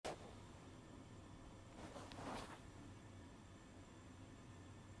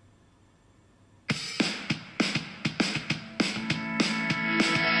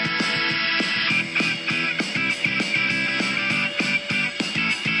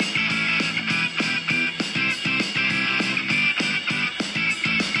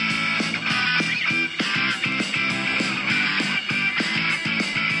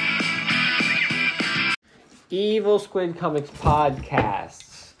Evil Squid Comics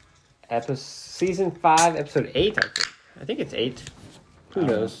Podcast. Season 5, episode 8, I think. I think it's 8. Who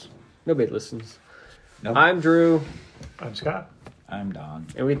knows? Nobody listens. Nope. I'm Drew. I'm Scott. I'm Don.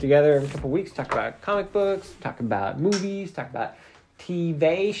 And we get together every couple of weeks, talk about comic books, talk about movies, talk about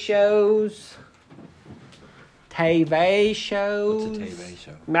TV shows. TV shows. What's a TV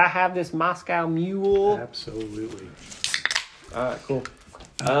show? I have this Moscow Mule. Absolutely. Alright, cool.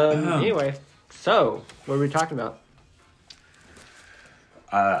 Anyway, so, what are we talking about?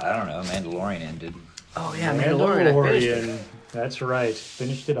 I don't know. Mandalorian ended. Oh, yeah, Mandalorian. I finished it. That's right.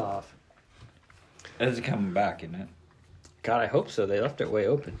 Finished it off. It's coming back, isn't it? God, I hope so. They left it way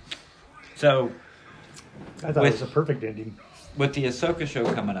open. So, I thought it was a perfect ending. with the Ahsoka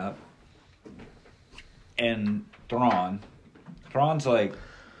show coming up, and Thrawn's like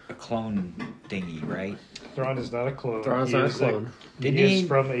a clone thingy, right? Thrawn is not a clone. Thrawn's not a clone. He is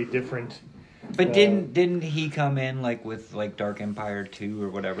from a different... But didn't he come in like with like Dark Empire 2 or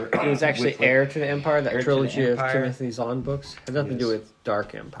whatever? He was actually With, heir to the Empire. That Heir to trilogy the of Empire. Timothy Zahn books had nothing to do Yes. with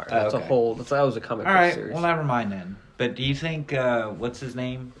Dark Empire. Oh, That's okay. a whole. That was a comic All book right, series. well, never mind then. But do you think what's his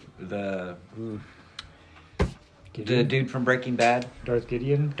name? The dude from Breaking Bad, Darth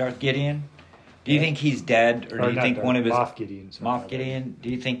Gideon? Darth Gideon. Do you think he's dead, or do you not think Darth, one of his Moff Gideon? sorry Moff about that. Gideon? Do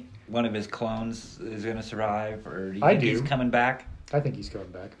you think one of his clones is going to survive, or do you I think do. he's coming back? I think he's coming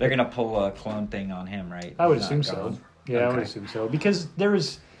back. They're going to pull a clone thing on him, right? I would He's assume not so. gone. Yeah, I would Okay. assume so. Because there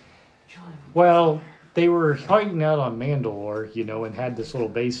was... Well, they were fighting out on Mandalore, and had this little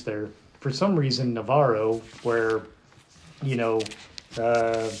base there. For some reason, Navarro, where,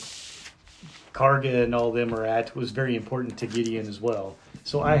 Karga and all them are at, was very important to Gideon as well.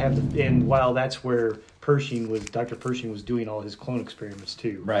 So I have to... And while that's where Dr. Pershing was doing all his clone experiments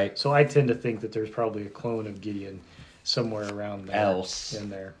too. Right. So I tend to think that there's probably a clone of Gideon somewhere around there. Else. In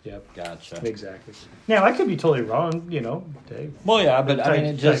there, yep. Gotcha. Exactly. Now I could be totally wrong, Dave. Well, yeah, but I mean,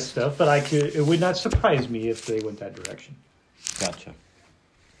 it Type just stuff. But it would not surprise me if they went that direction. gotcha.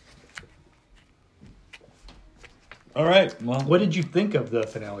 All right. Well, What did you think of the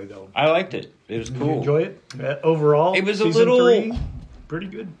finale, though? I liked it. It was Did cool. you enjoy it overall? It was a season little- 3, pretty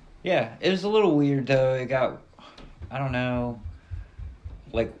good. Yeah, it was a little weird though. It got, I don't know,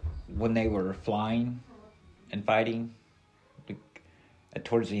 like when they were flying and fighting, like,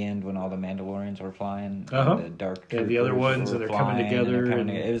 towards the end when all the Mandalorians were flying, Uh-huh. and the dark Yeah, the other troopers ones, were and they're coming flying, and together, they're and-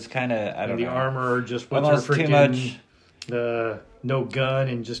 it was kind of, I don't And know, the armor just with almost her too freaking much. No gun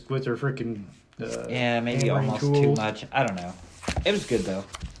and just with her freaking Yeah, maybe hammering almost tools. too much. I don't know. It was good though.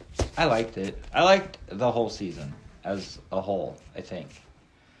 I liked it. I liked the whole season as a whole. I think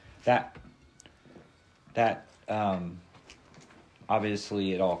that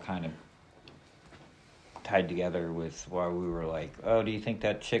obviously it all kind of tied together with why we were like, oh, do you think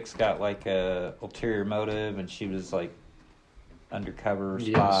that chick's got like a ulterior motive, and she was like undercover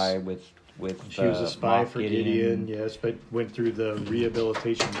spy with She was a spy Moff for Gideon, yes, but went through the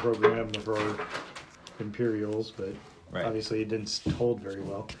rehabilitation program of our Imperials, but Right. obviously it didn't hold very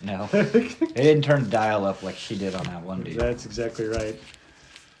well. No, it didn't turn the dial up like she did on that one dude. That's exactly right.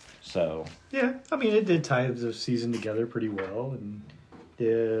 So Yeah, I mean, it did tie the season together pretty well, and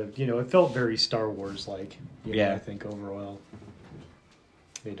it felt very Star Wars like. Yeah. I think overall,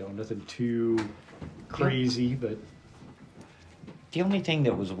 nothing too crazy, but the only thing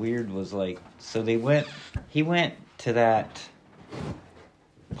that was weird was like, so he went to that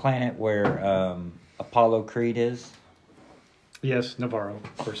planet where Apollo Creed is. yes, Navarro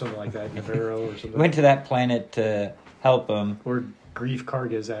or something like that, Navarro or something. Went to that planet to help him. Where Grief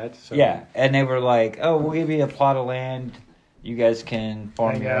Karga's at. So. Yeah, and they were like, "Oh, we'll give you a plot of land. You guys can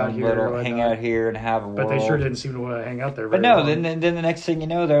form Hang your out own here little, and hang whatnot." out here and have a world." But they sure didn't seem to want to hang out there But very no, long. then the next thing you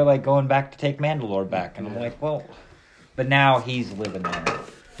know, they're like going back to take Mandalore back, and I'm Yeah. like, well, but now he's living there.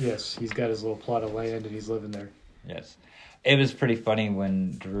 Yes, he's got his little plot of land and he's living there. Yes, it was pretty funny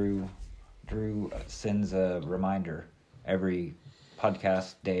when Drew sends a reminder every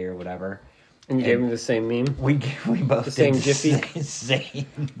podcast day or whatever. And you gave him the same meme? We both The same did Jiffy?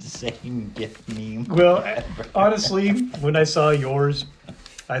 same GIF meme. Well, honestly, when I saw yours,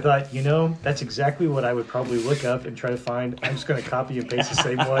 I thought, that's exactly what I would probably look up and try to find. I'm just going to copy and paste the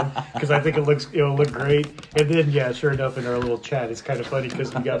same one because I think it'll look great. And then, yeah, sure enough, in our little chat, it's kind of funny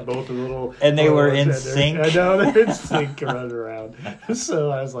because we got both the little... And they were ones in there. sync? I know, they're in sync running around. So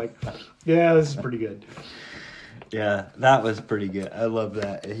I was like, yeah, this is pretty good. Yeah, that was pretty good. I love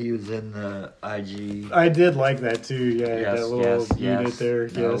that. He was in the IG. I did like that too. Yeah, Yes, that little yes, unit yes. there.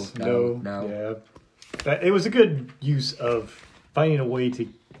 No, yes, no. Yeah, it was a good use of finding a way to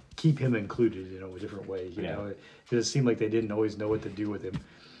keep him included. A different way. You know, it seemed like they didn't always know what to do with him.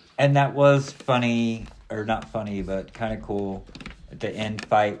 And that was funny. or not funny, but kind of cool at the end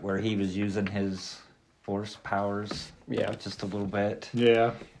fight where he was using his force powers. Yeah. Just a little bit.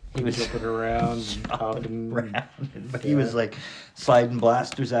 Yeah. He was jumping around, hopping around, but he was like sliding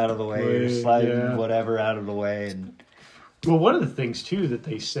blasters out of the way, or sliding whatever out of the way. And well, one of the things too that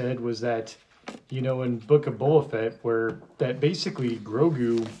they said was that, in Book of Boba Fett, where that basically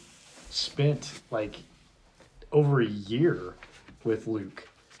Grogu spent like over a year with Luke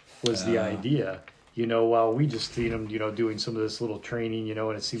was the idea. While we just seen him, doing some of this little training,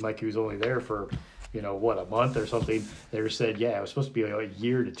 and it seemed like he was only there for, a month or something. They said, it was supposed to be a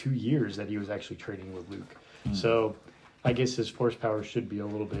year to 2 years that he was actually training with Luke. Mm-hmm. So I guess his force powers should be a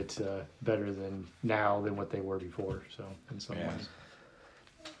little bit better than what they were before. So in some ways.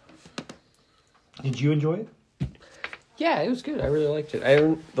 Did you enjoy it? Yeah, it was good. I really liked it.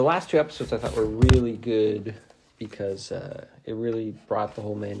 The last 2 episodes I thought were really good because it really brought the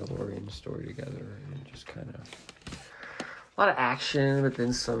whole Mandalorian story together and just kind of a lot of action, but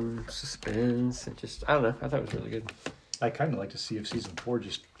then some suspense and just I don't know. I thought it was really good. I kind of like to see if season 4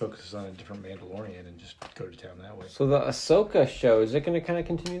 just focuses on a different Mandalorian and just go to town that way. So the Ahsoka show, is it going to kind of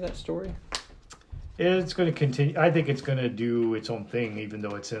continue that story? It's going to continue. I think it's going to do its own thing, even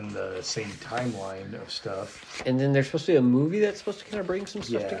though it's in the same timeline of stuff. And then there's supposed to be a movie that's supposed to kind of bring some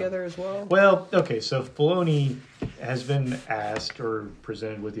stuff together as well? Well, okay, so Filoni has been asked or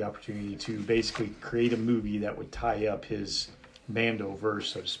presented with the opportunity to basically create a movie that would tie up his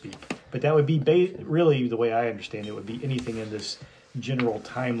Mando-verse, so to speak. But that would be really, the way I understand it, would be anything in this general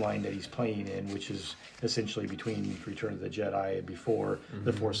timeline that he's playing in, which is essentially between Return of the Jedi and before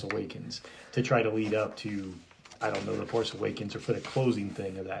The Force Awakens, to try to lead up to, I don't know, The Force Awakens, or put a closing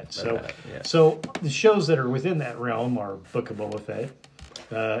thing of that. So the shows that are within that realm are Book of Boba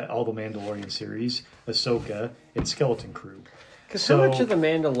Fett, all the Mandalorian series, Ahsoka, and Skeleton Crew. Because so much of the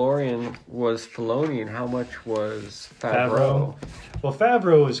Mandalorian was Filoni and how much was Favreau? Well,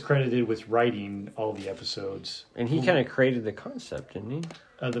 Favreau is credited with writing all the episodes. And he kind of created the concept, didn't he?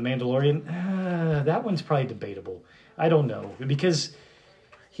 The Mandalorian? That one's probably debatable. I don't know. Because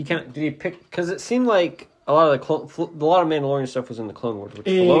he kind of... Did he pick... Because it seemed like a lot of Mandalorian stuff was in the Clone Wars, which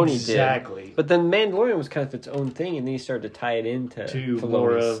Filoni did. Exactly. But then Mandalorian was kind of its own thing, and then he started to tie it into Filoni's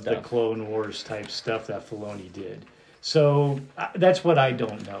more of stuff. the Clone Wars type stuff that Filoni did. So that's what I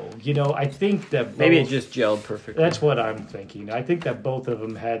don't know. I think that maybe it just gelled perfectly. That's what I'm thinking. I think that both of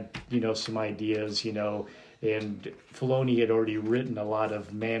them had, some ideas, and Filoni had already written a lot of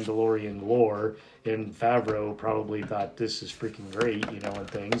Mandalorian lore, and Favreau probably thought this is freaking great, and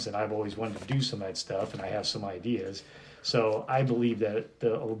things, and I've always wanted to do some of that stuff, and I have some ideas. So I believe that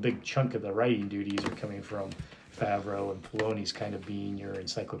a big chunk of the writing duties are coming from Favreau, and Filoni's kind of being your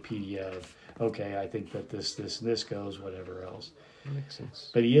encyclopedia of, okay, I think that this, and this goes, whatever else. That makes sense.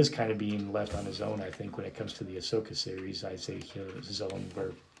 But he is kind of being left on his own, I think, when it comes to the Ahsoka series. I'd say his own,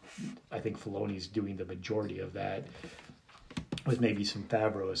 where I think Filoni's doing the majority of that, with maybe some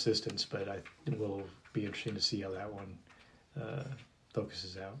Favreau assistance, but it will be interesting to see how that one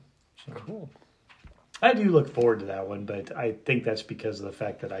focuses out. So, cool. I do look forward to that one, but I think that's because of the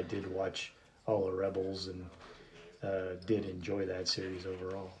fact that I did watch all the Rebels and did enjoy that series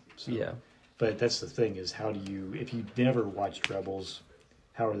overall. So. Yeah. But that's the thing is, how do you, if you never watched Rebels,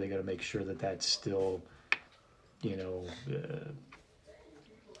 how are they going to make sure that that's still,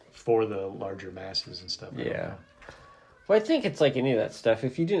 for the larger masses and stuff? Yeah. Well, I think it's like any of that stuff.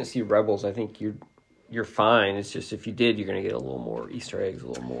 If you didn't see Rebels, I think you're fine. It's just if you did, you're going to get a little more Easter eggs, a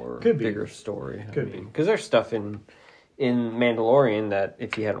little more bigger story. Could be. Because there's stuff in Mandalorian that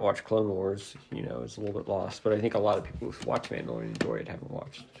if you hadn't watched Clone Wars, it's a little bit lost. But I think a lot of people who watch Mandalorian enjoy it haven't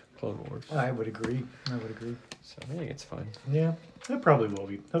watched Clone Wars. I would agree. So I think it's fine. Yeah, it probably will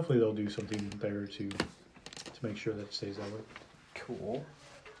be. Hopefully they'll do something better to make sure that it stays that way. Cool.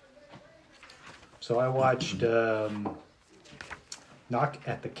 So I watched Knock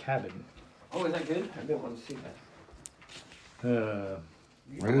at the Cabin. Oh, is that good? I didn't want to see that.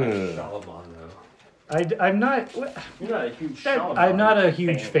 You like Shalimar, though. I'm not. You're not a huge Shalimar I'm not a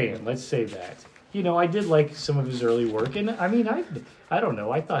huge fan. Let's say that. I did like some of his early work, and I mean, I don't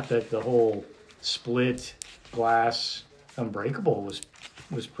know. I thought that the whole Split, Glass, Unbreakable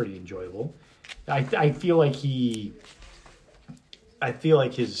was pretty enjoyable. I feel like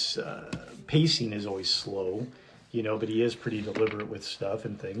his pacing is always slow, but he is pretty deliberate with stuff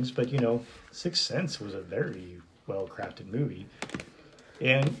and things. But Sixth Sense was a very well crafted movie,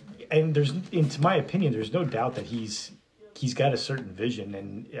 and to my opinion, there's no doubt that he's got a certain vision,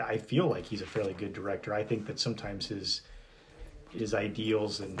 and I feel like he's a fairly good director. I think that sometimes his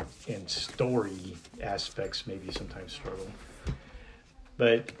ideals and story aspects maybe sometimes struggle.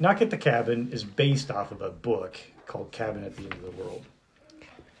 But Knock at the Cabin is based off of a book called Cabin at the End of the World.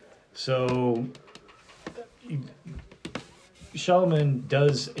 So Shyamalan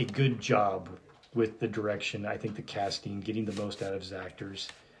does a good job with the direction. I think the casting, getting the most out of his actors.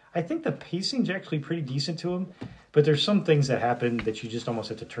 I think the pacing's actually pretty decent to him, but there's some things that happen that you just almost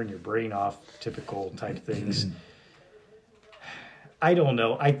have to turn your brain off, typical type things. I don't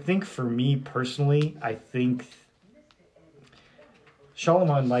know. I think for me personally, I think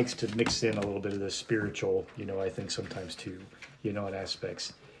Shyamalan likes to mix in a little bit of the spiritual, I think sometimes too, in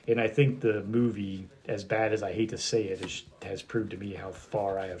aspects. And I think the movie, as bad as I hate to say it, has proved to me how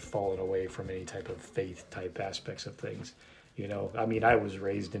far I have fallen away from any type of faith type aspects of things. I mean, I was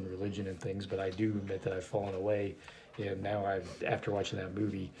raised in religion and things, but I do admit that I've fallen away. And now after watching that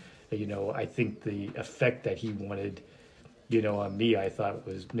movie, I think the effect that he wanted, on me, I thought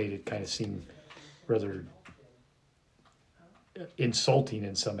made it kind of seem rather insulting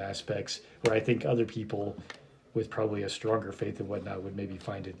in some aspects, where I think other people with probably a stronger faith and whatnot would maybe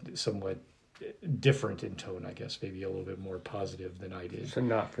find it somewhat different in tone, I guess, maybe a little bit more positive than I did. So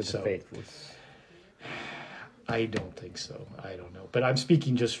not for the faithless. I don't think so. I don't know. But I'm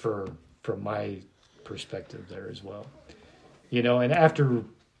speaking just from my perspective there as well. And after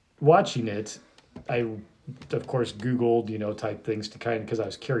watching it, I, of course, Googled, type things to because I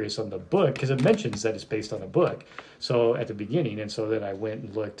was curious on the book, because it mentions that it's based on a book. So at the beginning, and so then I went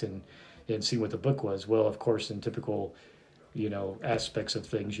and looked and see what the book was. Well, of course, in typical, aspects of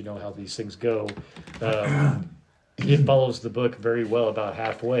things, how these things go. It follows the book very well about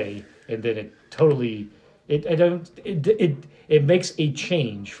halfway, and then it totally... It makes a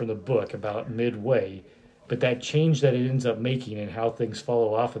change from the book about midway, but that change that it ends up making and how things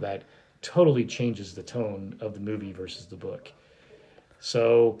follow off of that totally changes the tone of the movie versus the book.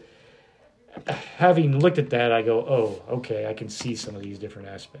 So having looked at that, I go, oh, okay, I can see some of these different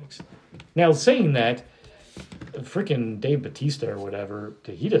aspects. Now, saying that, freaking Dave Bautista or whatever,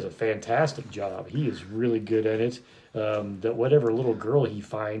 he does a fantastic job. He is really good at it. That whatever little girl he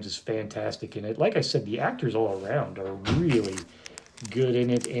finds is fantastic in it. Like I said, the actors all around are really good in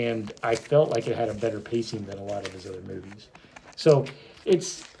it, and I felt like it had a better pacing than a lot of his other movies. So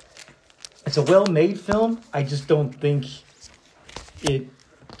it's a well-made film. I just don't think it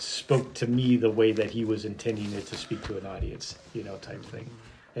spoke to me the way that he was intending it to speak to an audience, type thing,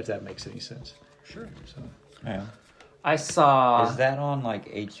 if that makes any sense. Sure. So, Yeah. I saw... Is that on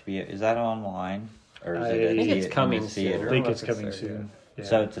HBO? Is that online? Or is I it think it's coming theater? I think it's coming soon. Yeah.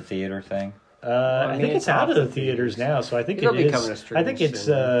 So it's a theater thing? I think it's out of the theaters now, so I think It'll it be is. coming to streaming I think it's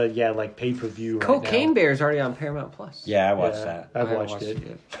soon. like pay-per-view right Cocaine now. Bear's already on Paramount Plus. Yeah, I watched that. I've I watched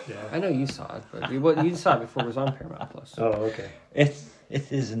it. Yeah. I know you saw it, but you saw it before it was on Paramount Plus. Oh, okay. It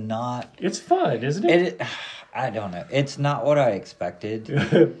is not... It's fun, isn't it? I don't know. It's not what I expected.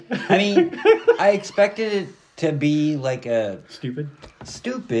 I mean, I expected it to be like a...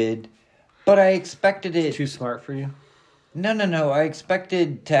 Stupid, but I expected it... Too smart for you? No. I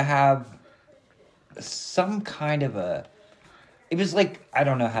expected to have some kind of a... It was like, I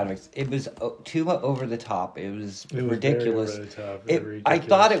don't know how to... It was too over the top. It was ridiculous. Very over the top, ridiculous. I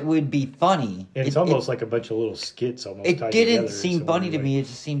thought it would be funny. It's almost like a bunch of little skits almost. It tied didn't together seem funny to me. It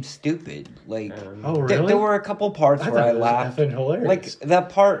just seemed stupid. Like, oh, really? There were a couple parts where I laughed. Effing hilarious. Like that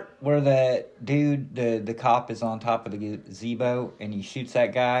part where the dude, the cop is on top of the gazebo and he shoots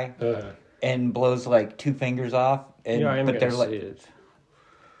that guy and blows like 2 fingers off. And, but they're like,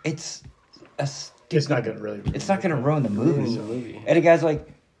 it's not going to really. It's not going to ruin the movie. And the guy's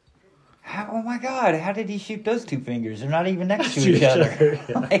like, oh my god, how did he shoot those 2 fingers? They're not even next to each other.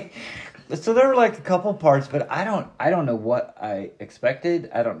 Like, so there were like a couple parts, but I don't know what I expected.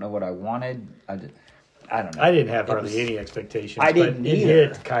 I don't know what I wanted. I don't know. I didn't have hardly any expectations. I didn't but it either.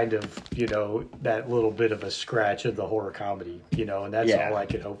 hit kind of, that little bit of a scratch of the horror comedy, and that's all I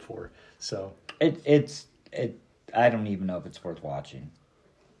could hope for. So it's I don't even know if it's worth watching.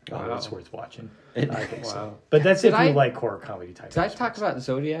 Oh, it's worth watching. I think so. But that's if you like horror comedy type. Did I talk about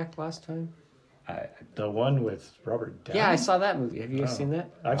Zodiac last time? The one with Robert Downey? Yeah, I saw that movie. Have you guys seen that?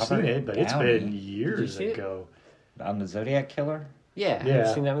 I've seen it, but it's been years ago. On the Zodiac Killer? Yeah. Have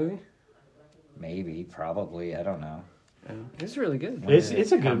you seen that movie? Maybe, probably. I don't know. It's really good.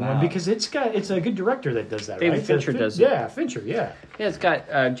 It's a good one because it's a good director that does that. David Fincher does it. Yeah, Fincher. Yeah. Yeah, it's got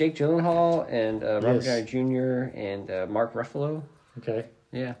Jake Gyllenhaal and Robert Downey Jr. and Mark Ruffalo. Okay.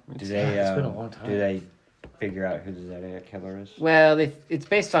 Yeah. It's been a long time. Do they figure out who the Zodiac Killer is? Well, it's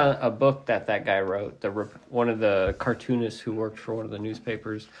based on a book that guy wrote. One of the cartoonists who worked for one of the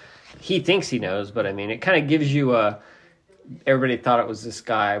newspapers. He thinks he knows, but I mean, it kind of gives you everybody thought it was this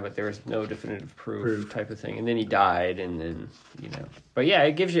guy, but there was no definitive proof type of thing. And then he died, and then, But yeah,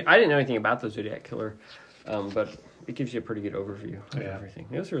 it gives you... I didn't know anything about the Zodiac Killer, but it gives you a pretty good overview of everything.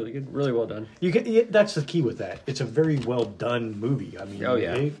 It was really good, really well done. That's the key with that. It's a very well done movie. I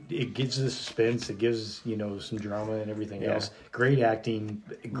mean, it gives the suspense, it gives, some drama and everything else. Great acting,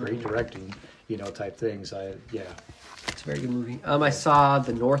 great directing, type things. It's a very good movie. I saw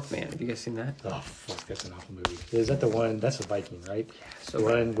The Northman. Have you guys seen that? Oh, fuck, that's an awful movie. Is that the one? That's the Viking, right? Yeah, so the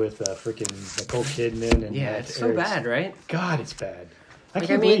one with freaking Nicole Kidman and it's so bad, right? God, it's bad. I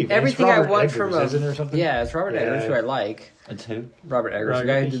can't believe everything I want Eggers, from isn't it, or something? Yeah, it's Robert Eggers, who I like. It's who? Robert Eggers, the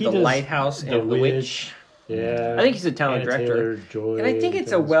guy who did The Lighthouse and The Witch. Yeah, I think he's a talented director, Joy, and I think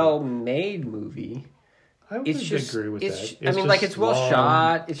it's a well-made movie. I would agree with that. It's well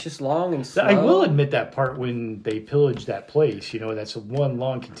shot. It's just long and slow. I will admit that part when they pillaged that place. That's one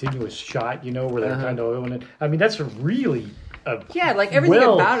long continuous shot. Where they're kind of oiling it. I mean, that's a really everything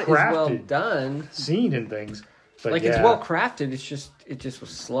about it is well done. Scene and things. But it's well crafted. It just was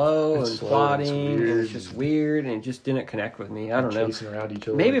slow and plodding, and it's just weird, and it just didn't connect with me. I don't know. Chasing around each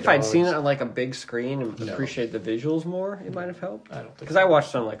other. Maybe if I'd seen it on a big screen and appreciated the visuals more, it might have helped. I don't think because I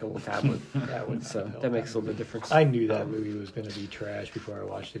watched it on a little tablet. That makes a little bit of difference. I knew that movie was going to be trash before I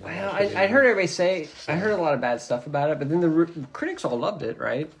watched it. Well, I heard everybody say I heard a lot of bad stuff about it, but then the critics all loved it,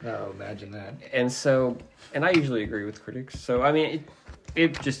 right? Oh, imagine that. And I usually agree with critics. So I mean.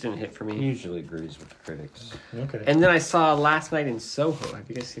 It just didn't hit for me. He usually agrees with the critics. Okay. And then I saw Last Night in Soho. Have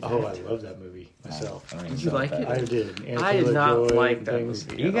you guys seen that? Oh, I love that movie myself. Did you like it? I did. I did not like that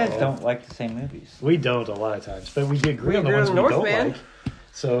movie. You guys don't like the same movies. We don't a lot of times, but we agree on the ones we Northman. don't like.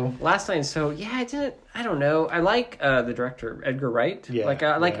 So Last Night in Soho, I don't know. I like the director Edgar Wright. Yeah,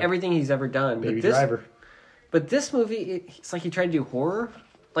 I like everything he's ever done. Baby Driver. But this movie, it's like he tried to do horror.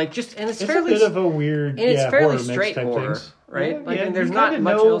 It's fairly, a bit of a weird, and it's fairly horror straight horror, things. right? Yeah, and there's you not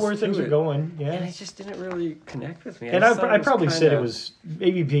much know else where things to are it. going. Yeah, and it just didn't really connect with me. And I probably said it was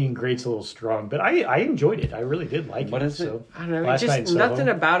maybe being great's a little strong, but I enjoyed it. I really did like it. What is it? So, I don't know. Just nothing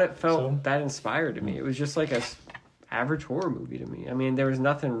about it felt that inspired to me. It was just like a average horror movie to me. I mean, there was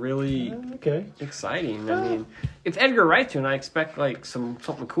nothing really exciting. I mean, if Edgar Wright's doing, I expect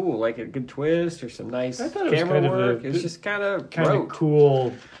something cool, like a good twist or some nice camera work. It was just kind of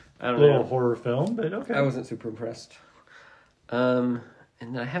cool. Little horror film, but okay. I wasn't super impressed. And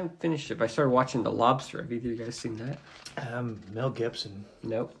then I haven't finished it, but I started watching The Lobster. Have either of you guys seen that? Mel Gibson.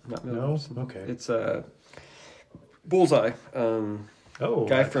 Nope, not Mel Gibson. Okay. It's Bullseye.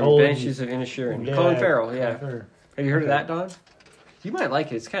 Guy from Banshees of Inisherin. Colin Farrell, yeah. Have you heard of that, Don? You might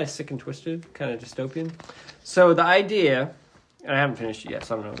like it. It's kind of sick and twisted, kind of dystopian. So the idea, and I haven't finished it yet,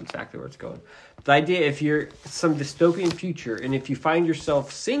 so I don't know exactly where it's going. The idea, if you're some dystopian future, and if you find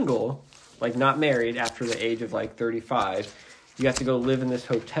yourself single, not married after the age of 35, you have to go live in this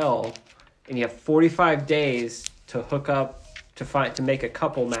hotel, and you have 45 days to hook up, to make a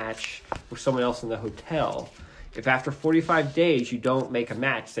couple match with someone else in the hotel. If after 45 days you don't make a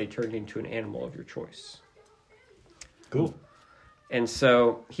match, they turn into an animal of your choice. Cool. And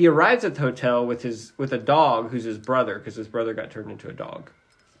so he arrives at the hotel with a dog who's his brother, because his brother got turned into a dog.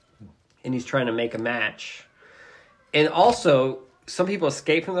 And he's trying to make a match. And also, some people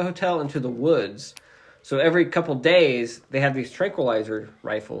escape from the hotel into the woods. So every couple days, they have these tranquilizer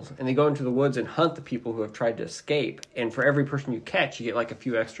rifles, and they go into the woods and hunt the people who have tried to escape. And for every person you catch, you get a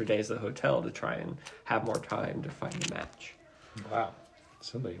few extra days at the hotel to try and have more time to find a match. Wow.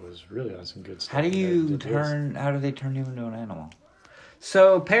 Somebody was really on some good stuff. How do they turn you into an animal?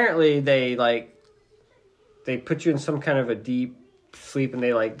 So apparently they put you in some kind of a deep sleep, and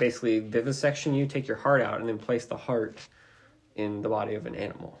they basically vivisection you, take your heart out, and then place the heart in the body of an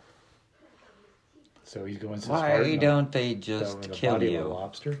animal. So he's going. Why don't they just kill you? A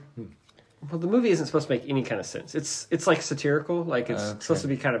lobster. Well, the movie isn't supposed to make any kind of sense. It's satirical, it's supposed to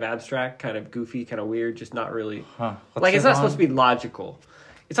be kind of abstract, kind of goofy, kind of weird, just not really. It's not supposed to be logical.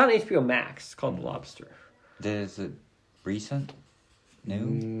 It's on HBO Max. It's called The Lobster. Is it recent?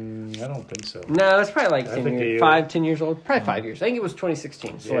 New? I don't think so. No, it's probably 10 years old. Probably 5 years. I think it was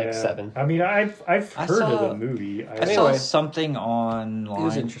 2016, so 7. I mean, I've heard of the movie. I saw something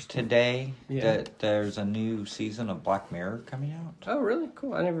online today Yeah. that there's a new season of Black Mirror coming out. Oh, really?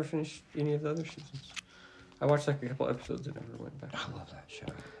 Cool. I never finished any of the other seasons. I watched a couple episodes and never went back. I love that show.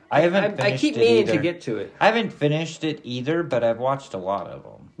 I keep meaning to get to it. I haven't finished it either, but I've watched a lot of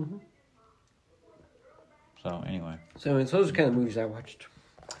them. Mm-hmm. So, anyway. So those are kind of movies I watched.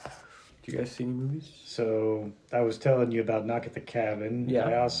 Do you guys see any movies? So, I was telling you about Knock at the Cabin. Yeah.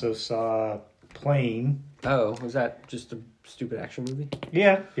 I also saw Plane. Oh, was that just a stupid action movie?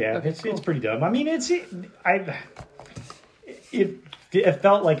 Yeah. Okay, It's pretty dumb. I mean, it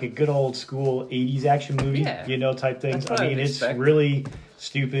felt like a good old school 80s action movie, type things. That's what I'd it's expect. really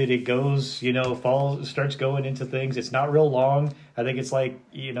stupid. It goes, starts going into things. It's not real long. I think it's like,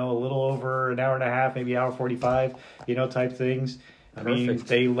 a little over an hour and a half, maybe hour 45, type things. I mean, Perfect.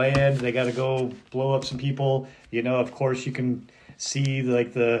 they land, they got to go blow up some people. Of course, you can see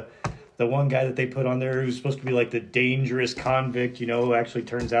like the one guy that they put on there who's supposed to be like the dangerous convict, actually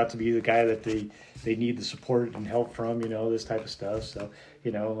turns out to be the guy that they need the support and help from, this type of stuff. So,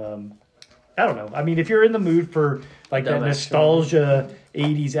 I don't know. I mean, if you're in the mood for like that nostalgia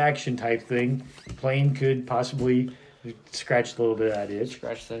 80s action type thing, Plane could possibly scratch a little bit of that itch.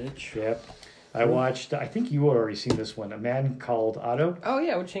 Scratch that itch. Yep. I watched, I think you already seen this one, A Man Called Otto. Oh,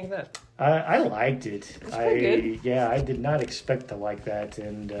 yeah. What'd you think of that? I liked it. It's pretty good. Yeah, I did not expect to like that,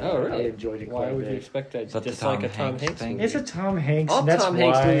 and Really? I enjoyed it quite Why a would you bit. expect that? Is that Just the like a Tom Tom Hanks Hanks thing? movie? It's a Tom Hanks, All and that's Tom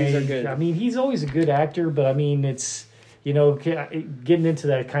Hanks why. movies are good. I mean, he's always a good actor, but I mean, it's getting into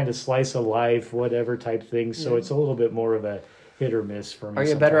that kind of slice of life, whatever type thing. So it's a little bit more of a hit or miss for me. Are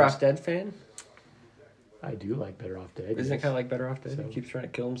you a Better sometimes. Off Dead fan? I do like Better Off Dead. Isn't it kind of like Better Off Dead? So- He keeps trying to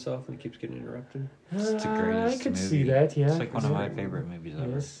kill himself and he keeps getting interrupted. It's the I greatest could movie. see that. Yeah, It's like one of my favorite movies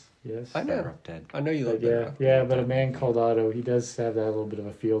ever. Yes. I know. Better Off Dead. I know you But love Better yeah, Off yeah, but A Man Called Otto, he does have that little bit of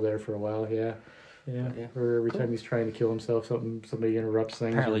a feel there for a while. Yeah. Yeah. Or every Cool. time he's trying to kill himself, somebody interrupts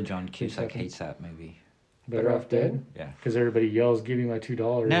things. Apparently, John Cusack happen. hates that movie. Better Off Dead. Yeah. Because everybody yells, "Give me my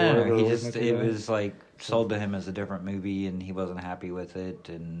 $2." No, he just it was like sold to him as a different movie, and he wasn't happy with it,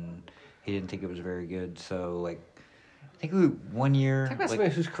 and he didn't think it was very good. So like, I think one year, Talk about like,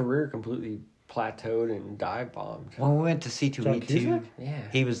 somebody whose career completely plateaued and dive bombed. when we went to John C2E2, Cusack? Yeah.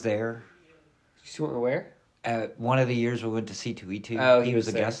 he was there. You see what where? One of the years we went to C2E2, Oh, he was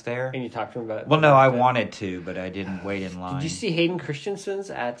a there. guest there. And you talked to him about it. Well, no, I wanted to, but I didn't wait in line. Did you see Hayden Christensen's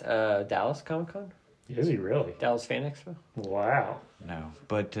at Dallas Comic Con? Is he really? Dallas Fan Expo? Wow. No,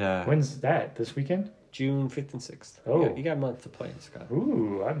 but When's that? This weekend? June 5th and 6th. Oh. You got a month to play it, Scott.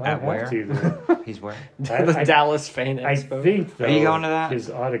 Ooh, I might At have where? to. Then. he's where? The Dallas Fan I Expo. think though, Are you going to that? his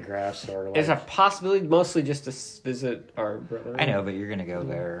autographs are like. There's a possibility, mostly just to visit our brother. I know, but you're gonna go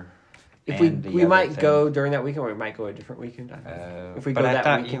there. If and the we other might thing. go during that weekend, or we might go a different weekend. I don't know. If we but go I that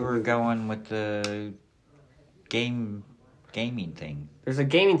thought weekend, you were going with the gaming thing. There's a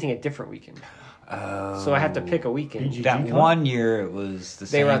gaming thing a different weekend, Oh, so I have to pick a weekend. BG. That Con? one year it was the They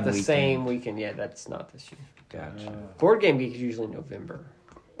same. were at the weekend. same weekend. Yeah, that's not this year. Gotcha. Board Game Geek is usually November.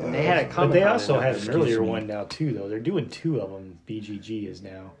 And they had a But Comic-Con they in also had November. an earlier Excuse me. one now too, though. They're doing two of them. BGG is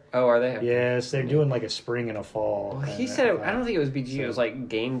now. Oh, are they? Yes, they're doing like a spring and a fall. Well, he said I don't think it was BG. It was like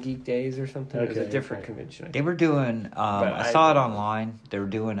Game Geek Days or something. It was a Okay, different okay. convention. I They think. were doing. I I saw it don't know. online. They were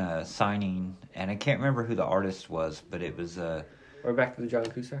doing a signing, and I can't remember who the artist was, but it was. We're back to the John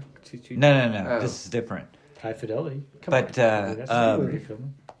Cusack. No. Oh. This is different. High fidelity. Come But, on. That's um, what they're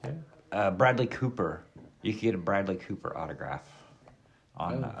filming. Yeah. Bradley Cooper. You could get a Bradley Cooper autograph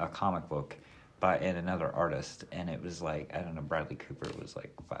on a comic book and another artist, and it was like, I don't know, Bradley Cooper was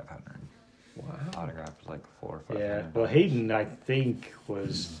like 500. Wow. Autograph was like $400 or $500. Yeah. Well, Hayden, I think,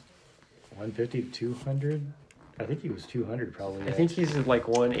 was 150 to 200. I think he was 200 probably. I think he's like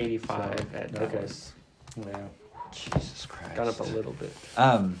 185 So, at okay. Dallas. Yeah. Jesus Christ. Gone up a little bit.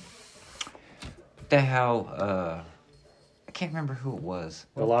 What the hell? I can't remember who it was.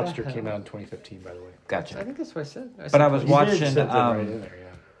 The What Lobster the came hell? out in 2015, by the way. I Gotcha. think that's what I said. But I was He did watching. set them right in there, yeah.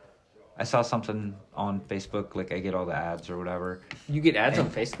 I saw something on Facebook. Like I get all the ads or whatever. You get ads on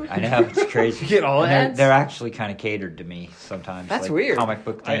Facebook? I know it's crazy. You get all And ads? They're actually kind of catered to me sometimes. That's like weird. Comic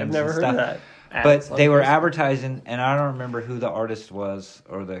book things. I have never and heard stuff. of that. But Ads on they were Facebook. advertising, and I don't remember who the artist was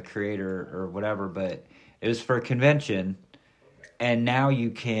or the creator or whatever. But it was for a convention, and now you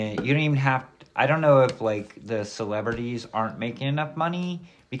don't even have. I don't know if like the celebrities aren't making enough money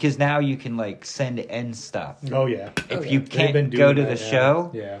because now you can like send in stuff. Oh, yeah. If yeah. you They've can't been go doing to that the now.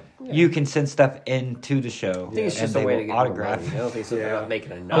 show, Yeah. you can send stuff into the show. I think it's and just a they way will to get more autograph. money. I don't think so. They're Yeah. not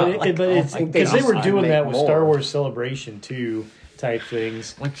making enough. But it's I think because they were just doing make that with more. Star Wars Celebration too, type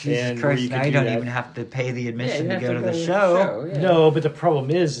things. Like, Jesus and where Christ, you now could you do don't that. even have to pay the Yeah, admission you to have go to the the show. yeah. No, but the problem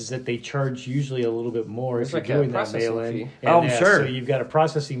is that they charge usually a little bit more There's if you're like a doing that processing mail-in. fee. And Oh, yeah, sure. So you've got a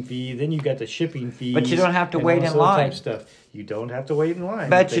processing fee, then you've got the shipping fees. But you don't have to and wait all in this other line. type stuff. You don't have to wait in line.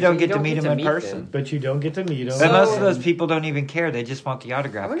 But you don't get to don't meet get them to in meet person. them. But you don't get to meet them. But most of So- those people don't even care. They just want the I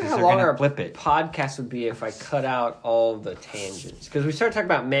autograph wonder because how they're long going our to flip it. podcast would be if I cut out all the tangents. Because we started talking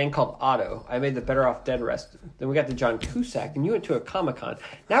about Man Called Otto. I made the Better Off Dead rest. Then we got the John Cusack. And you went to a Comic-Con.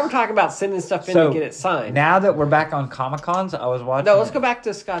 Now we're talking about sending stuff in to get it signed. Now that we're back on Comic Cons, I was watching. No, let's go back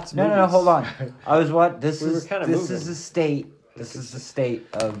to Scott's No, movies. hold on. I was what? This We were is kinda this moving. is the state This is the state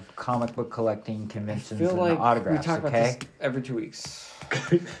of comic book collecting, conventions, feel and like autographs. we talk about Okay. this every 2 weeks.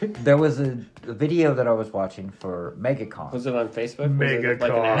 There was a video that I was watching for MegaCon. Was it on Facebook? Was it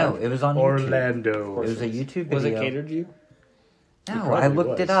like an MegaCon. ad? No, it was on YouTube. Orlando. It was a YouTube video. Was it catered to you? No, probably I looked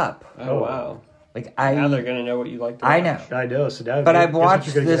was. it up. Oh, wow. Like Now they're I, gonna know what you like to I watch. know. I know. So now, but guess I've what watched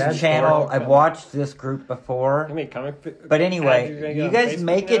you're gonna get this ads channel. for? I've watched this group How before. many comic? But ads anyway, you're gonna get you on guys Facebook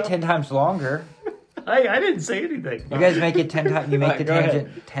make it now? 10 times longer. I didn't say anything. You guys make it 10 times. You make Alright, the go ahead.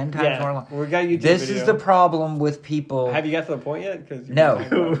 tangent 10 times more long. We got YouTube This video. is the problem with people. Have you got to the point yet? Cause you've No. been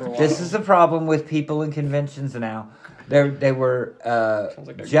talking about it for a while. This is the problem with people in conventions now. They were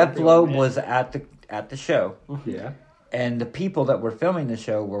like a Jeff grumpy old Loeb man. was at the show, Yeah. and the people that were filming the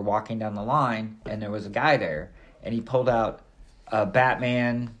show were walking down the line, and there was a guy there, and he pulled out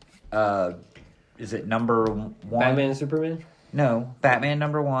Batman. Is it number one? Batman and Superman. No, Batman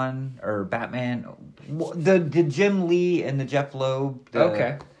number one or Batman. The Jim Lee and the Jeff Loeb.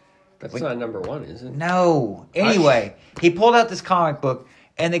 Okay. That's like- not number one, is it? No. Anyway, he pulled out this comic book,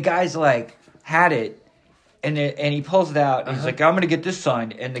 and the guy's like had it, and he pulls it out, and he's like, "I'm gonna get this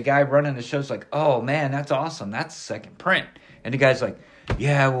signed." And the guy running the show's like, "Oh man, that's awesome. That's the second print." And the guy's like,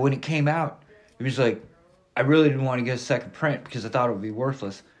 "Yeah, well, when it came out, he was like, I really didn't want to get a second print because I thought it would be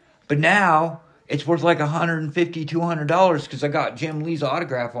worthless, but now it's worth like $150, $200 because I got Jim Lee's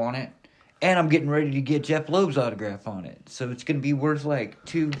autograph on it." And I'm getting ready to get Jeff Loeb's autograph on it. So it's going to be worth like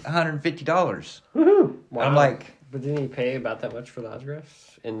 $250. Wow. I'm like, But didn't he pay about that much for the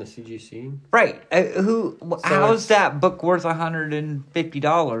autographs in the CGC? right. How it's- is that book worth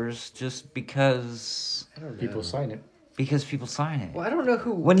 $150 just because I don't know. People sign it. people sign it? Well, I don't know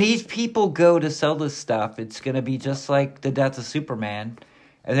who. When these people go to sell this stuff, it's going to be just like the Death of Superman.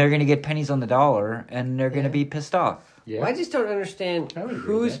 And they're going to get pennies on the dollar, and they're going to be pissed off. Yeah. Well, I just don't understand I would agree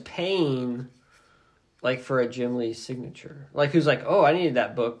who's with that. paying, like, for a Jim Lee signature. Like, who's like, oh, I needed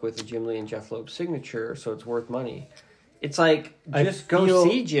that book with the Jim Lee and Jeff Loeb signature, so it's worth money. It's like, I just go feel-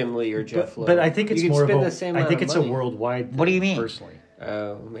 see Jim Lee or Jeff Loeb. But I think it's you can more of spend a. the same I amount think of it's money. a worldwide. What do you thing, mean? Personally,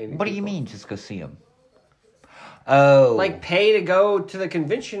 Oh, maybe. What do you people- mean, just go see them? Oh. Like, pay to go to the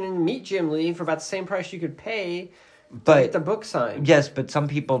convention and meet Jim Lee for about the same price you could pay to but get the book signed. yes, but some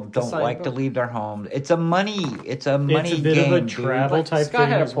people don't signed like to book. leave their home. It's a money it's a game, bit of a dude. travel But type Scott thing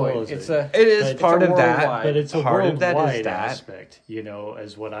had a as well. point. As It's it. a It is it's part a of that. worldwide. But it's a Part of that is worldwide that. aspect,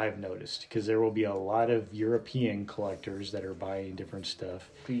 as what I've noticed, because there will be a lot of European collectors that are buying different stuff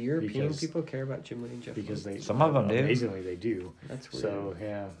Do European because- people care about Jim Lee and Jeff because Loeb? they Some of them do. Amazingly, they do. That's weird. So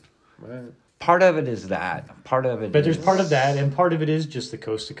yeah, Right. Part of it is that. Part of it but there's is- part of that, and part of it is just the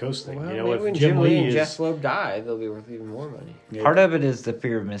coast to coast thing. Well, If maybe when Jim Lee and is Jeff Loeb die, they'll be worth even more money. Part of it is the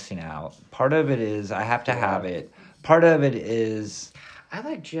fear of missing out. Part of it is I have to have it. Part of it is I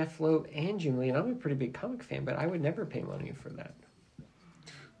like Jeff Loeb and Jim Lee, and I'm a pretty big comic fan, but I would never pay money for that.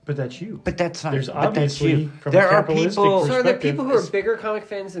 but that's you. but that's not There's but that's obviously, you. from a There are capitalistic people So are there perspective, people who are it's- bigger comic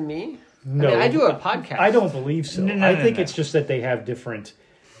fans than me? No, I mean, I do a podcast. I don't believe so. No, I no, think no. it's just that they have different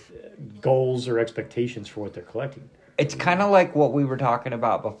goals or expectations for what they're collecting. It's kind of like what we were talking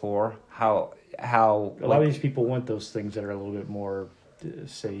about before. How A lot of these people want those things that are a little bit more,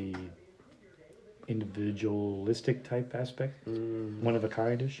 say, individualistic type aspect, one of a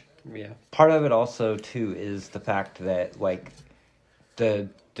kindish. Yeah. part of it also too is the fact that like the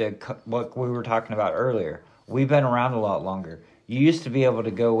what we were talking about earlier. We've been around a lot longer. You used to be able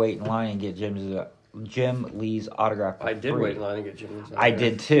to go wait in line and get Jim Lee's autograph. For I did free. wait in line to get Jim Lee's I autograph.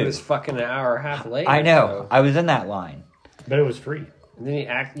 did too. It was fucking an hour and a half late. I know. so- I was in that line. But it was free. And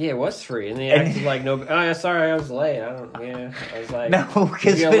then it was free. And then he acted like, no, oh, yeah, sorry, I was late. I was like, No,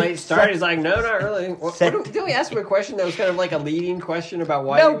 because you get a late start. He's like, no, not really. Set- Didn't we ask him a question that was kind of like a leading question about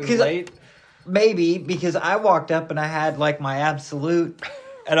why No, he was 'cause late? maybe because I walked up and I had like my absolute,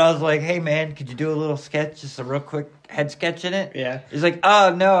 and I was like, "Hey man, could you do a little sketch, just a real quick head sketch in it?" Yeah. He's like,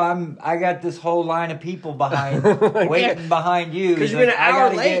 "Oh no, I got this whole line of people behind, waiting behind you." Because He's you've been like, an hour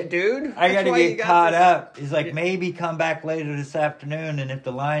gotta late, get- dude. I That's got to why you get got caught this. up. He's like, maybe come back later this afternoon, and if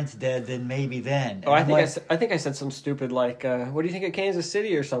the line's dead, then maybe then. Oh, And I'm like, I think I said some stupid like, what do you think of Kansas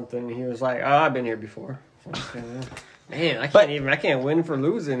City or something? And he was like, oh, I've been here before. Man, I can't win for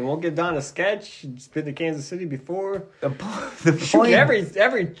losing. We'll get done a sketch. It's been to Kansas City before. the Shoot point,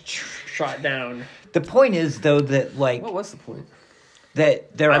 every shot down. the point is though that like What was the point?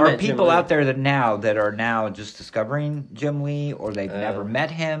 that there I are met Jim people Lee. out there that are now just discovering Jim Lee or they've never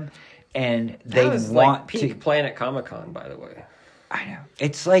met him and they That was want like peak to. Planet Comic Con, by the way. I know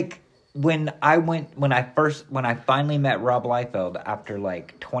it's like when I finally met Rob Liefeld after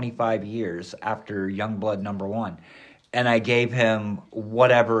like 25 years after Youngblood #1, and I gave him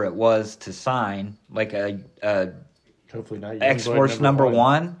whatever it was to sign, like a Hopefully not. X-Force number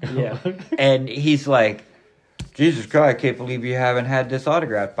one. Yeah. And he's like, Jesus Christ, I can't believe you haven't had this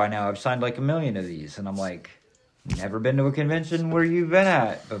autographed by now. I've signed like 1 million of these. And I'm like, never been to a convention where you've been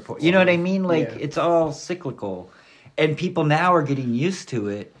at before. You know what I mean? Like, it's all cyclical. And people now are getting used to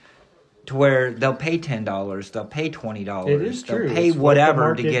it to where they'll pay $10, they'll pay $20, It is true. they'll pay It's what whatever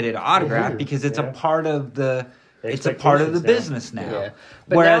the to market get it autographed will do. because it's a Yeah. part of the business now. Yeah.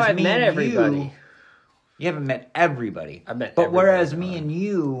 But now I've me met and everybody. You haven't met everybody. I've met But everybody. whereas me and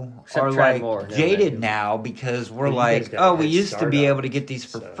you Except are tried like more, never jaded met now because we're Well, you guys like, got a we head used to start be on able to get these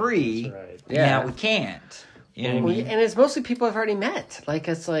for So, free. that's right. Yeah. Now we can't. You know what I Well, mean? and it's mostly people I've already met. Like,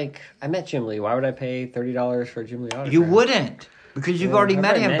 it's like, I met Jim Lee. Why would I pay $30 for a Jim Lee autograph? You wouldn't because you've Yeah, already I've met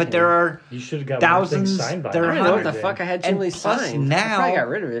already him. met But him. there are You should have got thousands. more things signed by There I him. don't know what the hundred. fuck I had Jim And Lee plus signed. now- I probably got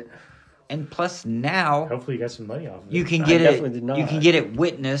rid of it. and plus now Hopefully you got some money off of it. you can I get definitely it. did not. You can get it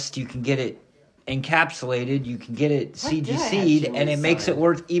witnessed. You can get it encapsulated. You can get it Why did I have CGC'd, Jim and Lee it makes it signed?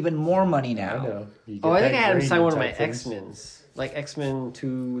 worth even more money I now. know. You Oh, get I think I that had him grading sign one of my type things. X-Men's. Like X-Men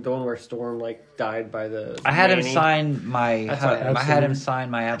 2, the one where Storm, like, died by the... I had him nanny. sign my. That's what- I had him Absolute.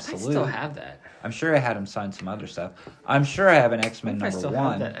 sign my I absolute. still have that. I'm sure I had him sign some other stuff. I'm sure I have an X-Men I number still have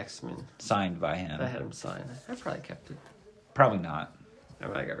one that X-Men. signed by I him. had him sign. I probably kept it. Probably not. I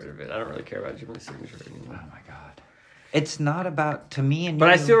mean, I got rid of it. I don't really care about Jim Lee's signature Oh anymore. my god. It's not about to me and But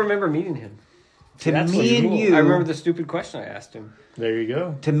you. I still remember meeting him. to That's what's me and cool. you. I remember the stupid question I asked him. There you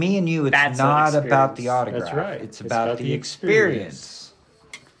go. To me and you, it's That's an not about the experience. autograph. That's right. It's about the experience. experience.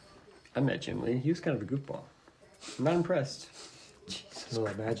 I met Jim Lee. He was kind of a goofball. I'm not impressed. Well,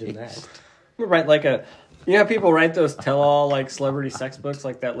 imagine that. I'm gonna write like a... You know how people write those tell-all, like, celebrity sex books?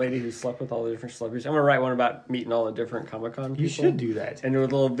 Like that lady who slept with all the different celebrities. I'm gonna write one about meeting all the different Comic-Con people. You should do that. And do a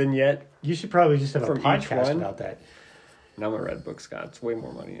little vignette. You should probably just have a From each podcast one? about that. And I'm a red book, Scott. It's way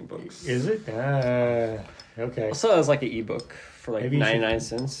more money in books. Is it? Okay. Also, it was like an ebook for like Maybe you should- 99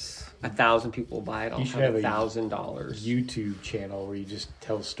 cents. 1,000 people will buy it. I'll You should have have a $1,000. YouTube channel where you just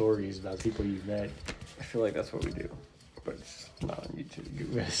tell stories about people you've met. I feel like that's what we do, but it's not on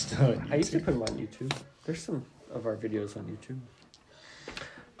YouTube. It's not on I used to YouTube. put them on YouTube. There's some of our videos on YouTube.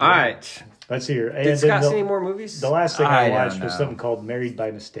 All right. Let's hear. And Did then Scott the, see any more movies? the last thing I I don't watched was know. something called Married by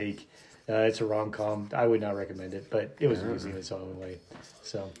Mistake. It's a rom-com. I would not recommend it, but it was amusing in its own way.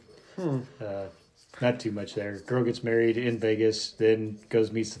 So, not too much there. Girl gets married in Vegas, then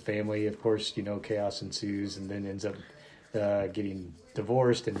goes meets the family. Of course, chaos ensues, and then ends up getting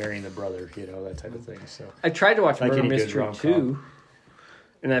divorced and marrying the brother. That type of thing. So, I tried to watch Like Murder any good Mystery rom-com. 2,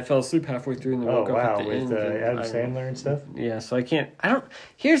 and I fell asleep halfway through and then oh woke up wow, at the with end. and Adam I- Sandler and stuff. Yeah, so I can't... I don't...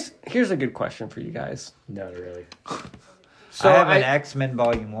 Here's a good question for you guys. Not really. So I have an X-Men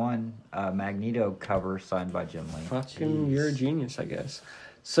Volume 1 Magneto cover signed by Jim Lee. Fucking, you're a genius, I guess.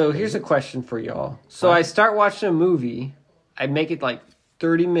 So here's a question for y'all. So I start watching a movie, I make it like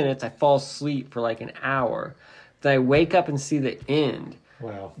 30 minutes, I fall asleep for like an hour, then I wake up and see the end.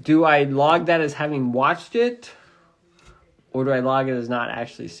 Wow. Do I log that as having watched it, or do I log it as not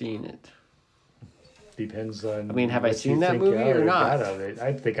actually seeing it? Depends on. I mean, have I what seen you that think movie out or not? got of it.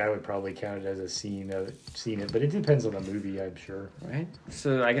 I think I would probably count it as a scene of seen it, but it depends on the movie. I'm sure. Right?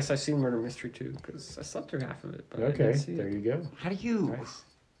 So I guess I've seen Murder Mystery 2, because I slept through half of it. But I Okay, didn't see there it. you go. How do you... Nice.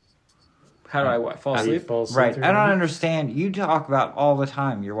 How do I what, fall How do you asleep? fall asleep Right, through I the don't movie? understand. You talk about all the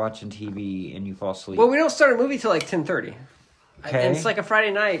time you're watching TV and you fall asleep. Well, we don't start a movie till like 10:30. Okay. And it's like a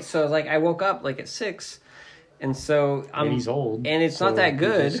Friday night, so like I woke up like at 6, and so I'm And he's old, and it's so not that he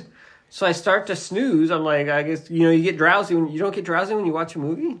good. just- So I start to snooze. I'm like, I guess you get drowsy when you don't get drowsy when you watch a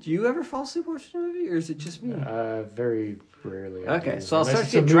movie. Do you ever fall asleep watching a movie, or is it just me? Very rarely. I Okay, do. so I'll Unless start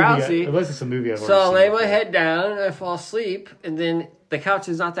it's to a get movie drowsy. unless it's a movie I've So I'll already lay seen my before. head down and I fall asleep, and then the couch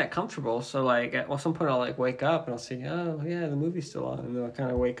is not that comfortable. So like at some point I'll like wake up and I'll say, oh yeah, the movie's still on, and then I'll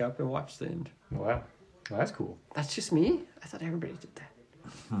kind of wake up and watch the end. Wow, well, that's cool. That's just me. I thought everybody did that.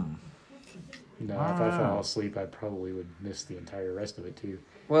 No, if I fell asleep, I probably would miss the entire rest of it too.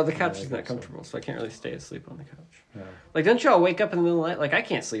 Well, the couch I is think not so. comfortable, so I can't really stay asleep on the couch. No. Like, don't y'all wake up in the middle of the night? Like, I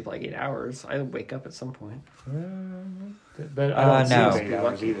can't sleep like 8 hours. I wake up at some point. But I don't no. sleep 8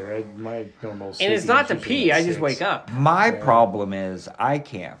 hours either. My normal. And it's sleeping not is to usually pee. like I just 6. wake up. My Yeah. problem is I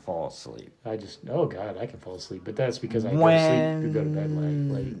can't fall asleep. Oh God, I can fall asleep, but that's because I When go to bed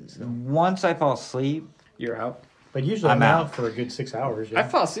late. So. once I fall asleep, You're out. But usually I'm I'm out. out for a good 6 hours. I Yeah.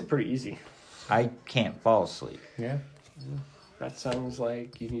 fall asleep pretty easy. I can't fall asleep. Yeah. That sounds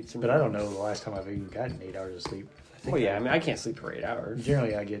like you need some... But I don't know the last time I've even gotten 8 hours of sleep. Well, yeah, I mean, I can't sleep for 8 hours.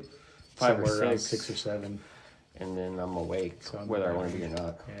 Generally, I get 5 or somewhere around 6. 6 or 7. And then I'm awake, So I'm whether I awake. want to be or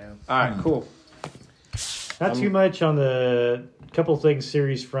not. Yeah. All right, cool. Not too much on the couple things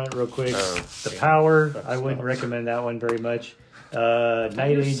series front real quick. The Power, I wouldn't recommend that one very much. Night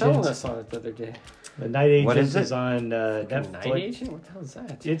Agent. Selling us on it the other day. The Night Agent What is it? is on Netflix. Night Agent? What the hell is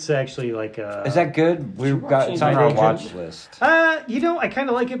that? It's actually like a... Is that good? We've got it's on Night our Agent? watch list. I kind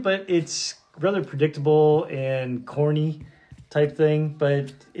of like it, but it's rather predictable and corny type thing.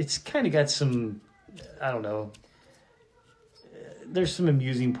 But it's kind of got some, I don't know. There's some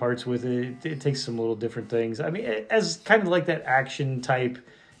amusing parts with it. It takes some little different things. I mean, as kind of like that action type,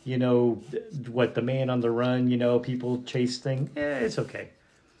 the Man on the Run, people chase thing. It's okay.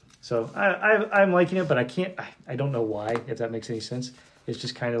 So I'm liking it, but I don't know why, if that makes any sense. It's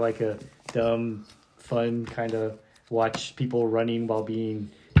just kind of like a dumb, fun kind of watch people running while being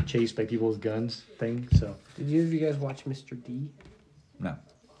chased by people with guns thing. So Did either of you guys watch Mr. D? No.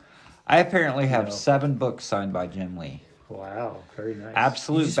 I apparently have 7 books signed by Jim Lee. wow, very nice.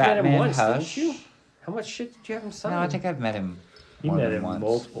 Absolute You met him Batman once, Hush. didn't you? How much shit did you have him sign? No, I think I've met him. You more met than him once.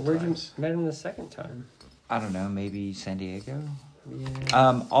 multiple Where'd you times. met him the second time? I don't know, maybe San Diego.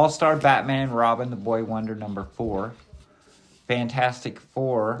 Yeah. All-Star Batman and Robin, the Boy Wonder, number 4. Fantastic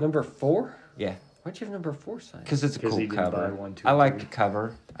Four. Number 4? Yeah, Why'd you have number 4 signed? because it's a 'Cause cool he didn't buy cover. 1, 2, I like 3. the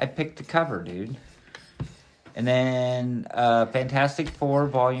cover. I picked the cover, dude. And then Fantastic Four,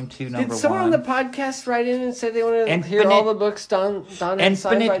 Volume 2, number 1. Did someone on the podcast write in and say they want to hear all the books done had signed by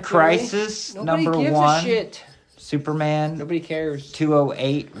Infinite Jimmy? Crisis, Nobody number gives 1. a shit. Superman, Nobody cares.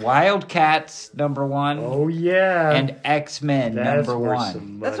 208. Wildcats, number 1. Oh, yeah. And X-Men, That's number worth 1.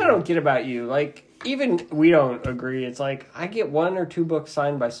 some That's money. what I don't get about you. Like, even we don't agree. It's like, I get 1 or 2 books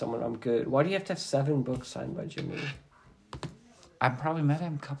signed by someone, I'm good. Why do you have to have 7 books signed by Jimmy? I probably met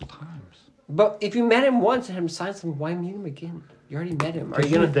him a couple times. But if you met him once and had him sign something, why meet him again? You already met him. Are you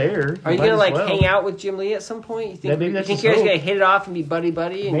Because you're gonna there. Are you might gonna as like well. hang out with Jim Lee at some point? You think, Yeah, maybe that's you think his you're just hope. gonna hit it off and be buddy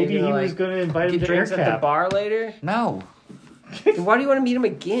buddy? And Maybe you're he gonna, was going to invite him get to drinks at the AirCap. bar later. No. Then why do you want to meet him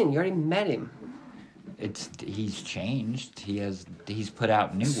again? You already met him. He's changed. He's put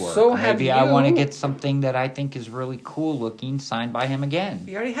out new work. So have Maybe I you. want to get something that I think is really cool looking signed by him again.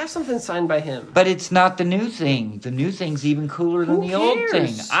 You already have something signed by him. But it's not the new thing. The new thing's even cooler than Who the old thing.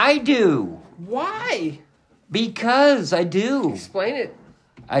 cares? I do. Why? Because I do. Explain it.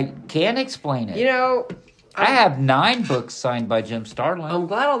 I can't explain it. You know, I have 9 books signed by Jim Starlin. I'm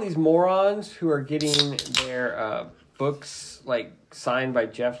glad all these morons who are getting their books like signed by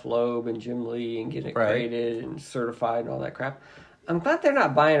Jeff Loeb and Jim Lee and getting it Right. graded and certified and all that crap. I'm glad they're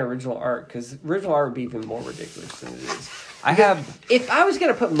not buying original art, because original art would be even more ridiculous than it is. I have... If I was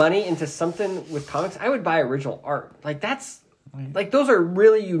going to put money into something with comics, I would buy original art. Like, that's... Like, those are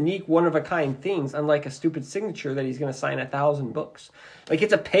really unique, one-of-a-kind things, unlike a stupid signature that he's going to sign 1,000 books. Like,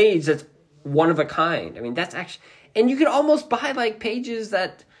 it's a page that's one-of-a-kind. I mean, that's actually... And you could almost buy, like, pages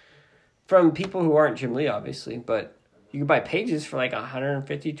that... From people who aren't Jim Lee, obviously, but you could buy pages for, like,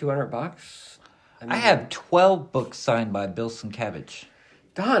 $150, $200. I have 12 books signed by Bill Sienkiewicz.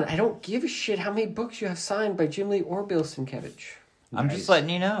 Don, I don't give a shit how many books you have signed by Jim Lee or Bill Sienkiewicz. I'm just letting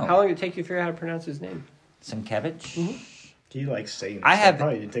you know. How long did it take you to figure out how to pronounce his name? Sienkiewicz? He likes saying it. I so have- it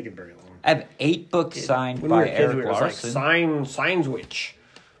probably didn't take him very long. I have 8 books signed When we by were kids, Eric we were like, Larson. Signswitch.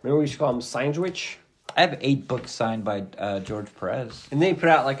 Remember we used to call him Signswitch? I have 8 books signed by George Perez. And then he put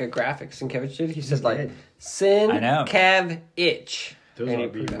out like a graphic, Sienkiewicz did. He said He like, did. Sin, I know. Cav, Itch. Those And he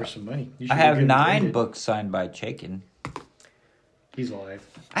ought to put be it worth out. some money. You I should have get 9 graded. books signed by Chaikin. He's alive.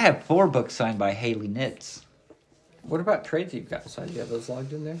 I have 4 books signed by Haley Nitz. What about trades you've got signed? Do you have those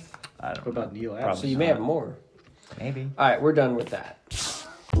logged in there? I don't What know. about Neil Probably Adams? So you may not. have more. Maybe. All right, we're done with that.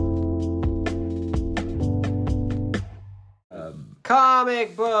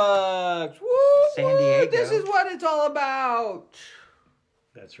 Comic books. Woo! San Diego. This is what it's all about.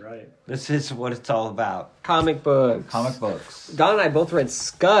 That's right. This is what it's all about. Comic books. Comic books. Don and I both read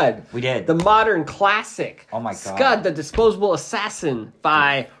Scud. We did. The modern classic. Oh my God. Scud, the Disposable Assassin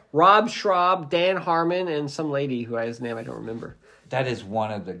by Rob Schraub, Dan Harmon, and some lady whose name I don't remember. That is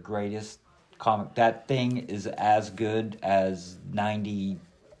one of the greatest comic. That thing is as good as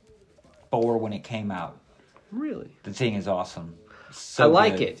 94 when it came out. Really? The thing is awesome. So I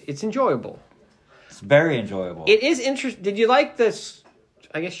like good. it. It's enjoyable. It's very enjoyable. It is interesting. Did you like this?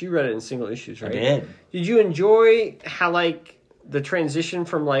 I guess you read it in single issues, right? I did. Did you enjoy how, like, the transition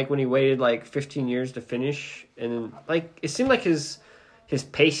from, like, when he waited, like, 15 years to finish? And, like, it seemed like his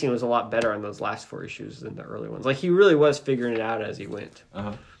pacing was a lot better on those last 4 issues than the early ones. Like, he really was figuring it out as he went.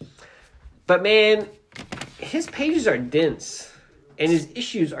 Uh-huh. But, man, his pages are dense. And his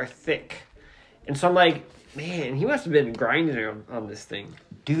issues are thick. And so I'm like, man, he must have been grinding on this thing.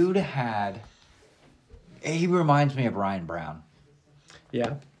 Dude he reminds me of Ryan Brown.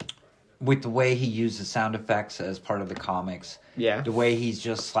 Yeah. with the way he uses sound effects as part of the comics. Yeah. The way he's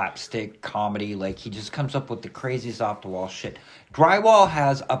just slapstick comedy. Like, he just comes up with the craziest off-the-wall shit. Drywall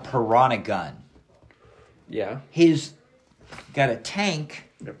has a piranha gun. Yeah. He's got a tank,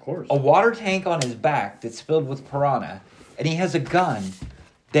 Of course. a water tank on his back that's filled with piranha, and he has a gun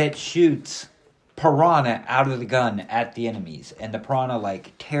that shoots piranha out of the gun at the enemies, and the piranha,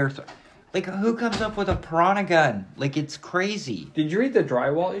 like, tears... Like, who comes up with a piranha gun? Like, it's crazy. Did you read the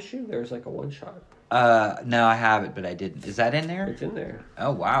Drywall issue? There's like a one-shot. No, I have it, but I didn't. Is that in there? It's in there.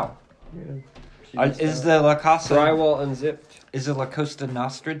 Oh, wow. Yeah. Is the La Casa... Drywall Unzipped. Is the La Costa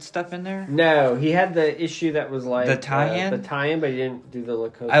Nostra stuff in there? No, he had the issue that was like... The tie-in? The tie-in, but he didn't do the La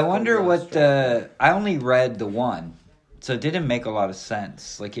Costa. I wonder what Nostra. I only read the one, so it didn't make a lot of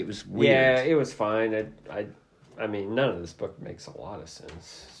sense. Like, it was weird. Yeah, it was fine. I mean, none of this book makes a lot of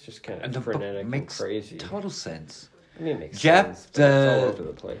sense. It's just kind of frenetic and crazy. Total sense. I mean, it makes Jeff, sense, but it's all over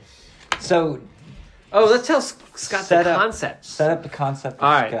the place. So... Oh, let's tell Scott the concept. Set up the concept of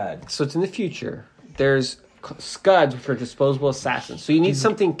All right, Scud. so it's in the future. There's Scuds for disposable assassins. So you need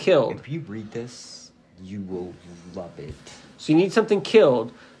something killed. If you read this, you will love it. So you need something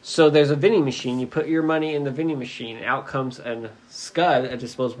killed. So there's a vending machine. You put your money in the vending machine. And out comes a Scud, a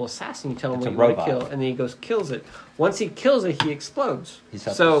disposable assassin. You tell him It's what a you want to robot. kill, and then he goes kills it. Once he kills it, he explodes. He's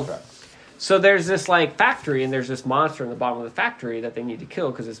So there's this like factory, and there's this monster in the bottom of the factory that they need to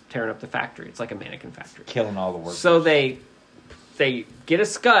kill because it's tearing up the factory. It's like a mannequin factory. killing all the workers. So they get a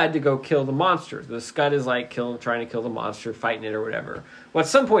Scud to go kill the monster. The Scud is like trying to kill the monster, fighting it or whatever. Well, at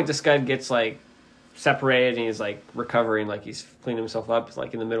some point the Scud gets like separated and he's like recovering, like he's cleaning himself up. He's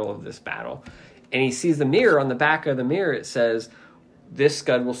like in the middle of this battle, and he sees the mirror. On the back of the mirror it says, "This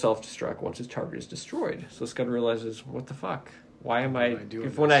Scud will self-destruct once its target is destroyed." So Scud realizes, what the fuck? Why am I doing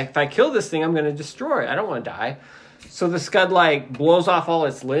if I kill this thing, I'm going to destroy it. I don't want to die. So the Scud like blows off all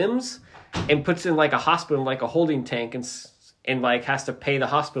its limbs and puts in like a hospital, like a holding tank, and like has to pay the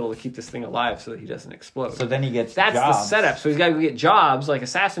hospital to keep this thing alive so that he doesn't explode. So then he gets That's jobs. the setup. So he's got to get jobs, like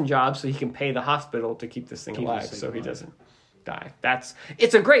assassin jobs, so he can pay the hospital to keep this thing alive, so he doesn't die.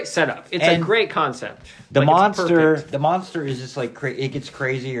 It's a great setup. It's a great concept. The Like, it's perfect. the monster is just like it gets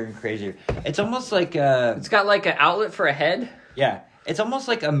crazier and crazier. It's almost like It's got like an outlet for a head. yeah. It's almost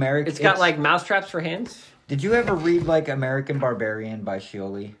like American. It's got like mousetraps for hands. Did you ever read like American Barbarian by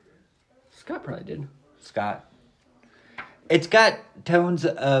Scioli? Scott probably did. Scott. It's got tones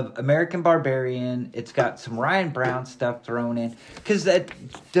of American Barbarian. It's got some Ryan Brown stuff thrown in. Because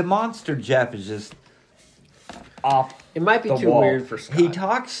the monster Jeff is just off. It might be the too wall. weird for Scott. He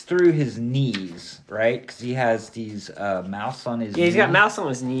talks through his knees, right? Because he has these mouse on his Yeah, he's got knees. mouse on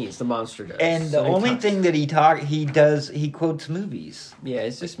his knees. The monster does. And So the he only talks- thing that he quotes movies. Yeah,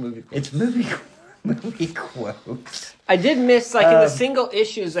 it's just movie. It's movie quotes. I did miss, like, in the single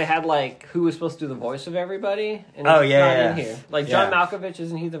issues, they had, like, who was supposed to do the voice of everybody. And Oh, it's yeah, not yeah. in here. Like, John Yeah. Malkovich,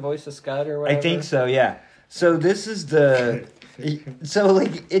 isn't he the voice of Scud or whatever? I think so, yeah. So this is the... So,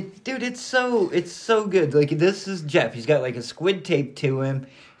 like, it's so good. Like, this is Jeff. He's got, like, a squid taped to him.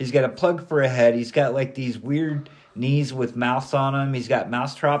 He's got a plug for a head. He's got, like, these weird knees with mouse on them. He's got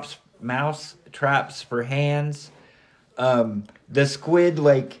mouse traps for hands. The squid,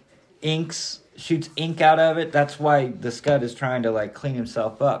 like, shoots ink out of it. That's why the Scud is trying to, like, clean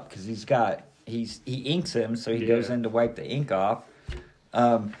himself up. Because he inks him, so he goes in to wipe the ink off.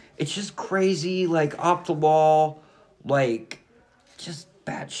 It's just crazy, like, off the wall, like... just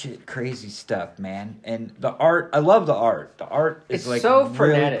batshit crazy stuff, man. And the art, I love the art. The art is It's like so really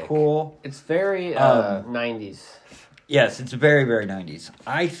frenetic. cool. It's very 90s. Yes, it's very, very 90s.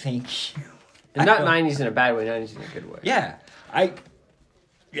 I think... And not 90s in a bad way, 90s in a good way. Yeah.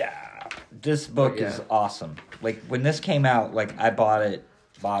 This book is awesome. Like, when this came out, like, I bought it,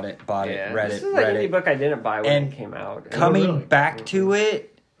 read this it, is read an indie it. book I didn't buy when And it came out. Coming really? back to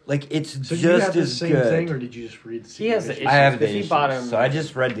it, like, it's So just you have the as same good. thing, or did you just read the He has the issue? I have the because he issues, bought him so I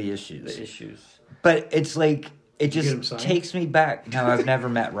just read the issues. the issues. But it's like, it Did you get him just signed? takes me back. No, I've never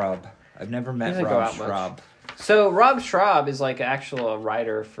met Rob. I've never met doesn't go Rob out much. Schraub. So Rob Schraub is like actual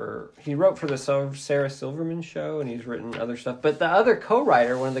writer he wrote for the Sarah Silverman show, and he's written other stuff. But the other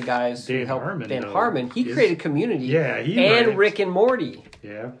co-writer, one of the guys who Dan helped Harmon, Dan though, Harmon, he is- created Community, Yeah, he and writes. Rick and Morty.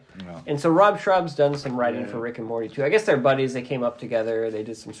 Yeah. And so Rob Schraub's done some writing Yeah. for Rick and Morty too. I guess they're buddies. They came up together. They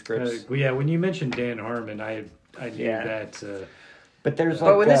did some scripts. Yeah, when you mentioned Dan Harmon, I knew Yeah. that. But there's But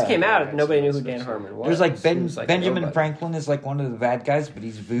like when this uh, came out, yeah, nobody knew so- who Dan so- Harmon was. there's like He was like a Benjamin nobody. Franklin is like one of the bad guys, but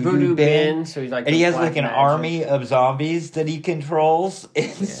he's Voodoo Ben. So he's like, and he has black like an magic. army of zombies that he controls, and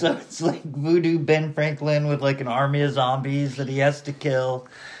so it's like Voodoo Ben Franklin with like an army of zombies that he has to kill.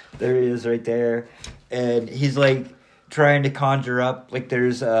 There he is, right there, and he's like trying to conjure up. Like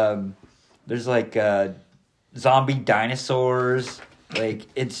there's There's like zombie dinosaurs. Like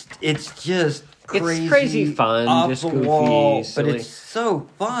it's just crazy. It's crazy fun, off just the goofy, wall, silly. but it's so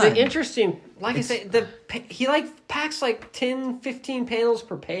fun. The interesting, like I say, he like packs like 10, 15 panels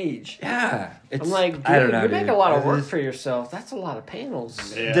per page. Yeah, I'm like, dude, I don't know, you make dude. a lot of work for yourself. That's a lot of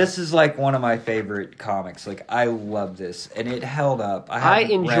panels. Yeah. This is like one of my favorite comics. Like I love this, and it held up. I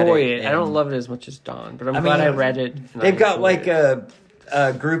enjoy it. I and- don't love it as much as Dawn, but I'm I glad mean, I read it. and They've I got enjoy like it.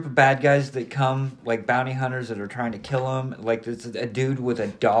 a group of bad guys that come, like bounty hunters that are trying to kill him. Like there's a dude with a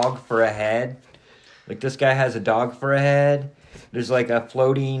dog for a head. Like this guy has a dog for a head. There's like a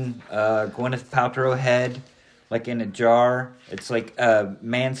floating Gwyneth Paltrow head, like in a jar. It's like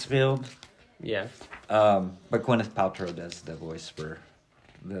Mansfield. Yeah, But Gwyneth Paltrow does the voice for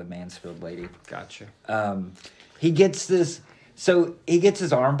the Mansfield lady. gotcha. He gets this, so he gets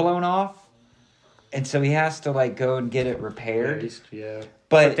his arm blown off, and so he has to like go and get it repaired. Yeah.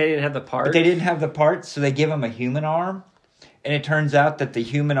 But they didn't have the parts. But they didn't have the parts, so they give him a human arm. And it turns out that the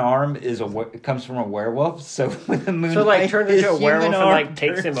human arm it comes from a werewolf. So when the moonlight, So like turns his into a werewolf human and arm like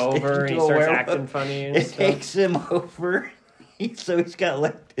takes him turns over and he into a starts werewolf. acting funny and It stuff. takes him over. So he's got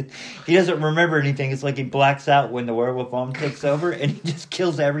like he doesn't remember anything. It's like he blacks out when the werewolf arm takes over, and he just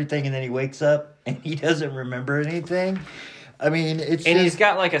kills everything. And then he wakes up and he doesn't remember anything. I mean, it's And just, he's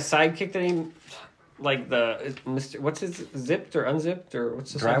got like a sidekick that he, like the Mr. What's his zipped or unzipped or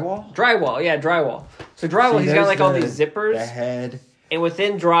what's this? Drywall? Drywall, yeah, drywall. So drywall, See, he's got there's like all the- these zippers, the head. and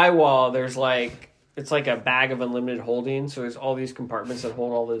within drywall, there's like it's like a bag of unlimited holding. So there's all these compartments that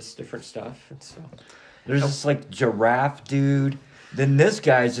hold all this different stuff. And so There's this like giraffe dude. Then this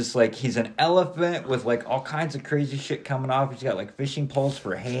guy's just like he's an elephant with like all kinds of crazy shit coming off. He's got like fishing poles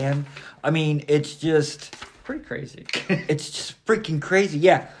for hand. I mean, it's just pretty crazy. it's just freaking crazy.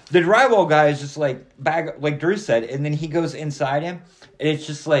 Yeah, the drywall guy is just like like Drew said, and then he goes inside him, and it's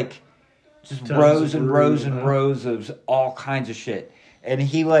just like just Tons rows of and rows room, and huh? rows of all kinds of shit. And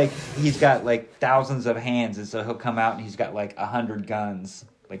he's got like thousands of hands, and so he'll come out and he's got like 100 guns.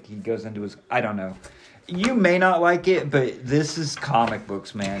 Like he goes into his, I don't know. You may not like it, but this is comic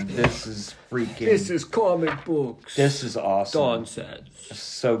books, man. This is freaking. This is comic books. This is awesome. Dawn says.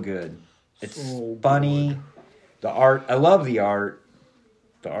 So good. It's So funny. good. The art, I love the art.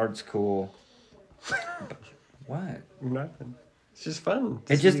 The art's cool. What? Nothing. It's just fun.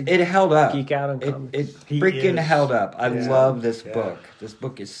 It held up. Geek out on It comics. He freaking is. held up. I Yeah. love this Yeah. book. This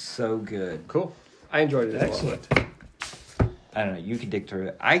book is so good. Cool. I enjoyed it as well. Excellent. I don't know. You can dig through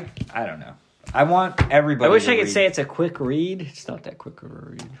it. I don't know. I want everybody. I wish to I could read. say it's a quick read. It's not that quick of a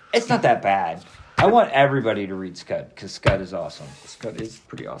read. It's not that bad. I want everybody to read Scud because Scud is awesome. Scud is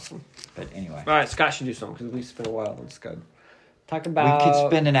pretty awesome. But anyway, All right, Scott should do something because we spent a while on Scud. Talk about could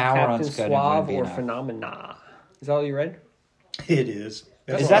spend an hour on Captain Scud and it Suave wouldn't be or enough. Phenomena. Is that all you read? It is.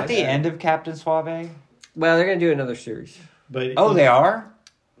 That's is all that I the read. end of Captain Suave? Well, they're gonna do another series, But Oh, they are.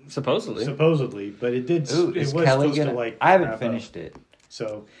 supposously. supposedly, but it did. Ooh, it is was Kelly supposed gonna? to like. I haven't wrap up. finished it.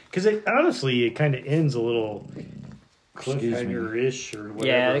 So, because it honestly, it kind of ends a little Excuse me. cliffhanger-ish or whatever.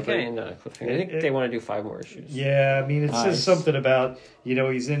 Yeah, they but- kind of end on a cliffhanger. I think they want to do 5 more issues. Yeah, I mean, it Nice. says something about, he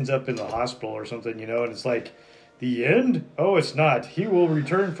ends up in the hospital or something, and it's like, the end? Oh, it's not. He will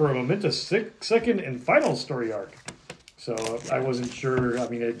return for a momentous second and final story arc. So I wasn't sure. I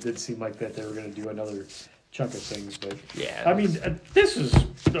mean, it did seem like that they were going to do another chunk of things, but Yeah. I mean, this is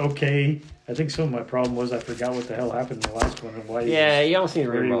okay. I think some of my problem was I forgot what the hell happened in the last one and why Yeah, you almost need to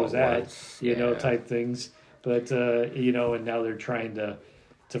where read he them all was at at, once. type things. But and now they're trying to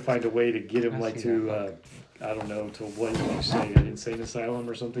find a way to get him I like see to that. I don't know, to what did you say, an insane asylum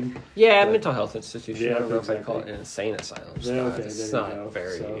or something? Yeah, But- mental health institution. Yeah, I don't know if I call it exactly. an insane asylum. It's Yeah, not, okay, it's there you not go.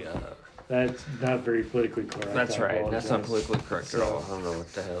 very. So- That's not very politically correct. That's I right. That's not apologize. politically correct at all. I don't know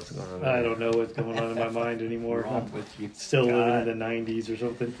what the hell's going on. I don't know what's going on in my mind anymore. Wrong I'm with you? still Scott? living in the 90s or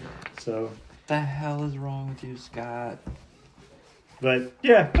something. So, What the hell is wrong with you, Scott? but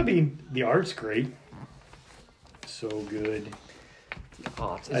yeah, I mean, the art's great. So good.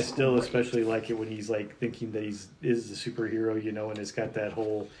 Oh, it's I still great. especially like it when he's like thinking that is the superhero, and it's got that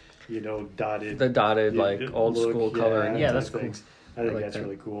whole, dotted. The dotted, Yeah, like, old look, school color. And yeah, type that's cool. things. I think like that's that.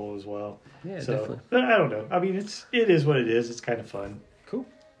 really cool as well. Yeah, So, definitely. but I don't know. I mean, it is what it is. It's kind of fun. Cool.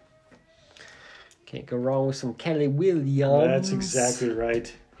 Can't go wrong with some Kelly Williams. That's exactly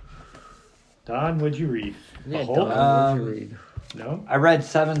right. Don, what'd you read? Yeah, A whole- Don, what'd you read? No? I read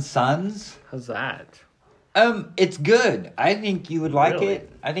Seven Sons. How's that? It's good. I think you would like Really?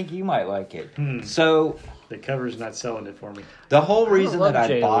 it. I think you might like it. Hmm. So The cover's not selling it for me. the whole don't reason love that I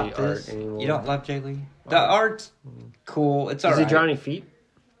Jay bought Lee this, art anymore. you don't love Jay Lee. The art's cool. It's Is alright. it Johnny Feet?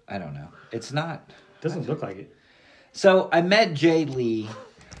 I don't know. It's not. Doesn't look like it. So I met Jay Lee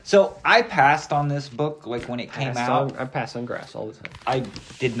So I passed on this book like when it came out. I pass on grass all the time. I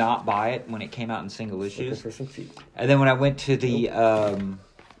did not buy it when it came out in single issues. For some feet. And then when I went to the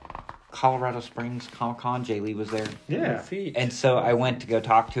Colorado Springs Comic Con, Jay Lee was there. Yeah. Feet. And so I went to go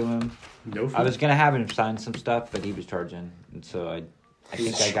talk to him. No feet. I was going to have him sign some stuff, but he was charging. And so I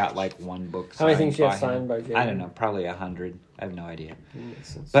think I got like one book How many signed things you have by signed him. by Jay? I don't know, probably 100. I have no idea.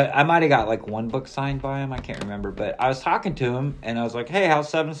 Makes sense. But I might have got like one book signed by him. I can't remember. But I was talking to him, and I was like, hey, how's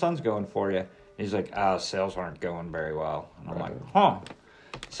Seven Sons going for you? And he's like, sales aren't going very well. And I'm like, huh.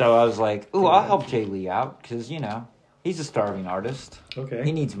 So I was like, ooh, I'll help Jay Lee out because, you know, he's a starving artist. Okay.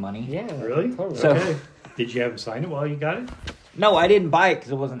 He needs money. Yeah. Really? Totally. So- Okay. Did you have him sign it while you got it? No, I didn't buy it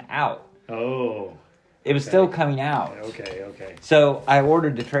because it wasn't out. Oh. It was still coming out. Okay. So I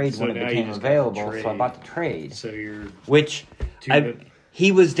ordered the trade So when it now you became just got the available. So I trade. bought the trade, So you're which two.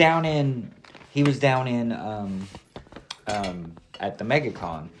 he was down in at the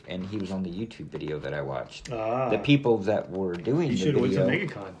MegaCon, and he was on the YouTube video that I watched. The people that were doing You the should have went to video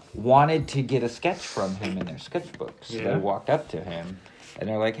MegaCon. wanted to get a sketch from him in their sketchbooks. So Yeah. they walked up to him, and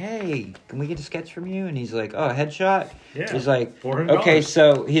they're like, "Hey, can we get a sketch from you?" And he's like, "Oh, a headshot." Yeah. He's like, $400. "Okay,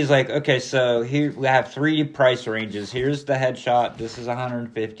 so he's like, okay, so here we have 3 price ranges. Here's the headshot. This is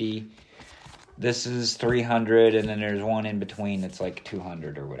 150. This is 300, and then there's one in between that's like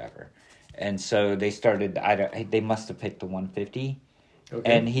 200 or whatever." And so they started. They must have picked the 150.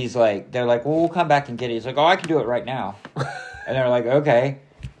 Okay. And he's like, they're like, well, we'll come back and get it. He's like, oh, I can do it right now. And they're like, okay.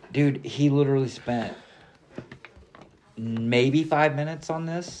 Dude, he literally spent maybe 5 minutes on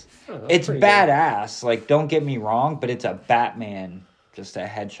this. Oh, It's pretty badass. Like, don't get me wrong, but it's a Batman, just a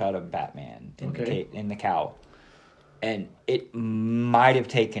headshot of Batman in the cowl. And it might have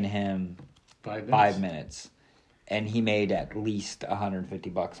taken him 5 minutes. And he made at least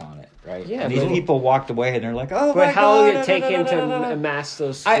 $150 on it, right? Yeah, and these but- people walked away and they're like, "Oh But my how god!" long did it take him to amass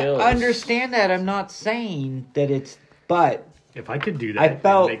those skills? I understand that. I'm not saying that it's, but If I could do I that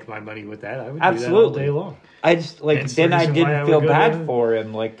felt- and make my money with that, I would Absolutely. do that all day long. I just like That's the then I reason why I didn't would feel go bad to- for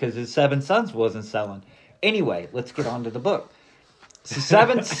him, like because his Seven Sons wasn't selling. Anyway, let's get on to the book. So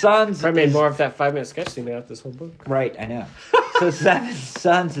Seven Sons Probably made is- more of that 5-minute sketch than made out this whole book. Right, I know. So Seven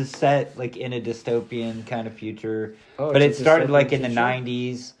Sons is set like in a dystopian kind of future, Oh, but it it's a started dystopian like in the future?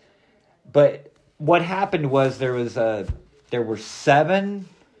 90s. But what happened was there were 7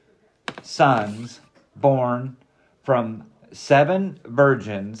 sons born from 7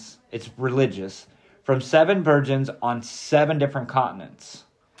 virgins. It's religious, from 7 virgins on 7 different continents.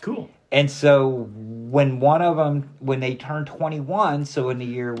 Cool. And so when they turned 21, so in the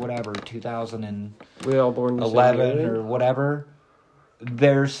year whatever 2011 We all born in the same year? or whatever,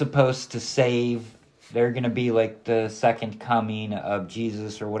 they're supposed to save. They're going to be like the second coming of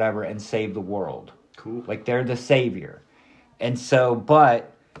Jesus or whatever, and save the world. Cool. Like they're the savior, and so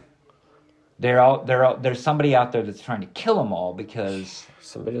but there's somebody out there that's trying to kill them all because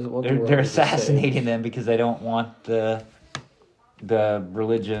Somebody doesn't want the world they're to be saved. assassinating them because they don't want the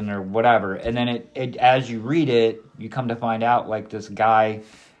religion or whatever. And then it as you read it, you come to find out like this guy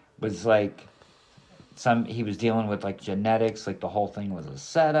was like he was dealing with like genetics, like the whole thing was a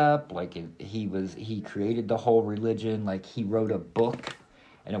setup, like he created the whole religion, like he wrote a book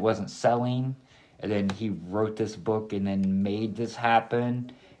and it wasn't selling, and then he wrote this book and then made this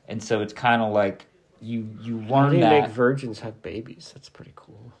happen. And so it's kind of like you How learn do you that make virgins have babies? That's pretty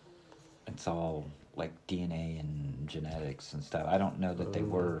cool. it's all like DNA and genetics and stuff. I don't know that they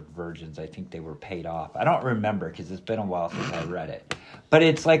were virgins. I think they were paid off. I don't remember because it's been a while since I read it. But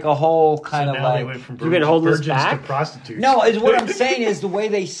it's like a whole kind So of now they like went from You've been holding this virgins to back? prostitutes. no. Is what I'm saying is the way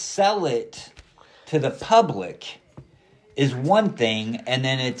they sell it to the public is one thing, and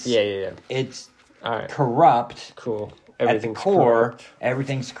then it's Yeah. it's All right. corrupt. Cool. At the Everything's core, corrupt.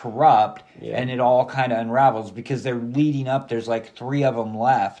 everything's corrupt, Yeah. and it all kind of unravels because they're leading up. There's like 3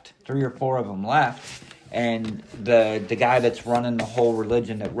 or 4 of them left, and the guy that's running the whole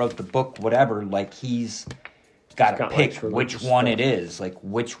religion that wrote the book, whatever, like he's got to got, pick like, which religious one stuff. it is, like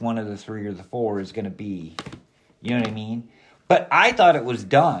which one of the 3 or the 4 is going to be. You know what I mean? But I thought it was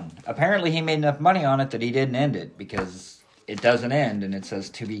done. Apparently, he made enough money on it that he didn't end it because it doesn't end and it says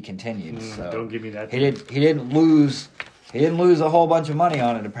to be continued. So Don't give me that. he didn't lose a whole bunch of money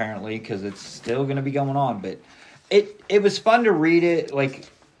on it apparently because it's still going to be going on. But it was fun to read it. Like,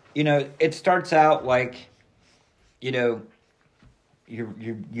 you know, it starts out like, you know,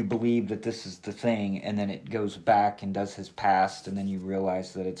 you believe that this is the thing, and then it goes back and does his past, and then you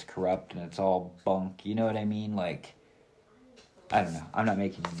realize that it's corrupt and it's all bunk. You know what I mean? Like, I don't know. I'm not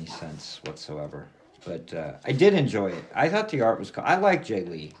making any sense whatsoever. But I did enjoy it. I thought the art was cool. I like Jay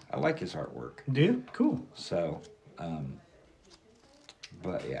Lee. I like his artwork. Dude, cool. So,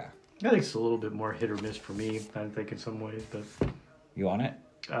 But yeah. I think it's a little bit more hit or miss for me, I think, in some ways, but You want it?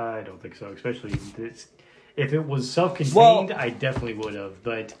 I don't think so. Especially if it was self-contained, Well, I definitely would have.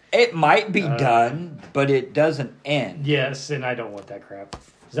 But it might be done, but it doesn't end. yes, and I don't want that crap.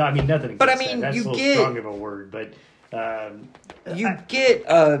 So, I mean, nothing against But I mean, that. That's you a little get- strong of a word, but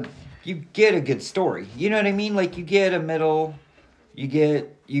You get a good story. You know what I mean? Like you get a middle.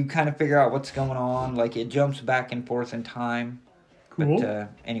 You kind of figure out what's going on. Like it jumps back and forth in time. Cool.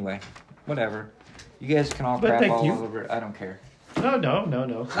 But anyway, whatever. You guys can all But crap thank all you. over it. I don't care.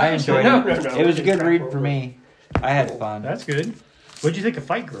 No. I enjoyed No, it. no, no. It was a We good can read crap for over me. I had fun. That's good. What'd you think of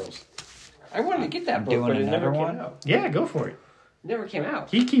Fight Girls? I wanted to get that I'm book, doing but it never another came one? out. Yeah, go for it. It never came out.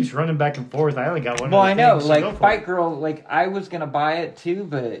 He keeps running back and forth. I only got one. Well, other I know. thing, so go Like for Fight it. Girl. Like I was gonna buy it too,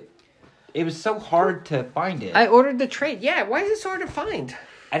 but it was so hard to find it. I ordered the trade. Yeah, why is it so hard to find?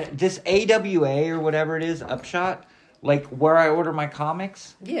 This AWA or whatever it is, Upshot. Like where I order my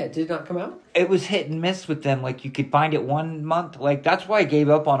comics. Yeah, it did not come out. It was hit and miss with them. Like you could find it 1 month. Like that's why I gave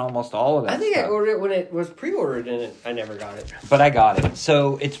up on almost all of that. I think I stuff. ordered it when it was pre-ordered, and I never got it. But I got it.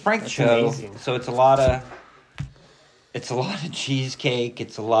 So it's Frank That's Cho. amazing. So it's a lot of cheesecake.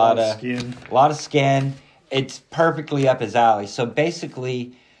 It's a lot of skin. a lot of skin. It's perfectly up his alley. So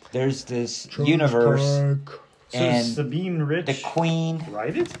basically, there's this universe, So and Sabine Rich the Queen.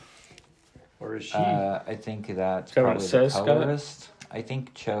 write it, or is she? I think that's Is that what probably it says, the Scott? colorist. I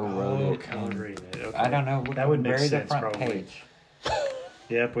think Cho wrote it. coloring it. Okay. I don't know. That would make Very sense, the front probably. page.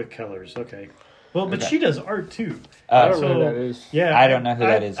 Yep, with colors. Okay. Well, but Okay. she does art too. I don't So, know who that is. Yeah, I don't know who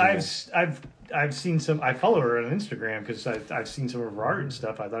that is I've seen some. I follow her on Instagram because I've seen some of her art and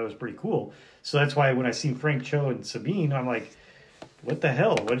stuff. I thought it was pretty cool. So that's why when I seen Frank Cho and Sabine, I'm like, what the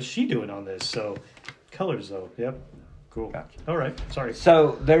hell? What is she doing on this? So colors though. Yep. Cool. Gotcha. All right. Sorry.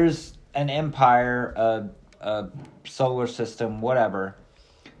 So there's an empire, a solar system, whatever.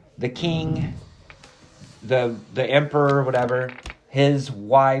 The king, the emperor, whatever. His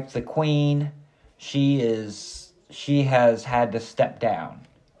wife, the queen, she has had to step down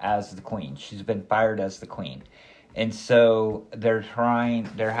as the queen. She's been fired as the queen. And so they're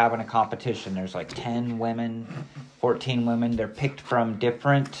having a competition. There's like 10 women, 14 women. They're picked from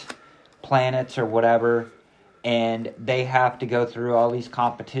different planets or whatever. And they have to go through all these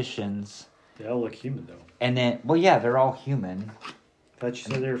competitions. They all look human though. And then, well, yeah, they're all human. But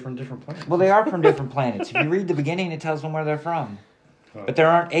you said they were from different planets. Well, they are from different planets. If you read the beginning, it tells them where they're from. Oh. But there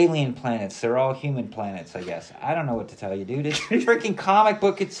aren't alien planets. They're all human planets, I guess. I don't know what to tell you, dude. It's a freaking comic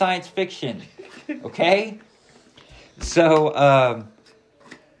book. It's science fiction. Okay? So,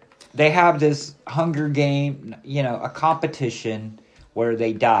 they have this Hunger Game, a competition where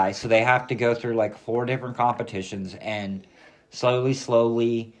they die. So they have to go through like 4 different competitions. And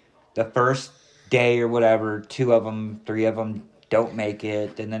slowly, the first day or whatever, 2 of them, 3 of them don't make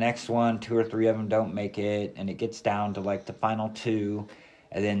it. Then the next one, 2 or 3 of them don't make it. And it gets down to like the final 2.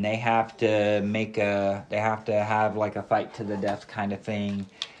 And then they have to have like a fight to the death kind of thing.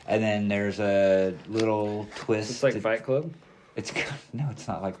 And then there's a little twist. It's like Fight Club. No, it's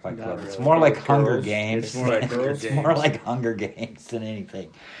not like Fight Not Club. really. It's more like Girls. Hunger Games. It's more like girls. It's more like Hunger Games than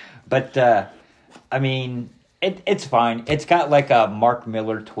anything. But I mean, it's fine. It's got like a Mark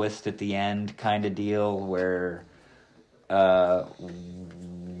Miller twist at the end kind of deal where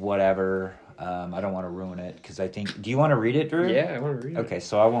whatever. I don't want to ruin it because I think. Do you want to read it, Drew? Yeah, I want to read it. Okay,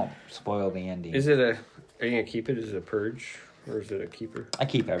 so I won't spoil the ending. Are you gonna keep it? Is it a purge or is it a keeper? I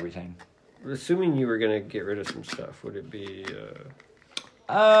keep everything. Assuming you were gonna get rid of some stuff, would it be?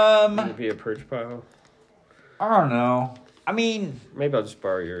 Would it be a purge pile? I don't know. I mean, Maybe I'll just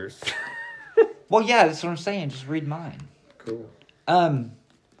borrow yours. well, yeah, that's what I'm saying. Just read mine. Cool.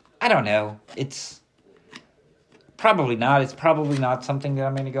 I don't know. It's probably not. It's probably not something that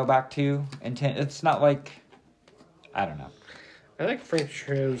I'm going to go back to. It's not like, I don't know. I like Frank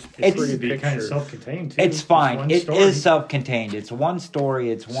Cho's It's- pretty It'd be kind of pictures. self-contained too. It's Just fine. one It story. is self-contained. It's one story.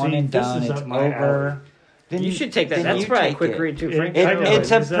 It's one See, and this done. is It's up my over. alley. Then You should take that. then That's you probably a take quick it. read too. Frank I Cho. know.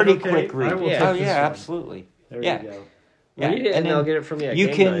 It's a Is that pretty okay? quick read. I will Yeah. take Oh this yeah, one. absolutely. There Yeah. you go. Read it and then I'll get it from you. At You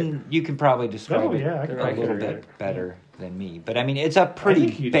game can night. you can probably describe Oh, yeah, I it can a probably little read bit it. better than me. But I mean, it's a I pretty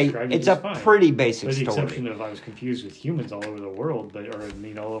think you described it it's a just fine. pretty basic With the story. exception of I was confused with humans all over the world,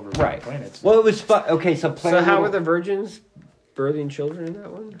 all over Right. planets. Well, it was fun. Okay, so play. So a how little- were the virgins birthing children in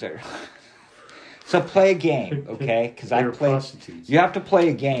that one? There. So play a game, okay? Because I They were play. prostitutes. You have to play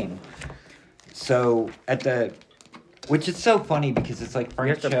a game. So which is so funny because it's like You Frank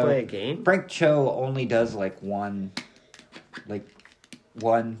have to Cho. play a game. Frank Cho only does like one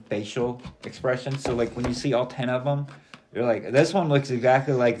facial expression. So like when you see all 10 of them, You're like, this one looks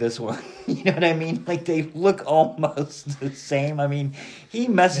exactly like this one. You know what I mean? Like, they look almost the same. I mean, he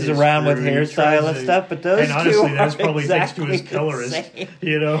messes around with hairstyle and stuff, but those and honestly, two that's are probably thanks to exactly his colorist,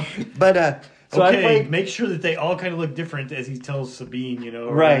 you know? But, so okay, make sure that they all kind of look different as he tells Sabine, you know,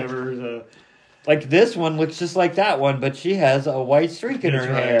 or whatever. Like, this one looks just like that one, but she has a white streak in her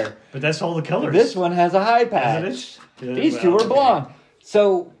hair. But that's all the colors. This one has a high patch. These two are blonde.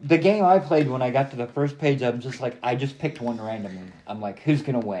 So, the game I played when I got to the first page, I'm just like, I just picked one randomly. I'm like, who's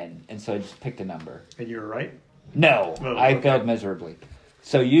going to win? And so I just picked a number. And you were right? No, I failed miserably.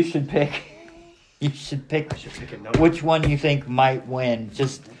 So you should pick which one you think might win,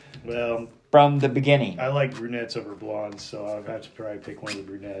 just from the beginning. I like brunettes over blondes, so I'll have to probably pick one of the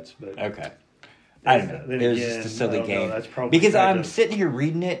brunettes. But okay. I don't know. It was just a silly game. That's probably because I'm sitting here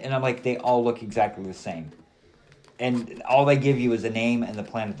reading it, and I'm like, they all look exactly the same. And all they give you is a name and the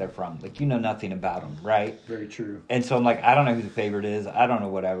planet they're from. Like, you know nothing about them, right? Very true. And so I'm like, I don't know who the favorite is. I don't know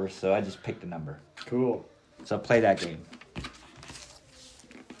whatever. So I just picked a number. Cool. So play that game.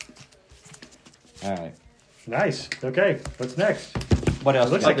 All right. Nice. Okay. What's next? What else?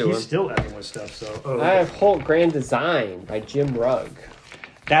 It looks like he's still having with stuff. So I have Hulk Grand Design by Jim Rugg.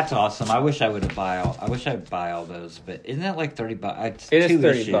 That's awesome. I wish I would buy all those, but isn't that like $30? It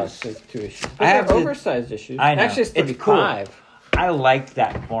is $30. It's 2 issues. But I have oversized issues. I know. Actually, it's 35. Cool. I like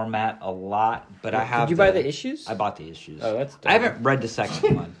that format a lot, but I have. Did you buy the issues? I bought the issues. Oh, that's dumb. I haven't read the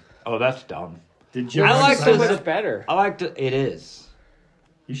second one. Oh, that's dumb. Did Jim I like so much much better. I liked it. It is.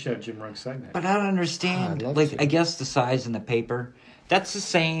 You should have Jim Rugg sign that. But I don't understand. I guess the size in the paper. That's the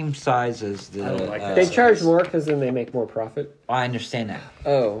same size as the. I don't like that they size. charge more because then they make more profit. I understand that.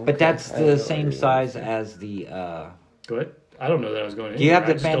 Oh, okay. But that's the same size as the. Go ahead. I don't know that I was going. Do you have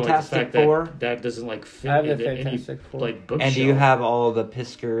the Fantastic Four? That doesn't like fit I have the into Fantastic any Four. like bookshelf. And do you have all the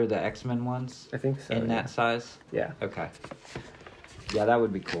Pisker, the X-Men ones? I think so. In that size? Yeah. Okay. Yeah, that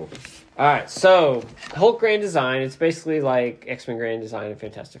would be cool. All right, so Hulk Grand Design. It's basically like X-Men Grand Design and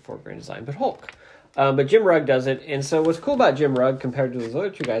Fantastic Four Grand Design, but Hulk. But Jim Rugg does it, and so what's cool about Jim Rugg compared to those other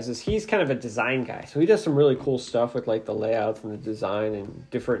two guys is he's kind of a design guy. So he does some really cool stuff with like the layouts and the design and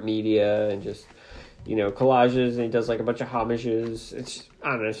different media and just, you know, collages, and he does like a bunch of homages. It's, I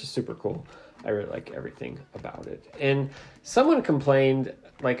don't know, it's just super cool. I really like everything about it. And someone complained,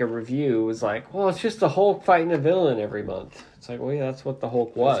 like a review was like, well, it's just the Hulk fighting a villain every month. It's like, well, yeah, that's what the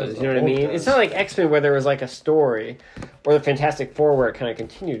Hulk was. You know what I mean? It's not like X-Men where there was like a story, or the Fantastic Four where it kind of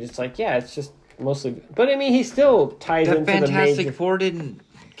continued. It's like, yeah, it's just mostly, but I mean, he still ties into the Fantastic Four didn't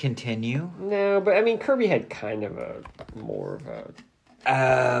continue. No, but I mean, Kirby had kind of a more of a.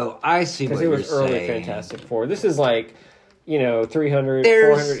 Oh, I see what you're saying. Because it was early Fantastic Four. This is like, you know, 300,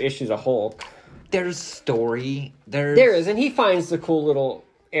 400 issues of Hulk. There's story. There is, and he finds the cool little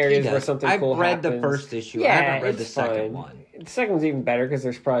areas where something cool happens. I've read the first issue. Yeah, I haven't read the second one. The second one's even better because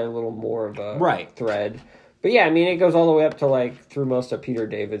there's probably a little more of a thread. But yeah, I mean, it goes all the way up to like through most of Peter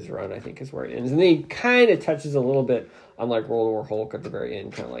David's run, I think is where it ends. And then he kind of touches a little bit on like World War Hulk at the very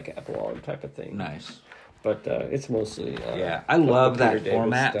end, kind of like an epilogue type of thing. Nice. But it's mostly... I love that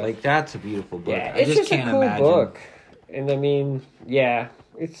format. Stuff. Like, that's a beautiful book. Yeah, it's just can't a cool book. And I mean, yeah,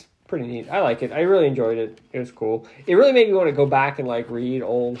 it's pretty neat. I like it. I really enjoyed it. It was cool. It really made me want to go back and like read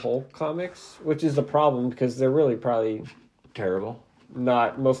old Hulk comics, which is the problem because they're really probably... terrible.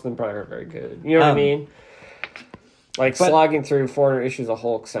 Most of them probably aren't very good. You know what I mean? Like, slogging through 400 issues of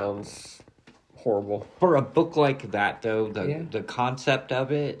Hulk sounds horrible. For a book like that, though, the concept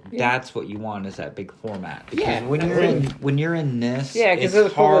of it, that's what you want, is that big format. Because when you're in this,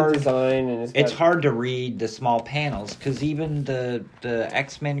 it's hard design, and it's hard to read the small panels, because even the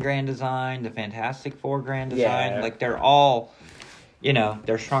X-Men Grand Design, the Fantastic Four Grand Design, like, they're all... You know,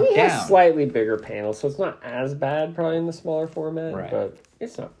 they're shrunk down. Has slightly bigger panels, so it's not as bad probably in the smaller format, but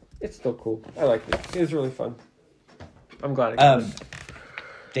it's not. It's still cool. I liked it. It was really fun. I'm glad it came.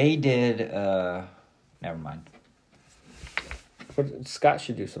 They did, never mind. But Scott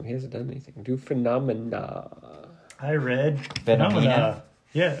should do something. He hasn't done anything. Do Phenomena. I read Phenomena.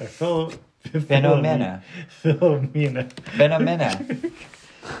 Yeah, Phenomena.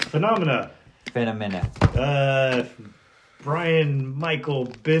 Phenomena. Brian Michael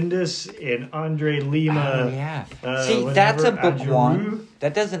Bendis and Andre Lima. Oh, yeah. See, that's a book one.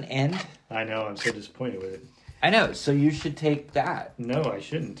 That doesn't end. I know. I'm so disappointed with it. I know. So you should take that. No, I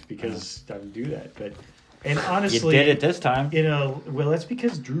shouldn't, because I would do that. And honestly... You did it this time. You know, well, that's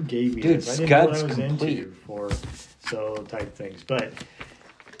because Drew gave me this. I didn't know what I was into for type things. But,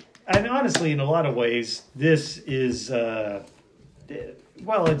 and honestly, in a lot of ways, this is...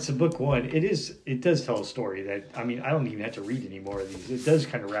 well, it's a book one. It does tell a story that, I mean, I don't even have to read any more of these. It does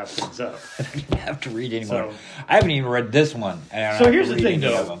kind of wrap things up. I don't even have to read anymore. So- I haven't even read this one. And I don't So have here's to the read thing,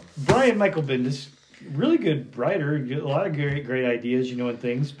 any of though. them. Brian Michael Bendis, really good writer, a lot of great ideas, and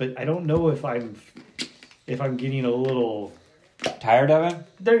things. But I don't know if I'm getting a little Tired of him?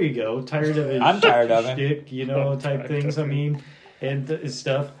 there. You go, tired of it. I'm tired of him. Shtick, type things. I mean, and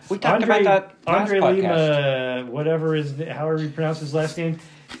stuff. We talked about that last Andre podcast. Lima, whatever however you pronounce his last name.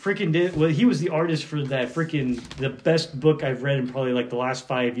 Freaking did well. He was the artist for that the best book I've read in probably like the last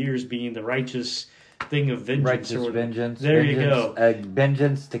 5 years, being The Righteous Thing of Vengeance. Righteous or whatever. vengeance. There vengeance, you go. A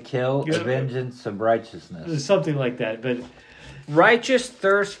vengeance to kill, Yeah. a vengeance of righteousness. Something like that. But Righteous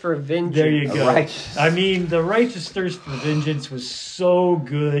thirst for vengeance. there you go. Righteous. I mean, The Righteous Thirst for Vengeance was so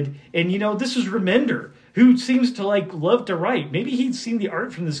good. And this was Remender, who seems to love to write. Maybe he'd seen the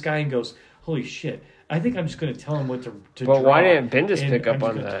art from this guy and goes, "Holy shit. I think I'm just going to tell him what to draw." Well, why didn't Bendis And pick I'm up just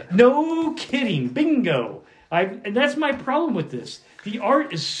on gonna- that? No kidding. Bingo. And that's my problem with this. The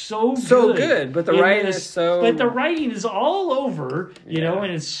art is so good, but the in writing this- is so- But the writing is all over,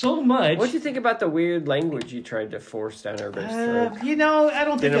 and it's so much. What do you think about the weird language you tried to force down everybody's throat? I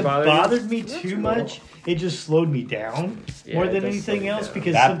don't think Didn't it bother you? bothered me That's too cool. much. It just slowed me down more Yeah, it than does anything slow you else down.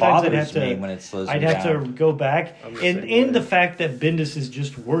 because That sometimes I'd bothers have me to. when it slows I'd me have down. to go back, I'm the same and way. the fact that Bendis is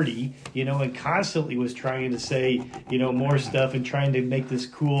just wordy, and constantly was trying to say, more stuff and trying to make this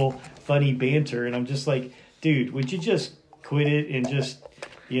cool, funny banter, and I'm just like, dude, would you just quit it and just,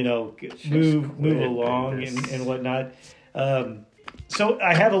 move quit, along Bendis. and whatnot. So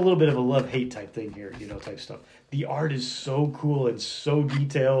I have a little bit of a love-hate type thing here, type stuff. The art is so cool and so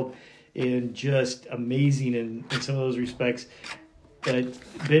detailed and just amazing in some of those respects. But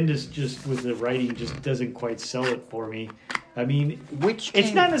Bendis just with the writing just doesn't quite sell it for me. I mean,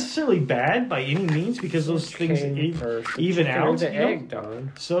 it's not necessarily bad by any means because those things even out. The egg,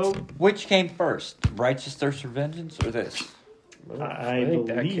 Don. So Which came first? Righteous Thirst for Vengeance or this? I think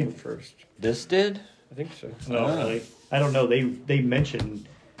that believe- came first. This did? I think so. no, Oh. really, I don't know. They mention,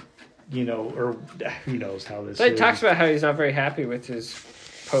 or who knows how this. So he is. talks about how he's not very happy with his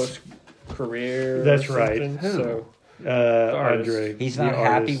post-career. That's or right. something, Who? So, Andre. He's the not happy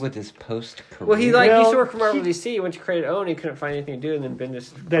artist. with his post-career. well, he used Well, to work for Marvel DC. Went to create own. He couldn't find anything to do, and then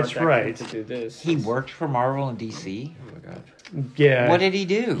Bendis. That's contacted him right. To do this. He worked for Marvel and DC? Oh my god. Yeah. What did he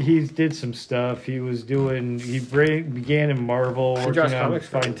do? He did some stuff. He was doing. He began in Marvel, He working draws on comics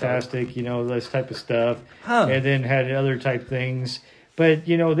for a long Fantastic, this type of stuff, Huh. and then had other type things. But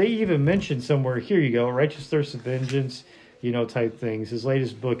they even mentioned somewhere. Here you go, Righteous Thirst of Vengeance, type things. His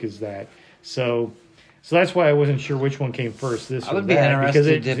latest book is that. So that's why I wasn't sure which one came first. This I or would be that, because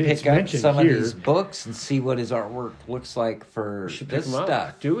interested to it's pick up mentioned some here. of these books and see what his artwork looks like for You should pick this him up.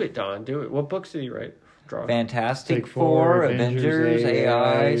 stuff. Do it, Don. Do it. What books did he write? Draw. Fantastic Take Four, Four, Avengers,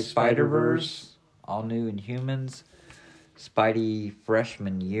 AI, AI, Spider-Verse, All New Inhumans, Spidey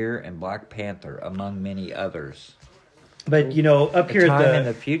Freshman Year, and Black Panther, among many others. But up A here Time at in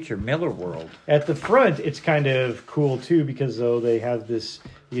the Future, Miller World. at the front, it's kind of cool too because they have this,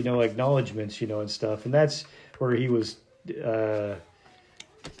 acknowledgments, and stuff, and that's where he was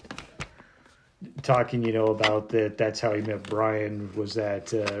talking, about that. That's how he met Brian was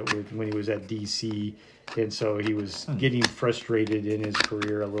at when he was at DC, and so he was getting frustrated in his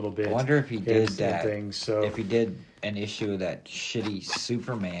career a little bit. I wonder if he did and that. things. So If he did an issue of that shitty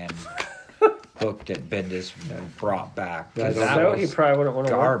Superman book that Bendis brought back. 'cause I don't that So know. he was probably wouldn't want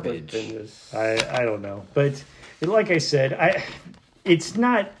to garbage. work with Bendis. I don't know, but like I said, this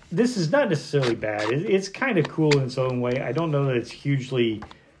is not necessarily bad. It's kind of cool in its own way. I don't know that it's hugely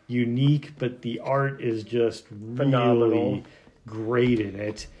unique, but the art is just Phenomenal. really great in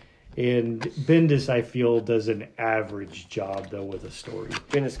it. And Bendis, I feel, does an average job though with a story.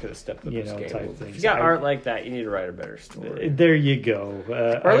 Bendis could have stepped up You his know, game. type If things. you got I- art like that, you need to write a better story. There you go.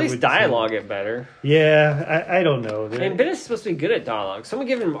 Or at least dialogue it better. Yeah, I don't know. And Bendis is supposed to be good at dialogue. Someone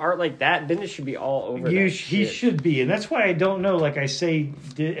giving him art like that, Bendis should be all over that He shit. should be, and that's why I don't know. Like I say,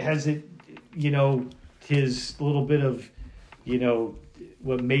 has it, his little bit of,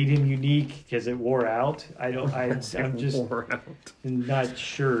 what made him unique? Has it wore out? I'm just Wore out. not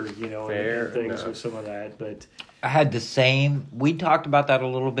sure. Fair and things enough. with some of that, but I had the same. We talked about that a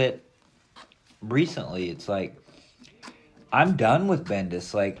little bit recently. It's like I'm done with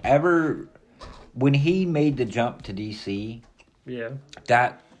Bendis. Like when he made the jump to DC, Yeah.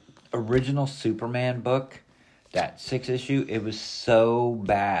 that original Superman book, that 6 issue, it was so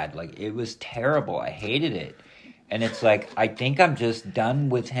bad. Like it was terrible. I hated it. And it's like, I think I'm just done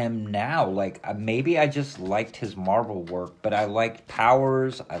with him now. Like, maybe I just liked his Marvel work, but I liked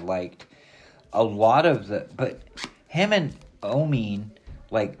Powers. I liked a lot of but him and Omine,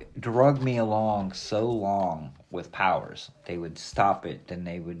 like, drug me along so long with powers. They would stop it, then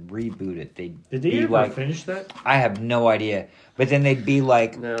they would reboot it. Did they ever finish that? I have no idea. But then they'd be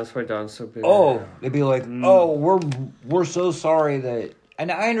like, No, that's why Don's so big. they'd be like, we're so sorry that...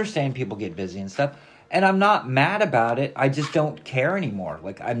 And I understand people get busy and stuff. And I'm not mad about it. I just don't care anymore.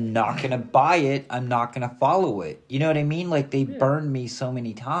 Like, I'm not going to buy it. I'm not going to follow it. You know what I mean? Like, they burned me so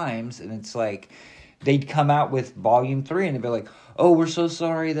many times. And it's like, they'd come out with Volume 3 and they'd be like, oh, we're so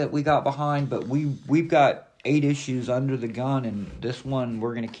sorry that we got behind. But we've got 8 issues under the gun. And this one,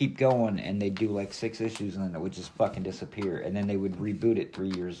 we're going to keep going. And they'd do like 6 issues and then it would just fucking disappear. And then they would reboot it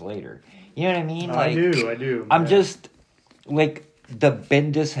 3 years later. You know what I mean? Like, I do. I'm just, like... The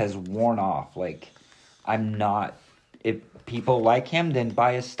Bendis has worn off. Like, I'm not... If people like him, then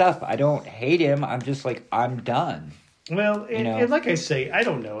buy his stuff. I don't hate him. I'm just like, I'm done. Well, and like I say, I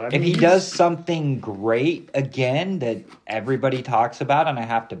don't know. If he does something great again that everybody talks about and I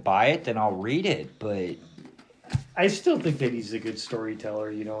have to buy it, then I'll read it. But... I still think that he's a good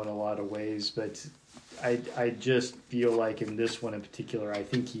storyteller, in a lot of ways. But I just feel like in this one in particular, I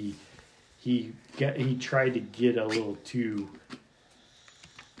think he tried to get a little too...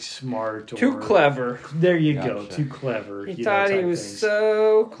 smart too clever. There you go. Too clever. He thought he was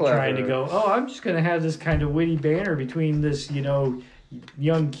so clever. Trying to go, I'm just going to have this kind of witty banter between this,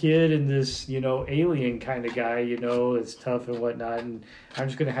 young kid and this, alien kind of guy, that's tough and whatnot. And I'm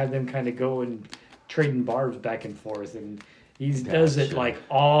just going to have them kind of go and trading barbs back and forth. And he does it like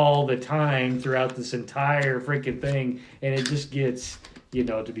all the time throughout this entire freaking thing. And it just gets,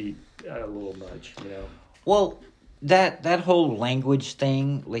 to be a little much, Well... That whole language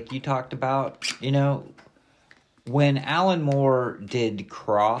thing, like you talked about, when Alan Moore did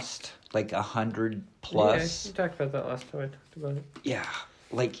Crossed, like 100 plus. Yeah, you talked about that last time I talked about it. Yeah,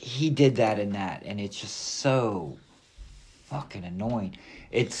 like he did that in that, and it's just so fucking annoying.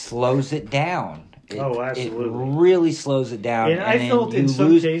 It slows it down. Absolutely. It really slows it down. And I felt in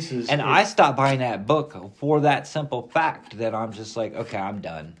some cases... And I stopped buying that book for that simple fact that I'm just like, okay, I'm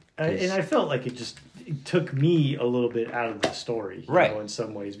done. And I felt like it took me a little bit out of the story, right? In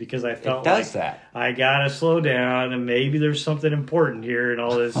some ways, because I felt that I gotta slow down, and maybe there's something important here, and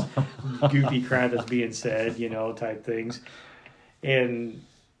all this goofy crap that's being said, type things. And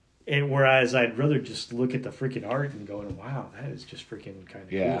whereas I'd rather just look at the freaking art and going, wow, that is just freaking kind of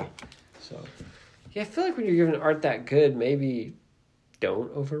cool. So I feel like when you're given art that good, maybe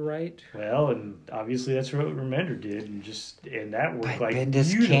don't overwrite. Well, and obviously that's what Remender did, and that worked but like Bendis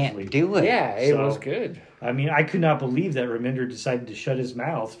beautifully. Can't do it. Yeah, it was good. I mean, I could not believe that Remender decided to shut his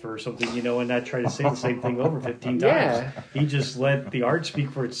mouth for something, and not try to say the same thing over 15 times. Yeah. He just let the art speak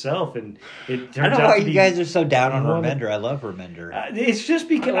for itself, and it turns out. I don't know why you guys are so down on Remender. I love Remender. It's just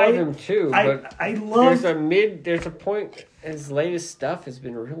because I love him too. But I love. There's a point. His latest stuff has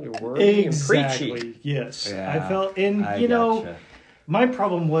been really wordy and preachy. Yes, yeah, I felt, my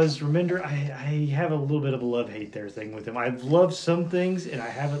problem was, Remender, I have a little bit of a love-hate there thing with him. I've loved some things, and I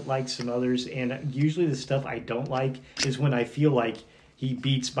haven't liked some others. And usually the stuff I don't like is when I feel like he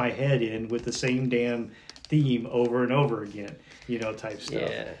beats my head in with the same damn theme over and over again, type stuff.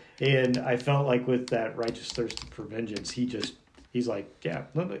 Yeah. And I felt like with that Righteous Thirst for Vengeance, he's like, yeah,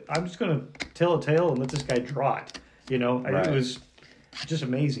 I'm just going to tell a tale and let this guy draw it. It was just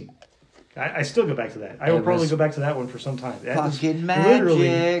amazing. I still go back to that. I will probably go back to that one for some time. That fucking was literally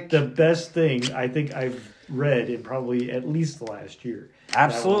magic. The best thing I think I've read in probably at least the last year.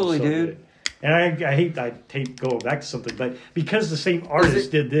 Absolutely, dude. Good. And I hate going back to something, but because the same artist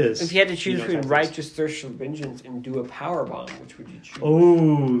did this. If you had to choose between Righteous Thirst for Vengeance and do a power bomb, which would you choose?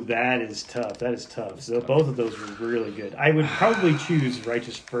 Oh, that is tough. So both of those were really good. I would probably choose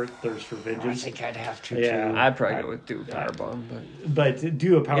Righteous Thirst for Vengeance. I think I'd have to. Yeah, too. I'd probably go with do a power bomb, but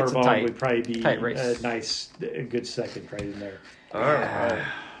do a power bomb would probably be a good second right in there. All right.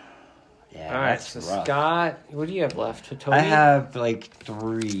 Yeah, all right, that's so rough. Scott, what do you have left? Hitomi? I have like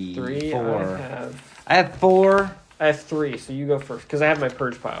 3, 4. I have 4. I have 3, so you go first, because I have my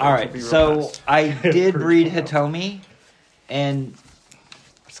Purge pile. All right, so I did read Hitomi, and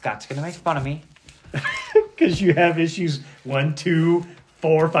Scott's going to make fun of me. Because you have issues 1, 2,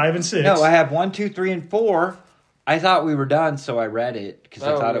 4, 5, and 6. No, I have 1, 2, 3, and 4. I thought we were done, so I read it because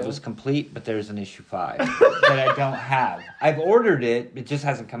I thought it was complete, but there's an issue 5 that I don't have. I've ordered it, it just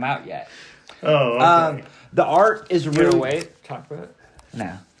hasn't come out yet. Oh, okay. The art is really... wait, talk about it?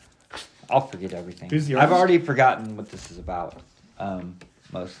 No. I'll forget everything. Who's the I've artist? already forgotten what this is about,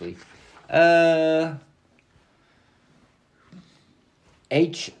 mostly.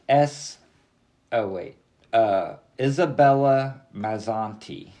 H.S. Oh, wait. Isabella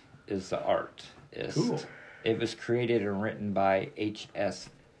Mazzanti is the artist. Cool. It was created and written by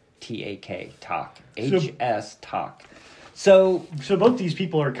HSTAK, Talk. HS Talk. So both these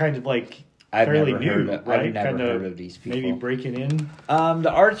people are kind of like fairly new, right? I've never heard of these people. Maybe breaking in.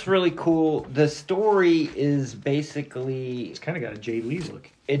 The art's really cool. The story is basically... It's kind of got a Jay Lee's look.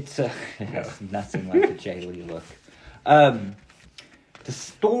 It has nothing like a Jay Lee look. The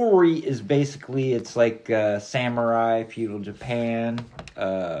story is basically, it's like samurai, feudal Japan,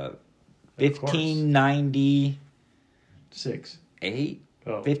 1590... 8?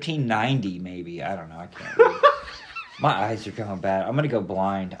 Oh. 1590 maybe. I don't know. I can't read. My eyes are going bad. I'm going to go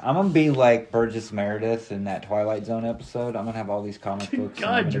blind. I'm going to be like Burgess Meredith in that Twilight Zone episode. I'm going to have all these comic books.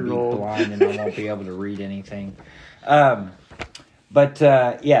 God, and I'm you're going to be old. blind and I won't be able to read anything. Yeah,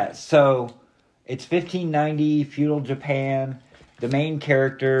 so it's 1590, feudal Japan. The main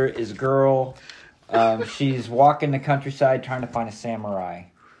character is a girl. She's walking the countryside trying to find a samurai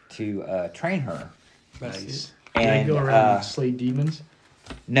to train her. Nice. And they go around and slay demons?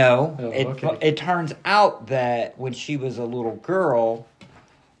 No. Oh, It turns out that when she was a little girl,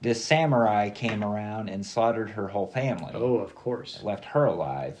 this samurai came around and slaughtered her whole family. Oh, of course. Left her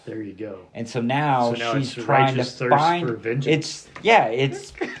alive. There you go. And so now she's it's trying to righteous thirst find... for vengeance.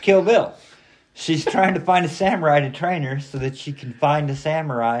 It's Kill Bill. She's trying to find a samurai to train her so that she can find a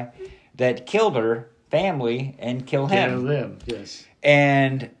samurai that killed her family and kill him. Kill them, yes.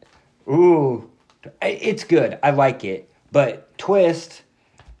 And, it's good. I like it. But twist,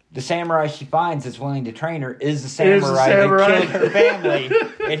 the samurai she finds that's willing to train her is the samurai that killed her family,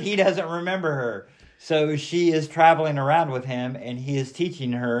 and he doesn't remember her. So she is traveling around with him, and he is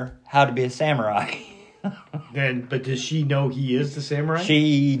teaching her how to be a samurai. But does she know he is the samurai?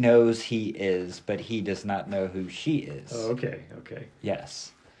 She knows he is, but he does not know who she is. Oh, okay.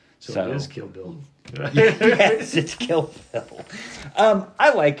 Yes. So it is Kill Bill. Yes, it's Kill Bill.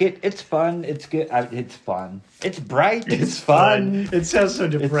 I like it. It's fun. It's good. It's fun. It's bright. It's fun. It sounds so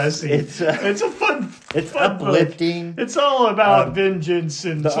depressing. It's a fun. It's fun uplifting. Book. It's all about vengeance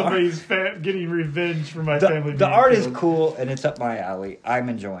and somebody's getting revenge for my family. The art is cool and it's up my alley. I'm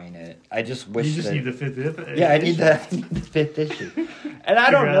enjoying it. I just wish you just need the fifth issue. Yeah, I need the fifth issue. And I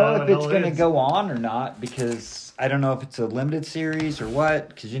don't know if it's going to go on or not because I don't know if it's a limited series or what.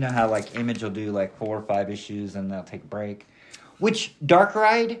 Because you know how like Image will do like 4 or 5 issues and they'll take a break. Which Dark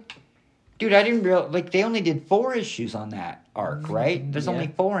Ride, dude, I didn't realize like they only did 4 issues on that arc, right? There's only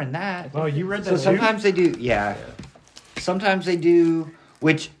 4 in that. Oh, you read that so too? sometimes they do, yeah. Sometimes they do,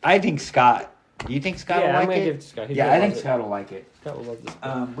 which I think Scott. Do you think Scott will like it? Give it to Scott. I think Scott will like it. Scott will love this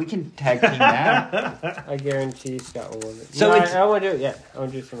book. We can tag team that. I guarantee Scott will love it. So I want to do it yet. I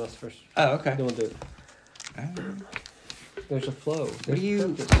want to do something else first. Oh, okay. Then we'll do it. There's a flow. What do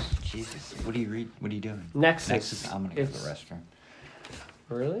you... Jesus. What do you read? What are you doing? Nexus. I'm going to go to the restroom.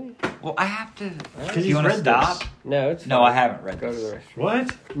 Really? Well, I have to... Because you want to stop? No, it's No, fine. I haven't read Go this. to the restroom.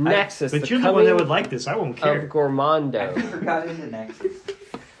 What? Nexus. But you're the one that would like this. I won't care. Of Gormando. I forgot into Nexus.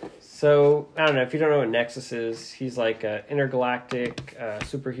 So, I don't know, if you don't know what Nexus is, he's like an intergalactic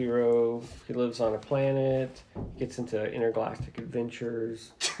superhero. He lives on a planet, gets into intergalactic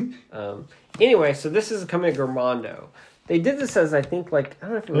adventures. Anyway, so this is coming to Gormando. They did this as, I think, like, I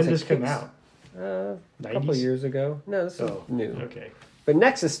don't know if it was When did this come out? A couple of years ago. No, this is new. Okay. But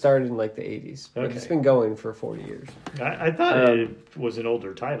Nexus started in like the 80s. But Okay. it's been going for 40 years. I thought it was an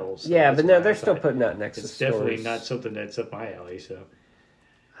older title. So yeah, that's but no, why they're I still thought putting out Nexus it's definitely stories. not something that's up my alley. So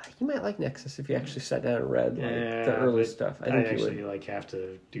You might like Nexus if you actually sat down and read the early stuff. I think you would. actually have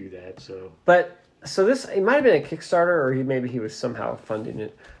to do that. So But so this, it might have been a Kickstarter, or maybe he was somehow funding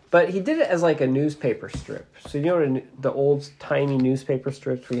it. But he did it as like a newspaper strip. So you know what the old tiny newspaper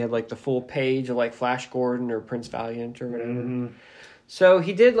strips where you had like the full page of like Flash Gordon or Prince Valiant or whatever. Mm-hmm. So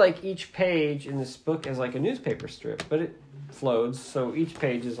he did like each page in this book as like a newspaper strip, but it floats. So each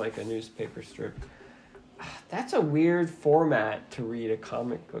page is like a newspaper strip. That's a weird format to read a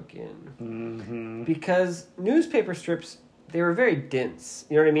comic book in. Because newspaper strips, they were very dense.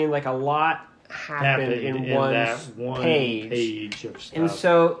 You know what I mean? Like a lot happened in that one page of stuff. And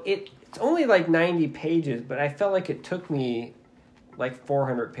so it's only like 90 pages, but I felt like it took me like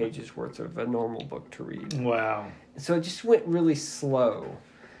 400 pages worth of a normal book to read. Wow. So it just went really slow.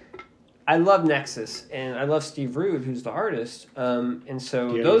 I love Nexus, and I love Steve Rude, who's the artist. And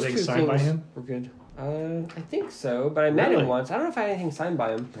so those two signed by things him? were good. I think so, but I met him once. I don't know if I had anything signed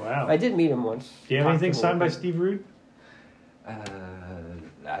by him. Wow. I did meet him once. Do you have anything signed by Steve Rude? I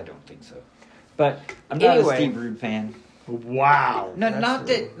don't think so. But I'm not anyway, a Steve Rude fan. Wow. No, not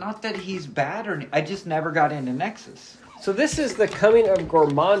that he's bad or I just never got into Nexus. So this is the coming of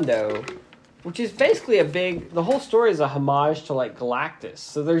Gormando, which is basically the whole story is a homage to like Galactus.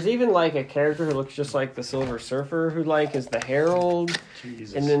 So there's even like a character who looks just like the Silver Surfer, who like is the Herald.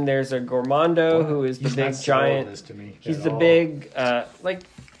 Jesus. And then there's a Gormando who is the He's big not selling giant. this to me He's at the all. big like.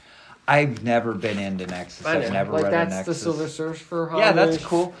 I've never been into Nexus. I know, I've never like read a that's Nexus. the Silver Surfer. Homage. Yeah, that's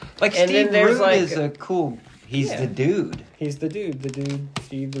cool. Like And then Steve there's, Rude like, is a cool. He's the dude. He's the dude,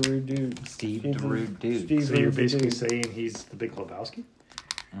 Steve the Rude Dude. Steve the Rude Dude. Steve So the you're Rude basically Dude. saying he's the Big Lebowski?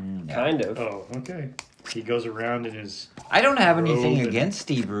 Yeah. Kind of. Oh, okay. He goes around in his... I don't have anything Robe and- against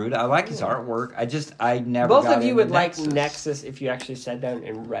Steve Rude. I like his artwork. I never. Both got of you into would like Nexus. Nexus if you actually sat down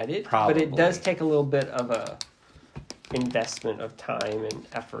and read it, Probably. but it does take a little bit of a investment of time and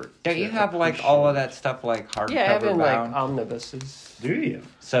effort. Don't to you have like all of appreciate. that stuff like hardcover Yeah, I have in like bound? omnibuses. Do you?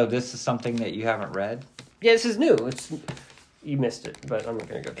 So this is something that you haven't read. Yeah, this is new. You missed it, but I'm not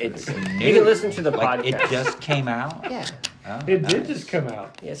going to go through It's it. new. You can listen to the Like podcast. it just came out. Yeah, Oh, It nice. did just come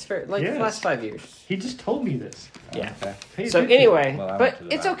out. yeah, it's fair. Like Yes. the last 5 years. He just told me this. Yeah. Okay. Pay So attention. anyway, Well, I but went to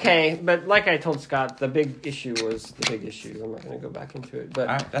the it's back. okay. But like I told Scott, the big issue was the big issue. I'm not going to go back into it, but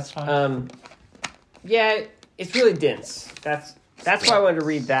All right, that's fine. yeah, it's really dense. That's why I wanted to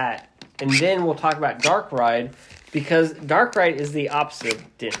read that, and then we'll talk about Dark Ride, because Dark Ride is the opposite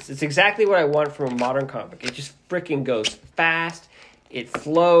of dense. It's exactly what I want from a modern comic book. It just freaking goes fast. It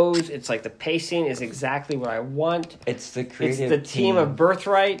flows. It's like the pacing is exactly what I want. it's the It's creative the team of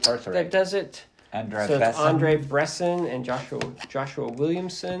Birthright that does it. Andre So it's Besson. Andre Bresson and Joshua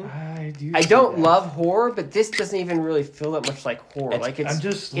Williamson. I I see don't that. love horror, but this doesn't even really feel that much like horror. It's- Like it's I'm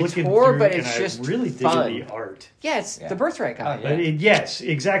just it's looking horror, through but and it's I just really dig fun. the art. Yeah, it's Yeah. the Birthright guy. Oh, yeah. Yes,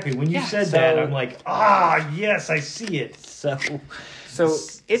 exactly. When you Yeah, said so- that, I'm like, yes, I see it. So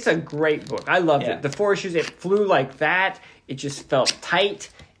it's a great book. I loved Yeah. it. The 4 issues, it flew like that. It just felt tight.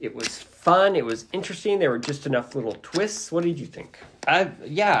 It was fun. It was interesting. There were just enough little twists. What did you think?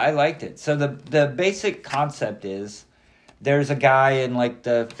 I liked it. So the basic concept is there's a guy in like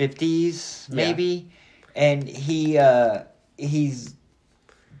the 50s maybe, and he's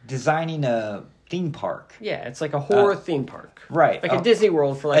designing a theme park. Yeah, it's like a horror theme park. Right. Like a Disney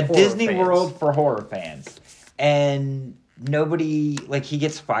World for like a horror Disney fans. World for horror fans. And nobody, like, he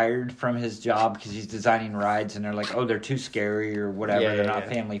gets fired from his job because he's designing rides, and they're like, oh, they're too scary or whatever. Yeah, they're yeah, not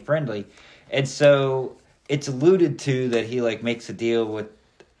yeah. family friendly. And so it's alluded to that he, like, makes a deal with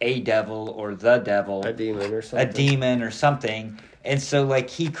a devil or the devil. A demon or A something. demon or something. And so, like,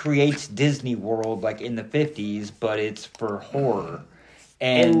 he creates Disney World, like, in the 50s, but it's for horror.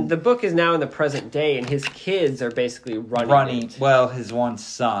 And the book is now in the present day, and his kids are basically running it. well, his one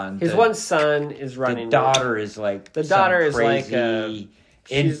son. His one son is running The daughter is like The daughter is some like crazy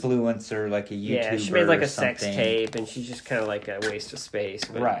she's- influencer, like a YouTuber. Yeah, she made like or a sex something. tape, and she's just kind of like a waste of space.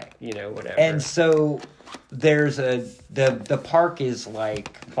 But, Right. You know, whatever. And so there's the park is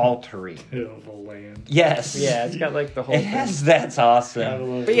like faltering. The land. Yes. yeah, it's got like the whole It thing. has. That's awesome. Gotta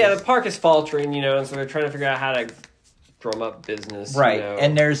love But yeah, this. the park is faltering, you know, and so they're trying to figure out how to drum up business. Right. You know.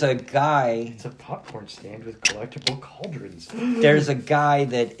 And there's a guy. It's a popcorn stand with collectible cauldrons. There's a guy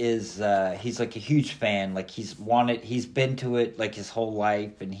that is he's like a huge fan. Like he's been to it like his whole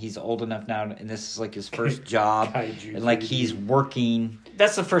life, and he's old enough now, and this is like his first job, Kaiju and like 3D. he's working.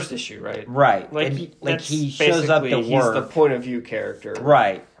 That's the first issue, right? Right. Like, and, that's he shows up to basically work. He's the point of view character.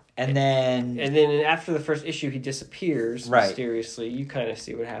 Right. And then After the first issue, he disappears Right. mysteriously. You kind of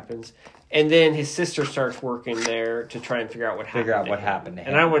see what happens. And then his sister starts working there to try and figure out what happened. to him.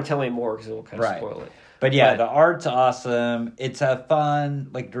 And I don't want to tell any more because it will kind of Right. spoil it. But yeah, But- the art's awesome. It's a fun,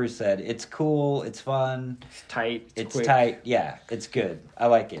 like Drew said, it's cool, it's fun, It's tight. it's quick. tight. Yeah, it's good. I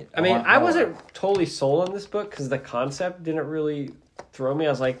like it. I mean, want I more. wasn't totally sold on this book because the concept didn't really throw me. I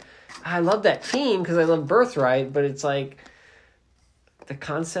was like, I love that team because I love Birthright, but it's like the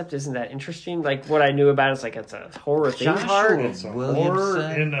concept isn't that interesting. Like what I knew about it, it's like it's a horror theme park. It's a Williamson. horror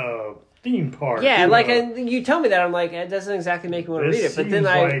in a theme park. Yeah, you like know. you tell me that, I'm like, it doesn't exactly make me want to This read it. But seems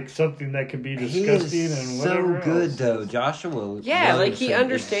then like something that could be He disgusting is and so whatever good else. though, Joshua. Yeah, like, he Williamson is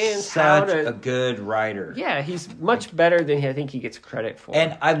understands how such to- a good writer. yeah, he's much better than I think he gets credit for.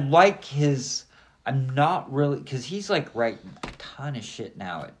 And I like his. I'm not really because he's like writing a ton of shit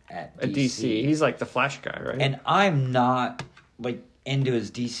now at at DC, he's like the Flash guy, right? and I'm not like into his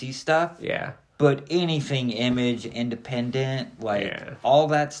DC stuff. yeah. But anything Image, independent, like Yeah. all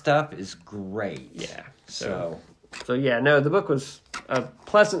that stuff is great. Yeah. So So yeah, no, the book was a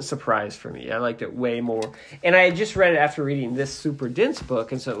pleasant surprise for me. I liked it way more. And I had just read it after reading this super dense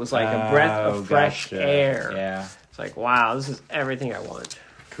book, and so it was like a breath of fresh gotcha. air. Yeah. It's like, wow, this is everything I want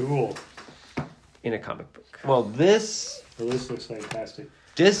Cool. in a comic book. Well, this Well, this looks fantastic.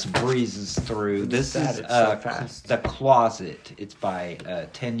 breezes through. This That is is so fast. The Closet. It's by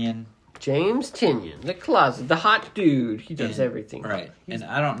Tinyon. James Tinian, the closet, the hot dude. He does everything. Right. And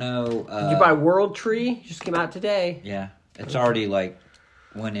I don't know. Did you buy World Tree? Just came out today. Yeah. It's already like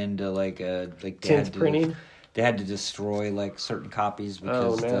went into like Tints printing. They had to destroy like certain copies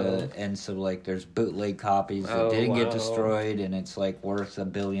because and so like there's bootleg copies that didn't get destroyed, and it's like worth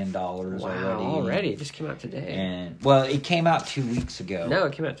 $1 billion already. It just came out today. And well, it came out 2 weeks ago. No,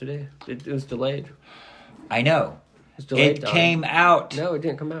 it came out today. It was delayed. I know. Delayed, it came out. No, it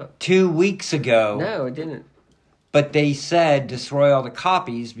didn't come out 2 weeks ago. No, it didn't. But they said destroy all the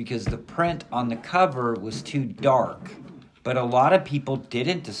copies because the print on the cover was too dark. But a lot of people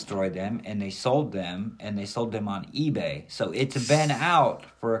didn't destroy them, and they sold them, on eBay. So it's been out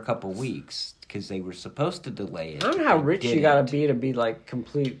for a couple weeks because they were supposed to delay it. I don't know how rich you gotta be to be like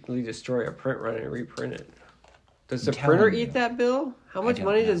completely destroy a print run and reprint it. Does the printer eat that bill? How much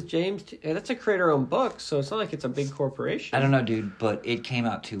money does James? That's a creator-owned book, so it's not like it's a big corporation. I don't know, dude, but it came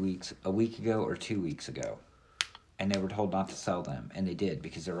out a week ago or 2 weeks ago. And they were told not to sell them, and they did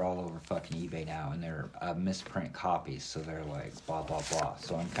because they're all over fucking eBay now, and they're misprint copies, so they're like blah blah blah.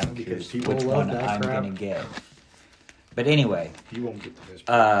 So I'm kind of curious which one I'm gonna get. But anyway, you won't get the misprint.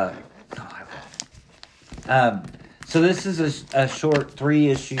 No, I won't. So this is a short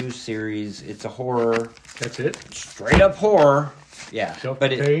 3-issue series. It's a horror. That's it. Straight up horror. Yeah,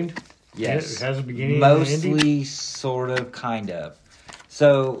 self-contained. Yes, it has a beginning. Mostly, and an ending. sort of, kind of.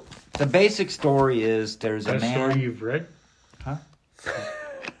 So. The basic story is there's a man... story you've read? Huh?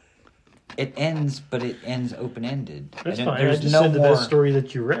 It ends, but it ends open-ended. That's fine. There's I just no said the more... best story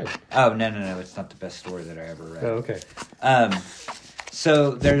that you read. Oh, no. It's not the best story that I ever read. Oh, okay.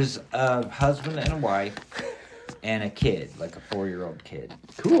 So there's a husband and a wife and a kid, like a 4-year-old kid.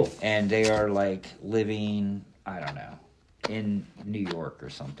 Cool. And they are, like, living, I don't know, in New York or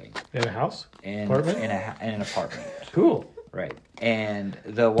something. In a house? Apartment? In an apartment. Cool. Right. And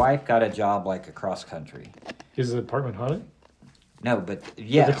the wife got a job like across country. Is the apartment haunted? No, but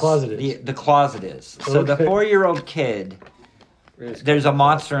yes. The closet is. The closet is. So the 4-year-old kid, there's a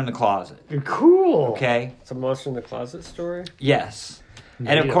monster in the closet. Cool. Okay? It's a monster in the closet story? Yes.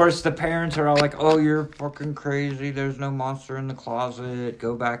 And of course the parents are all like, oh, you're fucking crazy. There's no monster in the closet.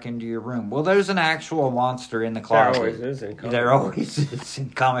 Go back into your room. Well, there's an actual monster in the closet. There always is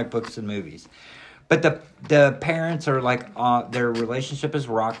in comic books and movies. But the parents are like, their relationship is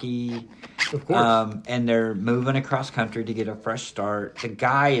rocky. Of course. And they're moving across country to get a fresh start. The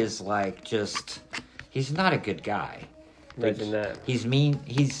guy is like he's not a good guy. Imagine that. He's mean.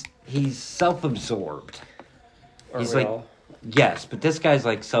 He's self-absorbed. He's like, yes, but this guy's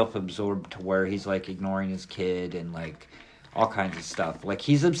like self-absorbed to where he's like ignoring his kid and like all kinds of stuff. Like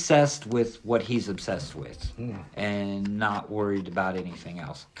he's obsessed with what he's obsessed with and not worried about anything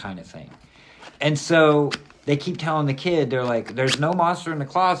else, kind of thing. And so they keep telling the kid, they're like, there's no monster in the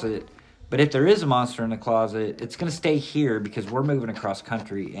closet, but if there is a monster in the closet, it's going to stay here because we're moving across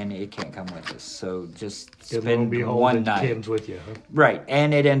country and it can't come with us. So just spend one night. Kim's with you, huh? Right.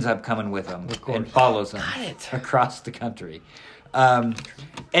 And it ends up coming with him and follows him across the country.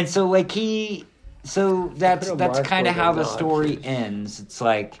 And so like that's kind of how the story ends. It's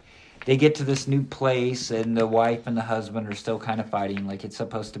like they get to this new place and the wife and the husband are still kind of fighting. Like it's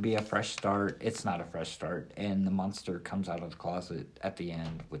supposed to be a fresh start. It's not a fresh start. And the monster comes out of the closet at the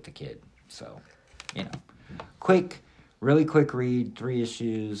end with the kid. So, really quick read, 3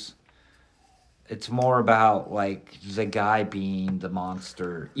 issues. It's more about like the guy being the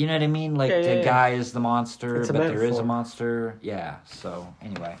monster. You know what I mean? Like the guy is the monster, but there is a monster. Yeah. So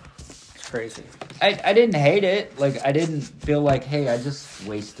anyway. It's crazy. I didn't hate it. Like I didn't feel like, hey, I just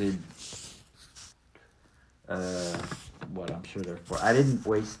wasted what I'm sure they're for. I didn't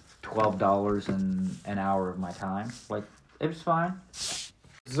waste $12 in an hour of my time. Like it was fine.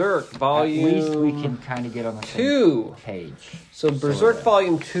 Berserk Volume At least we can kind of get on the same page. So Berserk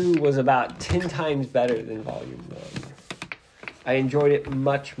Volume 2 was about 10 times better than Volume 1. I enjoyed it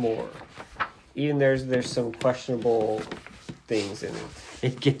much more. Even there's some questionable things in it.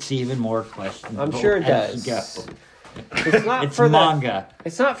 It gets even more questionable. I'm sure it does. It's not it's manga.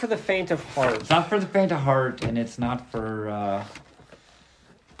 It's not for the faint of heart. It's not for the faint of heart, and it's not for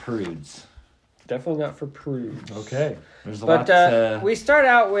prudes. Definitely not for prudes. Okay. There's a lot we start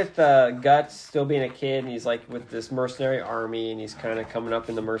out with Guts still being a kid, and he's like with this mercenary army, and he's kind of coming up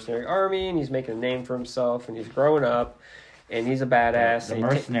in the mercenary army, and he's making a name for himself, and he's growing up, and he's a badass. The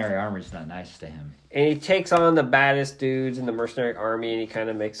mercenary army's not nice to him. And he takes on the baddest dudes in the mercenary army, and he kind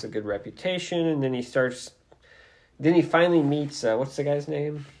of makes a good reputation, and then he finally meets, what's the guy's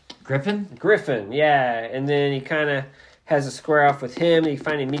name? Griffin, yeah. And then he kind of has a square off with him. He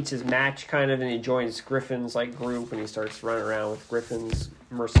finally meets his match, kind of, and he joins Griffin's like group, and he starts running around with Griffin's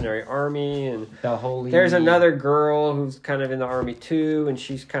mercenary army. And there's another girl who's kind of in the army too, and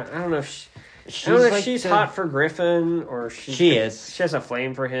she's kind of, I don't know if she's hot for Griffin or she is. She has a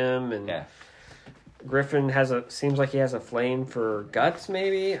flame for him, and Griffin seems like he has a flame for Guts.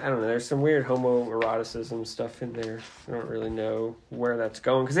 Maybe, I don't know. There's some weird homoeroticism stuff in there. I don't really know where that's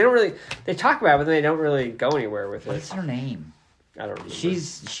going because they talk about it, but they don't really go anywhere with it. What's her name? I don't remember.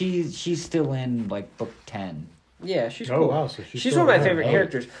 She's still in like book 10. Yeah, she's cool. Wow, so she's one of my favorite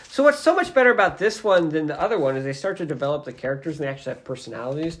characters. So what's so much better about this one than the other one is they start to develop the characters and they actually have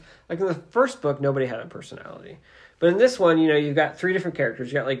personalities. Like in the first book, nobody had a personality. But in this one, you've got 3 different characters.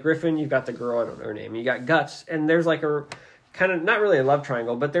 You got like Griffin, you've got the girl, I don't know her name. You got Guts, and there's like a kind of, not really a love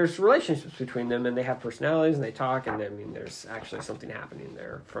triangle, but there's relationships between them, and they have personalities, and they talk, and I mean, there's actually something happening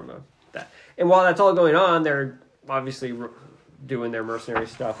there from that. And while that's all going on, they're obviously doing their mercenary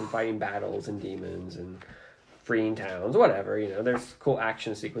stuff and fighting battles and demons and freeing towns, whatever, there's cool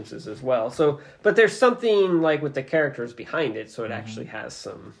action sequences as well. So, but there's something like with the characters behind it, so it actually has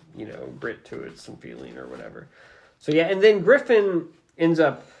some, grit to it, some feeling or whatever. So yeah, and then Griffin ends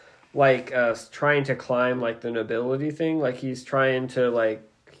up like trying to climb like the nobility thing, like he's trying to like,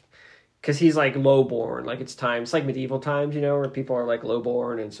 because he's like lowborn, like it's like medieval times, where people are like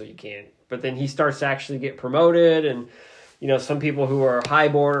lowborn, and so you can't. But then he starts to actually get promoted, and some people who are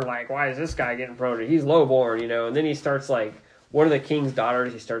highborn are like, why is this guy getting promoted? He's lowborn, and then he starts like, one of the king's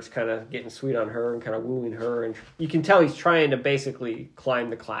daughters, he starts kind of getting sweet on her and kind of wooing her, and you can tell he's trying to basically climb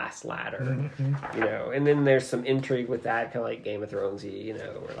the class ladder, and then there's some intrigue with that, kind of like Game of Thronesy,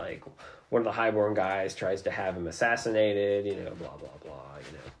 where like one of the highborn guys tries to have him assassinated, blah, blah, blah,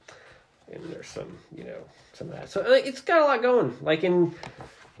 and there's some, some of that. So it's got a lot going. Like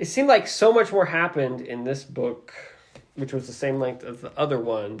it seemed like so much more happened in this book, which was the same length as the other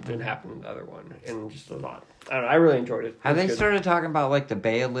one, than happened in the other one, and just a lot. I don't know, I really enjoyed it. Have they started talking about like the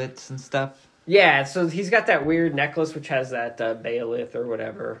Baeliths and stuff? Yeah, so he's got that weird necklace which has that Baelith or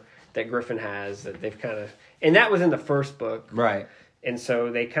whatever that Griffin has that they've kind of, and that was in the first book, right? And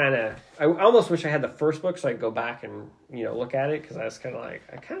so they kind of, I almost wish I had the first book so I could go back and look at it, because I was kind of like,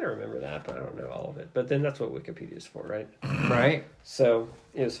 I kind of remember that, but I don't know all of it. But then that's what Wikipedia is for, right? Right. So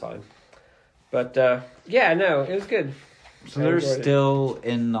it was fine. But yeah, no, it was good. So they're still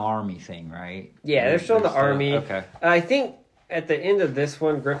in the army thing, right? Yeah, they're still in the army. Okay. I think at the end of this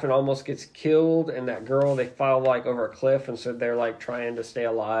one, Griffin almost gets killed, and that girl, they fall like over a cliff, and so they're like trying to stay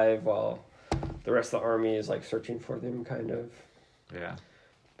alive while the rest of the army is like searching for them, kind of. Yeah.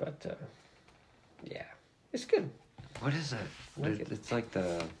 But yeah, it's good. What is it? It's like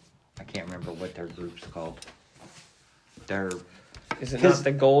I can't remember what their group's called. Is it not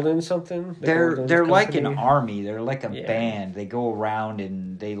the Golden something? They're like an army. They're like a band. They go around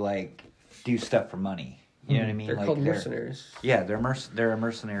and they like do stuff for money. You know what I mean? They're like called mercenaries. Yeah, they're a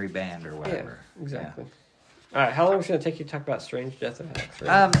mercenary band or whatever. Yeah, exactly. Yeah. All right, how long is it going to take you to talk about Strange Death of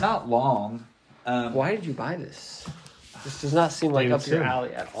Alex? Not long. Why did you buy this? This does not seem like up your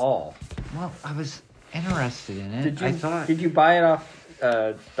alley at all. Well, I was interested in it. Did you buy it off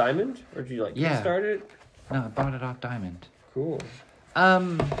Diamond, or did you start it? No, I bought it off Diamond. Cool. How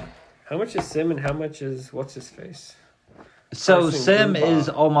much is Sim and how much is what's his face? So Sim is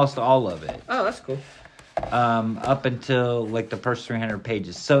almost all of it. Oh, that's cool. Up until like the first 300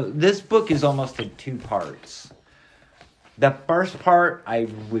 pages. So this book is almost in 2 parts. The first part I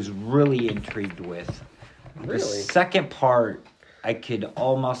was really intrigued with. Really? The second part I could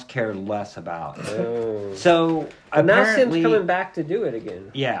almost care less about. Oh. So now Sim's coming back to do it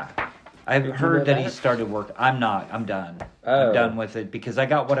again. Yeah. I've heard that he started work. I'm not. I'm done. Oh. I'm done with it because I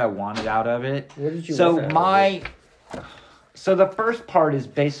got what I wanted out of it. What did you want out of it? So the first part is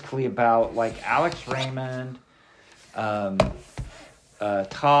basically about like Alex Raymond, Toth,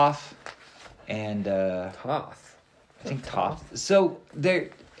 and Toth. I think Toth. So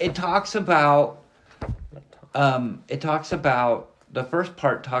it talks about the first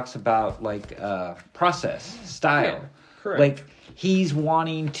part talks about like process style. Yeah, correct. Like he's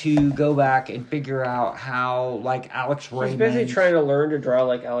wanting to go back and figure out how like Alex Raymond. He's basically trying to learn to draw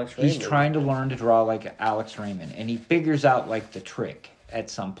like Alex Raymond. He's trying to learn to draw like Alex Raymond, and he figures out like the trick at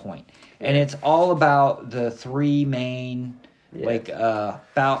some point. Yeah. And it's all about the 3 main like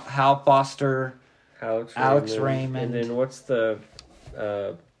about Hal Foster, Alex Raymond, and then what's the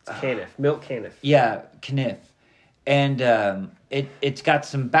Caniff, Milt Caniff. Yeah, Caniff. And it's got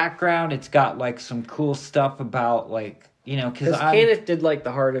some background. It's got like some cool stuff about like, because Caniff did like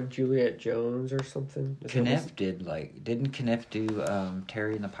the Heart of Juliet Jones or something. Caniff didn't Caniff do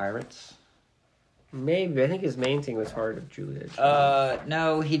Terry and the Pirates? Maybe. I think his main thing was Heart of Juliet Jones.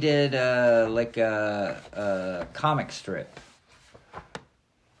 No, he did like a comic strip.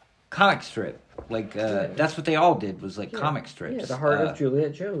 Comic strip. Like that's what they all did was like comic strips. Yeah, the Heart of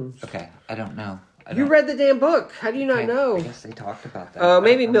Juliet Jones. Okay, I don't know. You read the damn book. How do you not know? I guess they talked about that.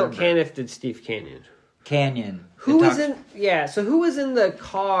 Maybe Milt Caniff did Steve Canyon. Who was in? Yeah. So who was in the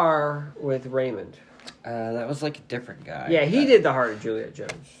car with Raymond? That was like a different guy. Yeah, he did the Heart of Juliet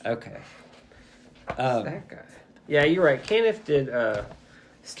Jones. Okay. That guy. Yeah, you're right. Caniff did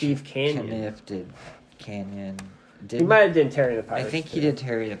Steve Canyon. Caniff did Canyon. He might have done Terry the Pirates. I think he did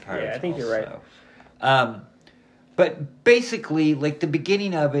Terry the Pirates. Yeah, I think you're right. But basically, like the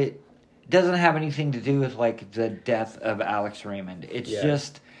beginning of it doesn't have anything to do with like the death of Alex Raymond. It's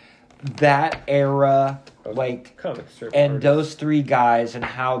just that era, like, comic strip and artist. those three guys and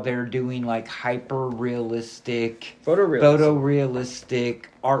how they're doing like hyper realistic, photorealistic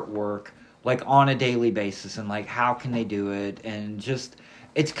artwork, like on a daily basis, and like how can they do it, and just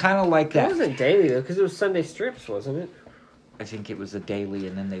it's kind of like that. It wasn't daily though, because it was Sunday strips, wasn't it? I think it was a daily,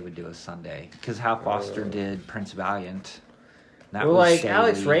 and then they would do a Sunday because Hal Foster did Prince Valiant. That well, was like daily.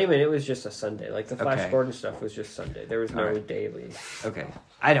 Alex Raymond, it was just a Sunday. Like the Flash Okay. Gordon stuff was just Sunday. There was no daily. Okay,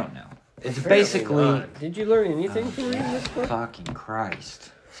 I don't know. It's Apparently basically. not. Did you learn anything from reading this book? Fucking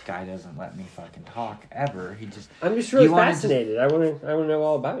Christ! This guy doesn't let me fucking talk ever. He just. I'm just really You wanna fascinated. I want to know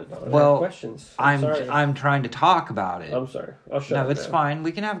all about it. I Well, have questions. I'm sorry. I'm trying to talk about it. I'm sorry. I'll shut up. No, it's now. fine.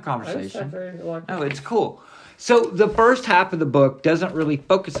 We can have a I just conversation. have a lot of No, questions. it's cool. So the first half of the book doesn't really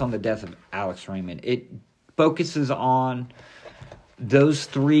focus on the death of Alex Raymond. It focuses on those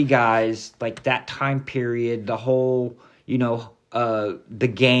three guys, like that time period, the whole,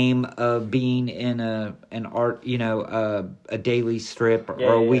 the game of being in an art, a daily strip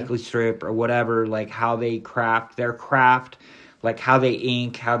or a weekly strip or whatever, like how they craft their craft, like how they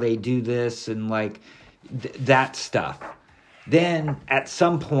ink, how they do this, and like that stuff. Then at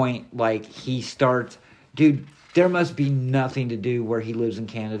some point, like he starts, dude, there must be nothing to do where he lives in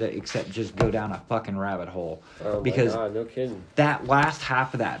Canada except just go down a fucking rabbit hole. Oh because my God, no kidding. that last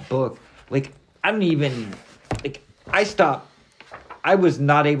half of that book, like, I don't even, like, I stopped. I was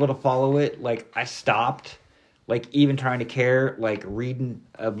not able to follow it. Like, I stopped, like, even trying to care, like, reading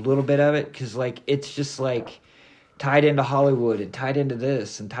a little bit of it. Because, like, it's just, like, tied into Hollywood and tied into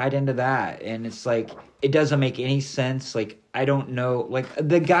this and tied into that. And it's, like, it doesn't make any sense. Like, I don't know. Like,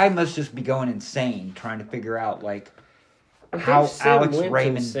 the guy must just be going insane trying to figure out, like, how Alex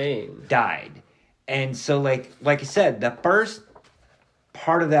Raymond died. And so, like I said, the first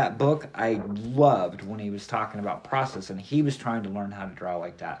part of that book I loved when he was talking about process, and he was trying to learn how to draw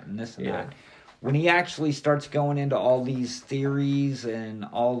like that and this and that. When he actually starts going into all these theories and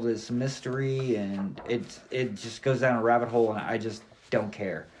all this mystery, and it just goes down a rabbit hole, and I just don't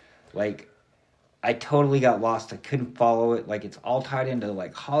care. Like, I totally got lost. I couldn't follow it. Like, it's all tied into,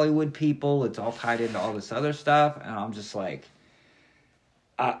 like, Hollywood people. It's all tied into all this other stuff. And I'm just like,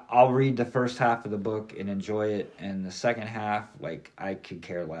 I'll read the first half of the book and enjoy it. And the second half, like, I could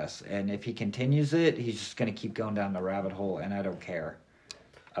care less. And if he continues it, he's just going to keep going down the rabbit hole. And I don't care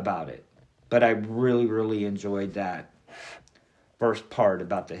about it. But I really, really enjoyed that first part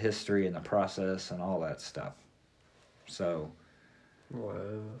about the history and the process and all that stuff. So... Wow.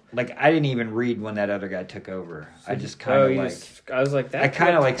 Like, I didn't even read when that other guy took over. I just kind of I was like that. I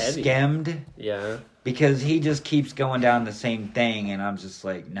kind of like heavy. skimmed. Yeah. Because he just keeps going down the same thing, and I'm just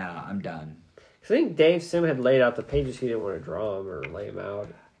like, nah, I'm done. I think Dave Sim had laid out the pages. He didn't want to draw them or lay them out.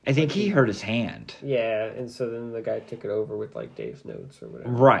 I think he hurt his hand. Yeah, and so then the guy took it over with like Dave's notes or whatever.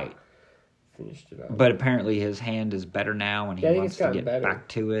 Right. Finished it up. But apparently his hand is better now, and he wants to get back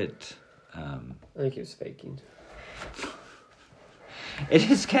to it. I think he was faking.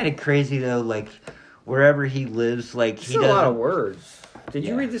 It is kind of crazy though, like wherever he lives, like It's he a doesn't. lot of words. Did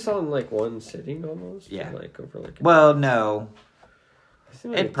you read this all in like one sitting almost? Yeah. Or, like over like. Well, no.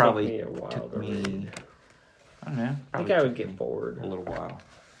 It probably took me a while took to me. read. I don't know. I think I would get bored. A little while.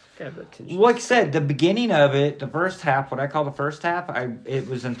 Like I said, the beginning of it, the first half, what I call the first half, it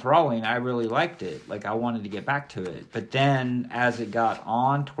was enthralling. I really liked it. Like, I wanted to get back to it. But then, as it got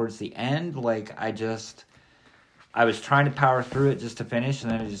on towards the end, like, I was trying to power through it just to finish,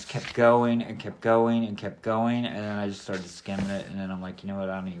 and then it just kept going and kept going and kept going, and then I just started skimming it, and then I'm like, you know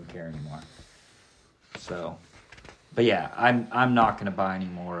what, I don't even care anymore. So, but yeah, I'm not going to buy any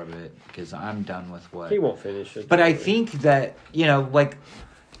more of it, because I'm done with what... He won't finish it. But I think that, like,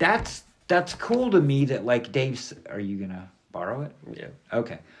 that's cool to me that, like, Dave's... Are you going to borrow it? Yeah.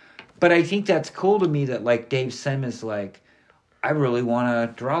 Okay. But I think that's cool to me that, like, Dave Sim is like, I really want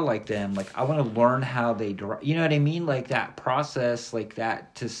to draw like them. Like, I want to learn how they draw. You know what I mean? Like, that process, like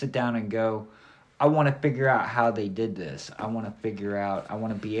that, to sit down and go, I want to figure out how they did this. I want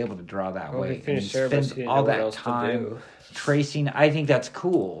to be able to draw that way. He And finished he there, but spends he didn't all know what that else to time do. tracing. I think that's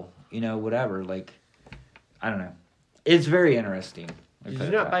cool. Whatever. Like, I don't know. It's very interesting. Did you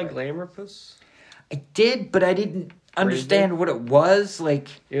not buy Glamourpuss? I did, but I didn't understand what it was. Like,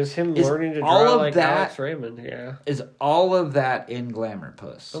 It was him Is learning to all draw of like that- Alex Raymond, yeah. is all of that in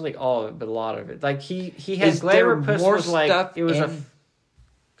Glamourpuss? Not like all of it, but a lot of it. Like he had Is there Glamourpuss more was like stuff it was in-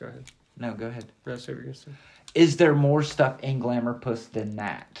 Go ahead. No, go ahead. No, say what you're gonna say. Is there more stuff in Glamourpuss than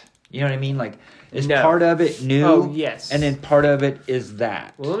that? You know what I mean? Like, is No. part of it new? Oh, yes. And then part of it is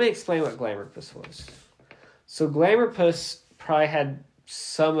that. Well, let me explain what Glamourpuss was. So Glamourpuss probably had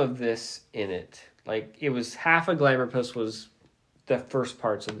some of this in it. Like it was half of Glamourpuss was the first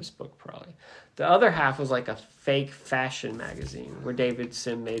parts of this book probably. The other half was like a fake fashion magazine where David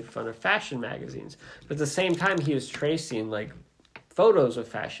Sim made fun of fashion magazines. But at the same time he was tracing like photos of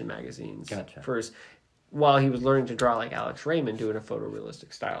fashion magazines Gotcha. while he was learning to draw like Alex Raymond doing a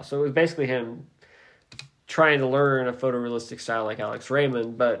photorealistic style. So it was basically him trying to learn a photorealistic style like Alex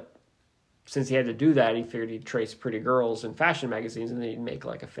Raymond, but since he had to do that, he figured he'd trace pretty girls in fashion magazines and then he'd make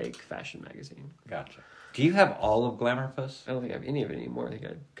like a fake fashion magazine. Gotcha. Do you have all of Glamourpuss? I don't think I have any of it anymore. I think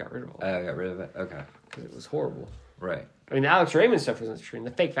I got rid of all Oh, I got rid of it? Okay. because it was horrible. Right. I mean, the Alex Raymond stuff was interesting.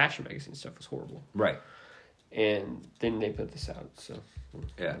 The fake fashion magazine stuff was horrible. Right. And then they put this out, so...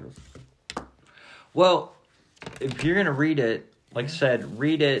 Yeah. Well, if you're going to read it, like I said,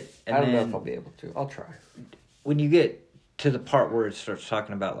 read it. And I don't know then if I'll be able to. I'll try. when you get to the part where it starts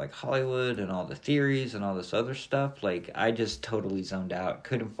talking about like Hollywood and all the theories and all this other stuff, like I just totally zoned out,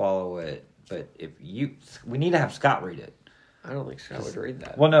 couldn't follow it. But we need to have Scott read it. I don't think Scott would read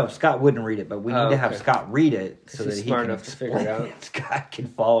that. Well, no, Scott wouldn't read it, but we need to have okay. Scott read it so that he's he smart can enough to figure it explain out. Scott can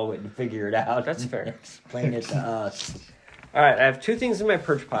follow it and figure it out. That's and fair. Explain it to us. All right, I have two things in my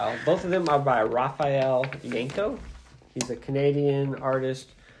purge pile. Both of them are by Raphael Yanko. He's a Canadian artist.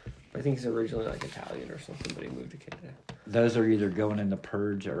 I think he's originally like Italian or something, but he moved to Canada. Those are either going in the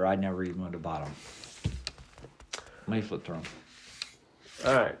Purge or I never even went to bottom. Let me flip through them.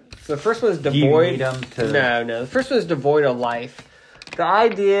 All right. So the first one is Do you Devoid. need them to... No. The first one is Devoid of Life. The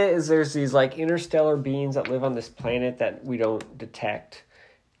idea is there's these like interstellar beings that live on this planet that we don't detect.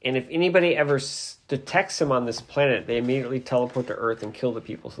 And if anybody ever detects them on this planet, they immediately teleport to Earth and kill the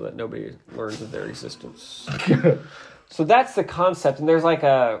people so that nobody learns of their existence. So that's the concept. And there's like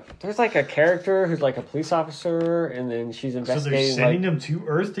a character who's like a police officer, and then she's So investigating. they're sending them to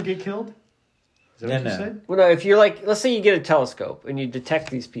Earth to get killed? Is that what No. you said? Well, no, if you're like, let's say you get a telescope and you detect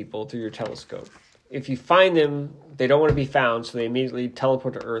these people through your telescope. If you find them, they don't want to be found, so they immediately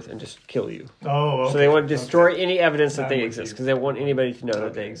teleport to Earth and just kill you. Oh, okay. So they want to destroy Okay. any evidence that I'm they with exist you. because they don't want anybody to know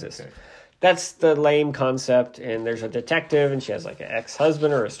that they exist. Okay. That's the lame concept. And there's a detective, and she has like an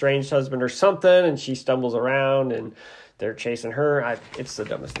ex-husband or estranged husband or something, and she stumbles around, and they're chasing her. It's the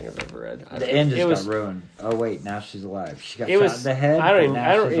dumbest thing I've ever read. The end just got ruined. Oh, wait, now she's alive. She got It shot was in the head, I don't but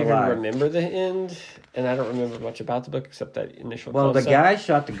now she's even alive. remember the end, and I don't remember much about the book except that initial. Well, the concept. guy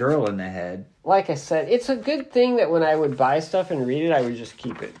shot the girl in the head. Like I said, it's a good thing that when I would buy stuff and read it, I would just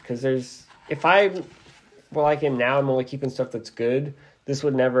keep it. Because if I were like him now, I'm only keeping stuff that's good. This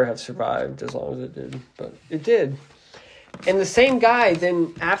would never have survived as long as it did. But it did. And the same guy,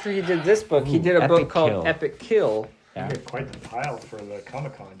 then after he did this book, he did a book called Kill. Epic Kill. You get quite the pile for the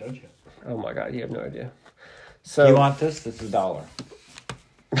Comic-Con, don't you? Oh my God, you have no idea. So You want this? This is $1.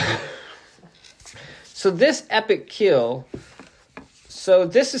 So this Epic Kill, so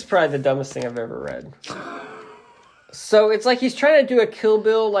this is probably the dumbest thing I've ever read. So it's like he's trying to do a Kill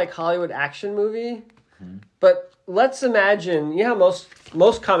Bill like Hollywood action movie, but let's imagine, you know how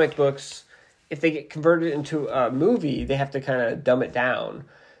most comic books, if they get converted into a movie, they have to kind of dumb it down.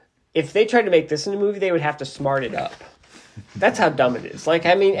 If they tried to make this in a movie, they would have to smart it up. That's how dumb it is. Like,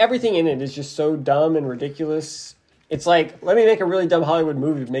 I mean, everything in it is just so dumb and ridiculous. It's like, let me make a really dumb Hollywood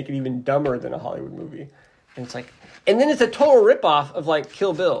movie to make it even dumber than a Hollywood movie. And it's like, and then it's a total ripoff of like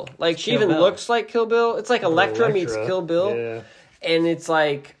Kill Bill. Like she Kill even Bill. looks like Kill Bill. It's like Elektra meets Kill Bill. Yeah. And it's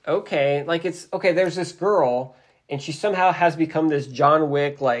like, okay, there's this girl and she somehow has become this John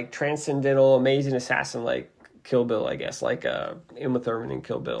Wick, like transcendental, amazing assassin, like Kill Bill, I guess, like Uma Thurman in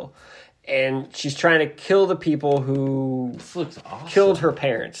Kill Bill. And she's trying to kill the people who This looks awesome. killed her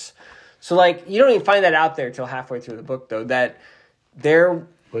parents. So like, you don't even find that out there till halfway through the book though, that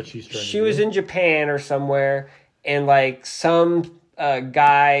What she's trying she to was do. in Japan or somewhere, and like some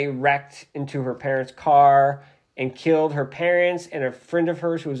guy wrecked into her parents' car and killed her parents and a friend of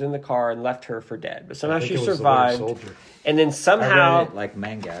hers who was in the car and left her for dead. But somehow I think she it was the survived, Winter Soldier. and then I somehow, read it like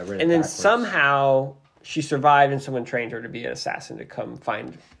manga. I read it and then backwards. somehow she survived, and someone trained her to be an assassin to come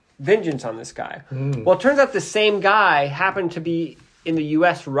find vengeance on this guy. Well, it turns out the same guy happened to be in the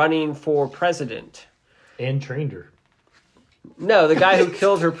U.S. running for president. And trained her. No, the guy who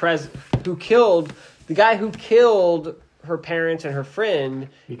killed her the guy who killed her parents and her friend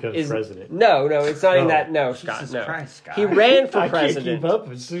Becomes president. No, it's not even that. No, Scott. Jesus No, Christ, Scott. he ran for I president. can't keep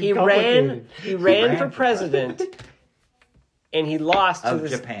up. It's too He complicated. ran for president, and he lost to Of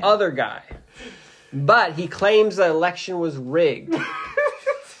this Japan. other guy. But he claims the election was rigged.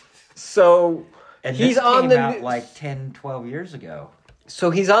 So And he's this on came the out like 10, 12 years ago. So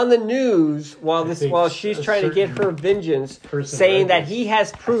he's on the news while think she's a trying to get certain her vengeance, person saying read that this. he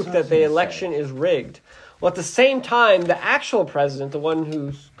has proof That's what I that was the gonna election say. is rigged. Well, at the same time, the actual president, the one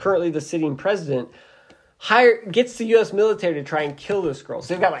who's currently the sitting president, gets the U.S. military to try and kill this girl.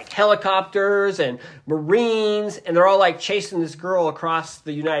 So they've got like helicopters and Marines, and they're all like chasing this girl across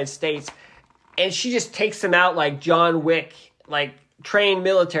the United States, and she just takes them out like John Wick, like trained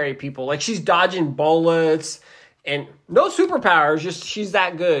military people. Like she's dodging bullets. And no superpowers, just she's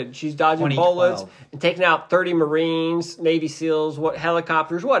that good. She's dodging 2012. bullets and taking out 30 Marines, Navy SEAls,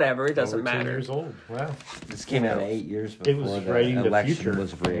 helicopters, whatever. It doesn't Over 10 matter. years old. Wow. This came out 8 years before was the writing the election future.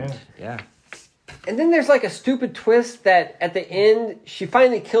 was rigged. Yeah. And then there's like a stupid twist that at the end, she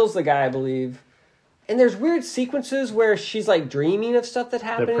finally kills the guy, I believe. And there's weird sequences where she's like dreaming of stuff that The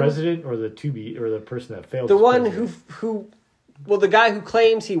happened. president or the person that failed? The as one president? the guy who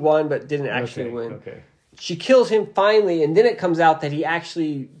claims he won but didn't actually Okay, win. Okay. She kills him finally, and then it comes out that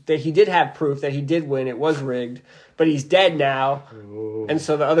he did have proof that he did win. It was rigged, but he's dead now, Ooh. and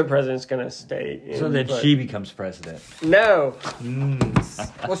so the other president's gonna stay. So then she becomes president. No.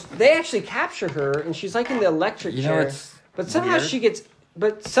 Well, they actually capture her, and she's like in the electric You know, chair. it's But somehow weird.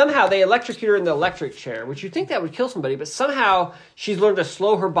 But somehow they electrocute her in the electric chair, which you'd think that would kill somebody, but somehow she's learned to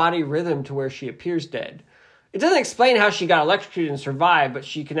slow her body rhythm to where she appears dead. It doesn't explain how she got electrocuted and survived, but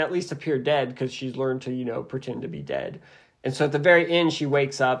she can at least appear dead because she's learned to, pretend to be dead. And so at the very end, she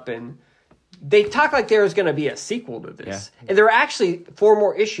wakes up, and they talk like there was going to be a sequel to this. Yeah. And there were actually 4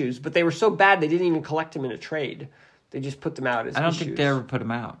 more issues, but they were so bad they didn't even collect them in a trade. They just put them out as I don't issues. think they ever put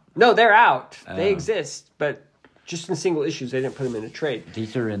them out. No, they're out. They Oh. exist, but just in single issues. They didn't put them in a trade.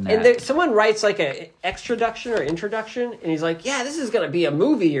 These are in that. And someone writes like a extraduction or introduction, and he's like, yeah, this is going to be a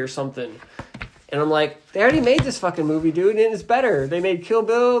movie or something. And I'm like, they already made this fucking movie, dude, and it's better. They made Kill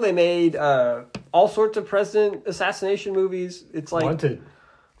Bill. They made all sorts of president assassination movies. It's like... Wanted.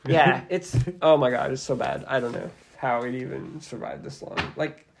 Yeah, it's... Oh, my God, it's so bad. I don't know how it even survived this long.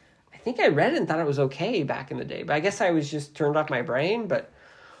 Like, I think I read it and thought it was okay back in the day, but I guess I was just turned off my brain, but...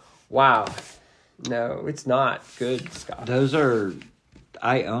 Wow. No, it's not good, Scott. Those are...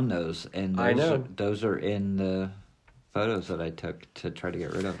 I own those, and I know. Those are in the photos that I took to try to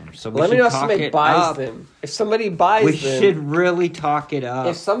get rid of them. So Let me know if somebody buys them. If somebody buys We them... should really talk it up.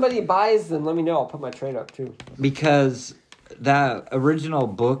 If somebody buys them, let me know. I'll put my trade up, too. Because the original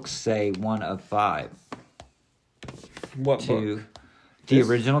books say 1 of 5. What To the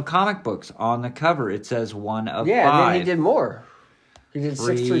original comic books. On the cover, it says 1 of 5. Yeah, and then he did more. He did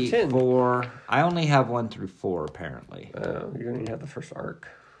 3, 6 through 10. 4. I only have 1 through 4, apparently. Oh, you don't even have the first arc.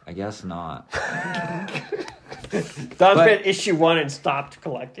 I guess not. Don read issue 1 and stopped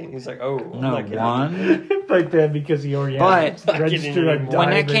collecting. He's like, oh. I'm No, not getting 1. Like that because he already had But- it registered on When that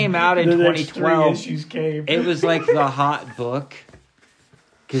Diamond. came out in The next 2012, 3 issues came. It was like the hot book.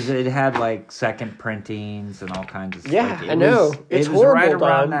 Because it had like second printings and all kinds of stuff. Yeah, Like, I know. It's it was right horrible,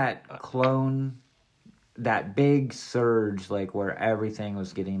 around Don. that clone, that big surge, like where everything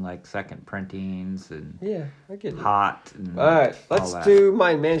was getting like second printings and Yeah, I get it. hot. And All right, all let's that. do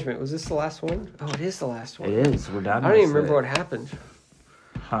mind management. Was this the last one? Oh, it is the last one. It is. We're done. I don't even with remember it. what happened.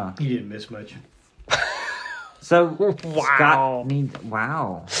 Huh. You didn't miss much. So Wow. Scott needs.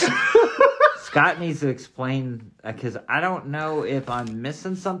 Wow. Scott needs to explain because I don't know if I'm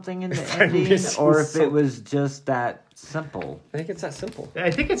missing something in the I'm ending missing or if it something. was just that simple. I think it's that simple.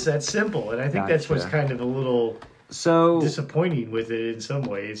 I think it's that simple, and I think that's what's Gotcha. kind of a little So disappointing with it in some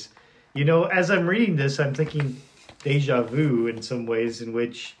ways. You know, as I'm reading this, I'm thinking deja vu in some ways, in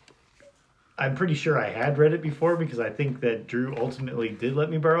which I'm pretty sure I had read it before because I think that Drew ultimately did let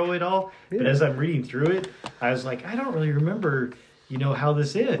me borrow it all. But as I'm reading through it, I was like, I don't really remember, how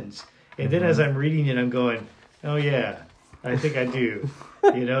this ends. And then as I'm reading it, I'm going, oh yeah, I think I do.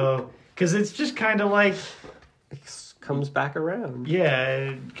 Because it's just kind of like, It comes back around.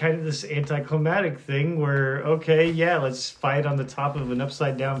 yeah, kind of this anticlimactic thing where, okay, yeah, let's fight on the top of an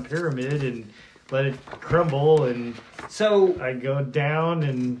upside down pyramid and let it crumble, and so I go down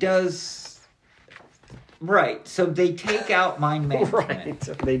and right. So they take out mind management. Right,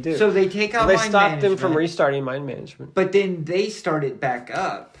 they do. So they take out they mind stopped them management, from restarting mind management. but then they start it back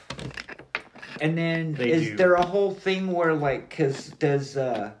up. And then They is do. there a whole thing where like, because does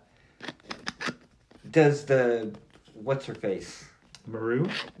the what's her face? Maru,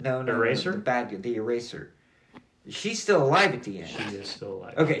 No, Eraser? the eraser. She's still alive at the end. she is still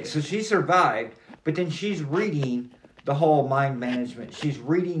alive. Okay, so she survived, but then she's reading the whole mind management. She's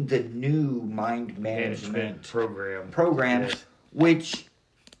reading the new mind management program. Yes. which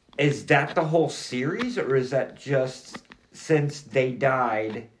is that the whole series, or is that just since they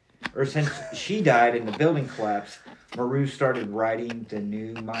died, or since she died and the building collapsed, Maru started writing the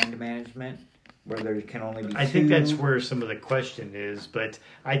new mind management, where there can only be I think that's where some of the question is, but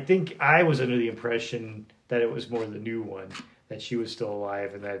I think I was under the impression that it was more the new one, that she was still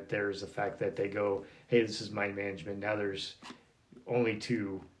alive, and that there's the fact that they go, hey, this is mind management. Now there's only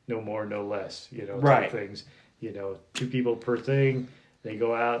 2, no more, no less, Right. type things. 2 people per thing. They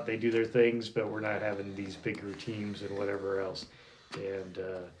go out, they do their things, but we're not having these bigger teams and whatever else. And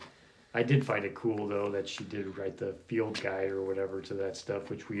I did find it cool, though, that she did write the field guide or whatever to that stuff,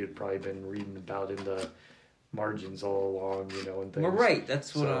 which we had probably been reading about in the margins all along, and things. Well, right,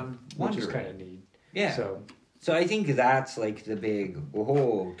 that's what I'm wondering. Which is kind of neat. Yeah. So I think that's like the big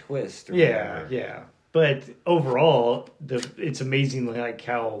twist. Or yeah, whatever. yeah. But overall, it's amazing like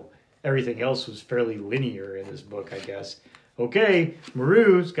how everything else was fairly linear in this book, I guess. Okay,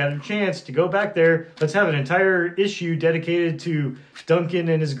 Maru's got a chance to go back there. Let's have an entire issue dedicated to Duncan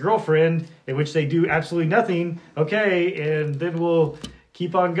and his girlfriend, in which they do absolutely nothing. Okay, and then we'll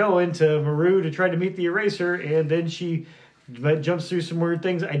keep on going to Maru to try to meet the eraser, and then she jumps through some weird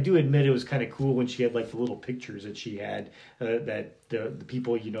things. I do admit it was kind of cool when she had like the little pictures that she had, that the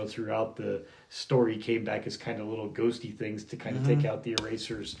people, throughout the story came back as kind of little ghosty things to kind of take out the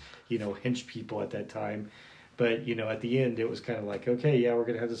erasers, hench people at that time. But, at the end, it was kind of like, okay, yeah, we're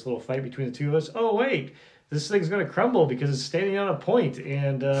going to have this little fight between the 2 of us. Oh, wait, this thing's going to crumble because it's standing on a point.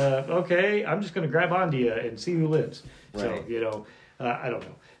 And, okay, I'm just going to grab onto you and see who lives. Right. So, I don't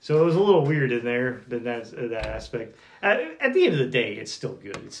know. So it was a little weird in there, that aspect. At the end of the day, it's still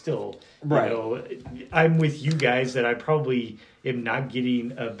good. It's still, Right. I'm with you guys that I probably am not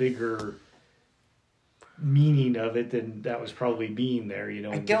getting a bigger meaning of it than that was probably being there,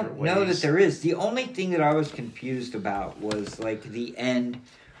 I don't know that there is. The only thing that I was confused about was like the end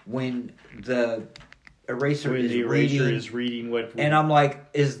when the eraser is reading what, and I'm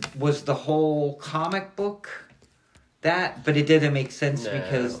like, was the whole comic book that? But it didn't make sense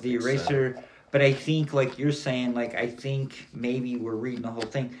because the eraser. So. But I think, like you're saying, like I think maybe we're reading the whole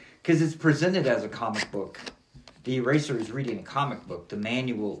thing because it's presented as a comic book. The eraser is reading a comic book. The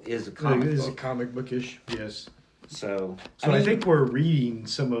manual is a comic book. It is a comic bookish, yes. So I think we're reading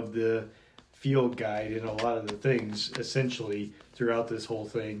some of the field guide and a lot of the things essentially throughout this whole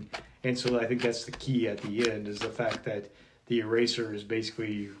thing. And so I think that's the key at the end, is the fact that the eraser is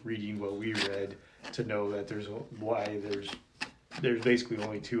basically reading what we read to know that there's basically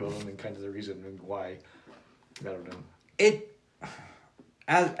only 2 of them, and kind of the reason why. I don't know. It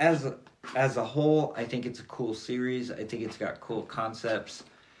as a whole, I think it's a cool series. I think it's got cool concepts.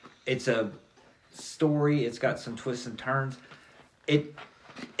 It's a story. It's got some twists and turns. It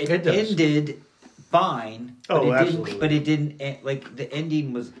ended fine. But absolutely. But it didn't end, like the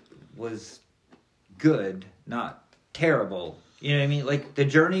ending was good, not terrible. You know what I mean? Like the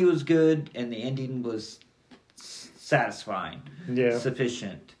journey was good and the ending was satisfying. Yeah.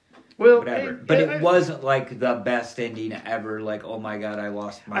 Sufficient. Well, whatever. But it wasn't like the best ending ever. Like, oh my god, I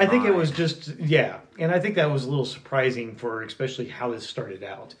lost my mind. I think it was just, and I think that was a little surprising for especially how this started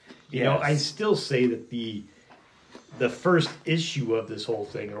out. You know, I still say that the first issue of this whole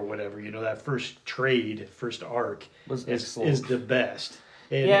thing or whatever, that first arc is the best.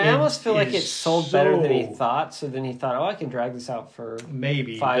 I almost feel like it sold better than he thought. So then he thought, I can drag this out for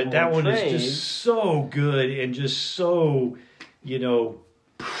maybe. 5 But that more one trades. is just so good and just so,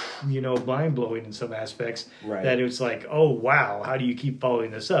 mind-blowing in some aspects, that it's like, oh, wow, how do you keep following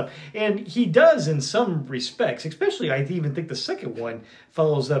this up? And he does in some respects, especially I even think the second one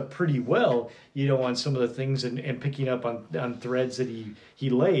follows up pretty well, on some of the things and picking up on threads that he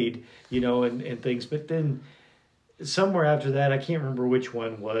laid, and things. But then somewhere after that, I can't remember which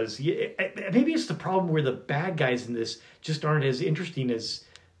one was. Maybe it's the problem where the bad guys in this just aren't as interesting as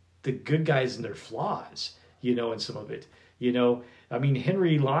the good guys and their flaws, in some of it. I mean,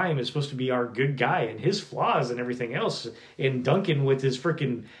 Henry Lime is supposed to be our good guy, and his flaws and everything else, and Duncan with his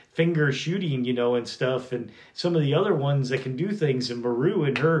freaking finger shooting, and stuff, and some of the other ones that can do things, and Maru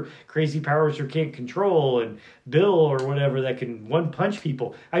and her crazy powers her can't control, and Bill or whatever that can one-punch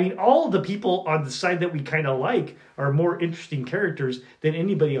people. I mean, all of the people on the side that we kind of like are more interesting characters than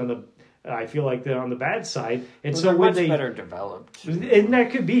anybody on I feel like they're on the bad side, and Well, so they're when much they better developed. and that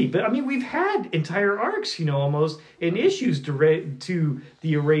could be, but I mean, we've had entire arcs, almost and issues to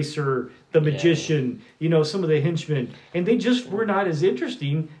the Eraser, the Magician, some of the henchmen, and they just were not as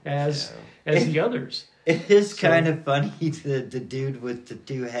interesting as the others. It is kind of funny, the dude with the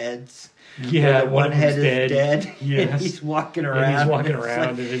two heads. Yeah, one head is dead. Yes. And he's walking around. And he's walking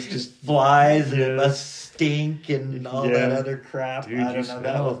around, and it's just flies, and it must stink, and all that other crap. Dude, I don't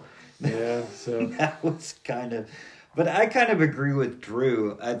know. Yeah, so That was kind of... But I kind of agree with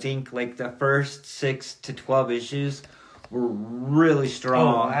Drew. I think, like, the first 6 to 12 issues were really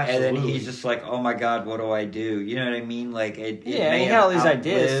strong. And then he's just like, oh my God, what do I do? You know what I mean? Like, it Yeah, may he had all these have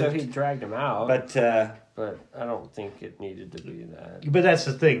ideas, so outlived, he dragged them out. But I don't think it needed to be that. But that's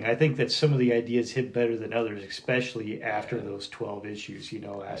the thing. I think that some of the ideas hit better than others, especially after those 12 issues,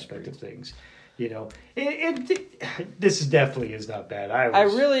 aspect of things. This definitely is not bad. I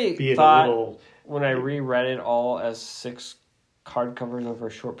really thought when I reread it all as 6 card covers over a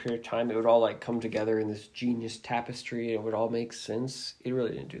short period of time, it would all like come together in this genius tapestry and it would all make sense. It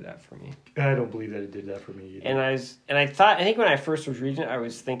really didn't do that for me. I don't believe that it did that for me either. And I think when I first was reading it, I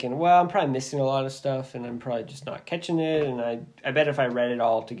was thinking, well, I'm probably missing a lot of stuff and I'm probably just not catching it. And I bet if I read it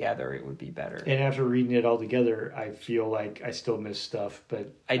all together, it would be better. And after reading it all together, I feel like I still missed stuff,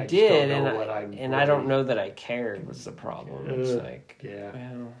 but I did, and I don't know that I cared was the problem. It's like,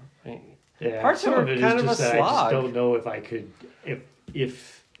 parts some of it is kind of a just that slog. I just don't know if I could,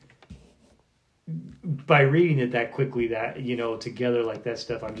 if by reading it that quickly, that together like that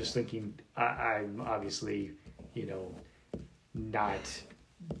stuff, I'm just thinking I'm obviously not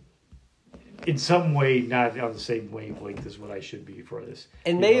in some way not on the same wavelength as what I should be for this.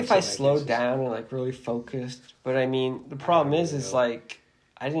 And maybe if I slowed down and like really focused, but I mean the problem is like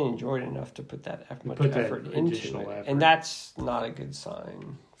I didn't enjoy it enough to put that much effort into it, and that's not a good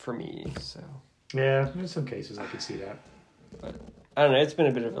sign for me. So yeah, in some cases I could see that, but I don't know. It's been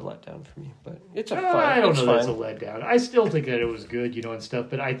a bit of a letdown for me, but it's fun. I don't know that it's a letdown. I still think that it was good, and stuff.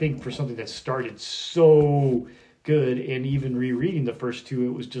 But I think for something that started so good, and even rereading the first 2,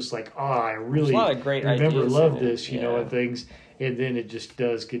 it was just like, I really love this, and things. And then it just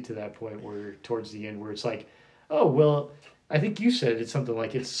does get to that point where towards the end, where it's like, oh well, I think you said it's something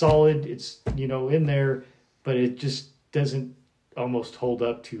like it's solid, it's in there, but it just doesn't almost hold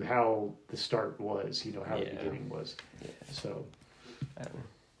up to how the start was, how the beginning was. Yeah.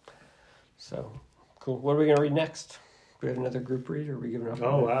 So cool. What are we gonna read next? Do we have another group read, or are we giving up?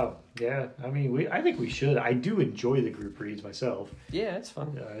 Oh wow, yeah. I mean, I think we should. I do enjoy the group reads myself. Yeah, it's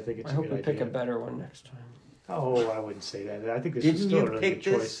fun. I think it's. I hope we pick a better one next time. Oh, I wouldn't say that. I think this is still a really good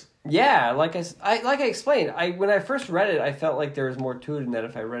choice. Yeah, like I explained, when I first read it, I felt like there was more to it than that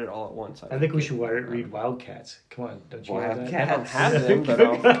if I read it all at once. I think we should read Wildcats. Come on, don't you have that? I don't have them, but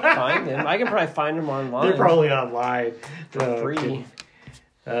I'll find them. I can probably find them online. They're probably online. For free.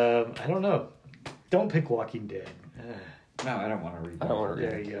 I don't know. Don't pick Walking Dead. No, I don't want to read that. I don't want to read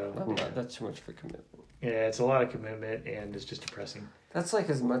it. There you go. That's too much of a commitment. Yeah, it's a lot of commitment, and it's just depressing. That's like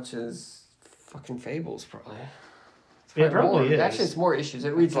as much as fucking Fables, probably. It probably is. Actually, it's more issues.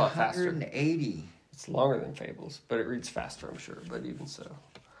 It reads a lot faster. 180. It's longer than Fables, but it reads faster, I'm sure. But even so.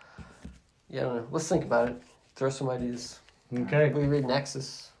 Yeah, I don't know. Let's think about it. Throw some ideas. Okay. We read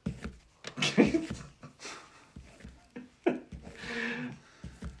Nexus.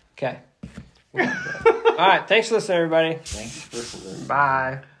 Okay. All right. Thanks for listening, everybody. Thanks for listening.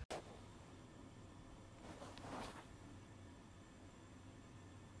 Bye.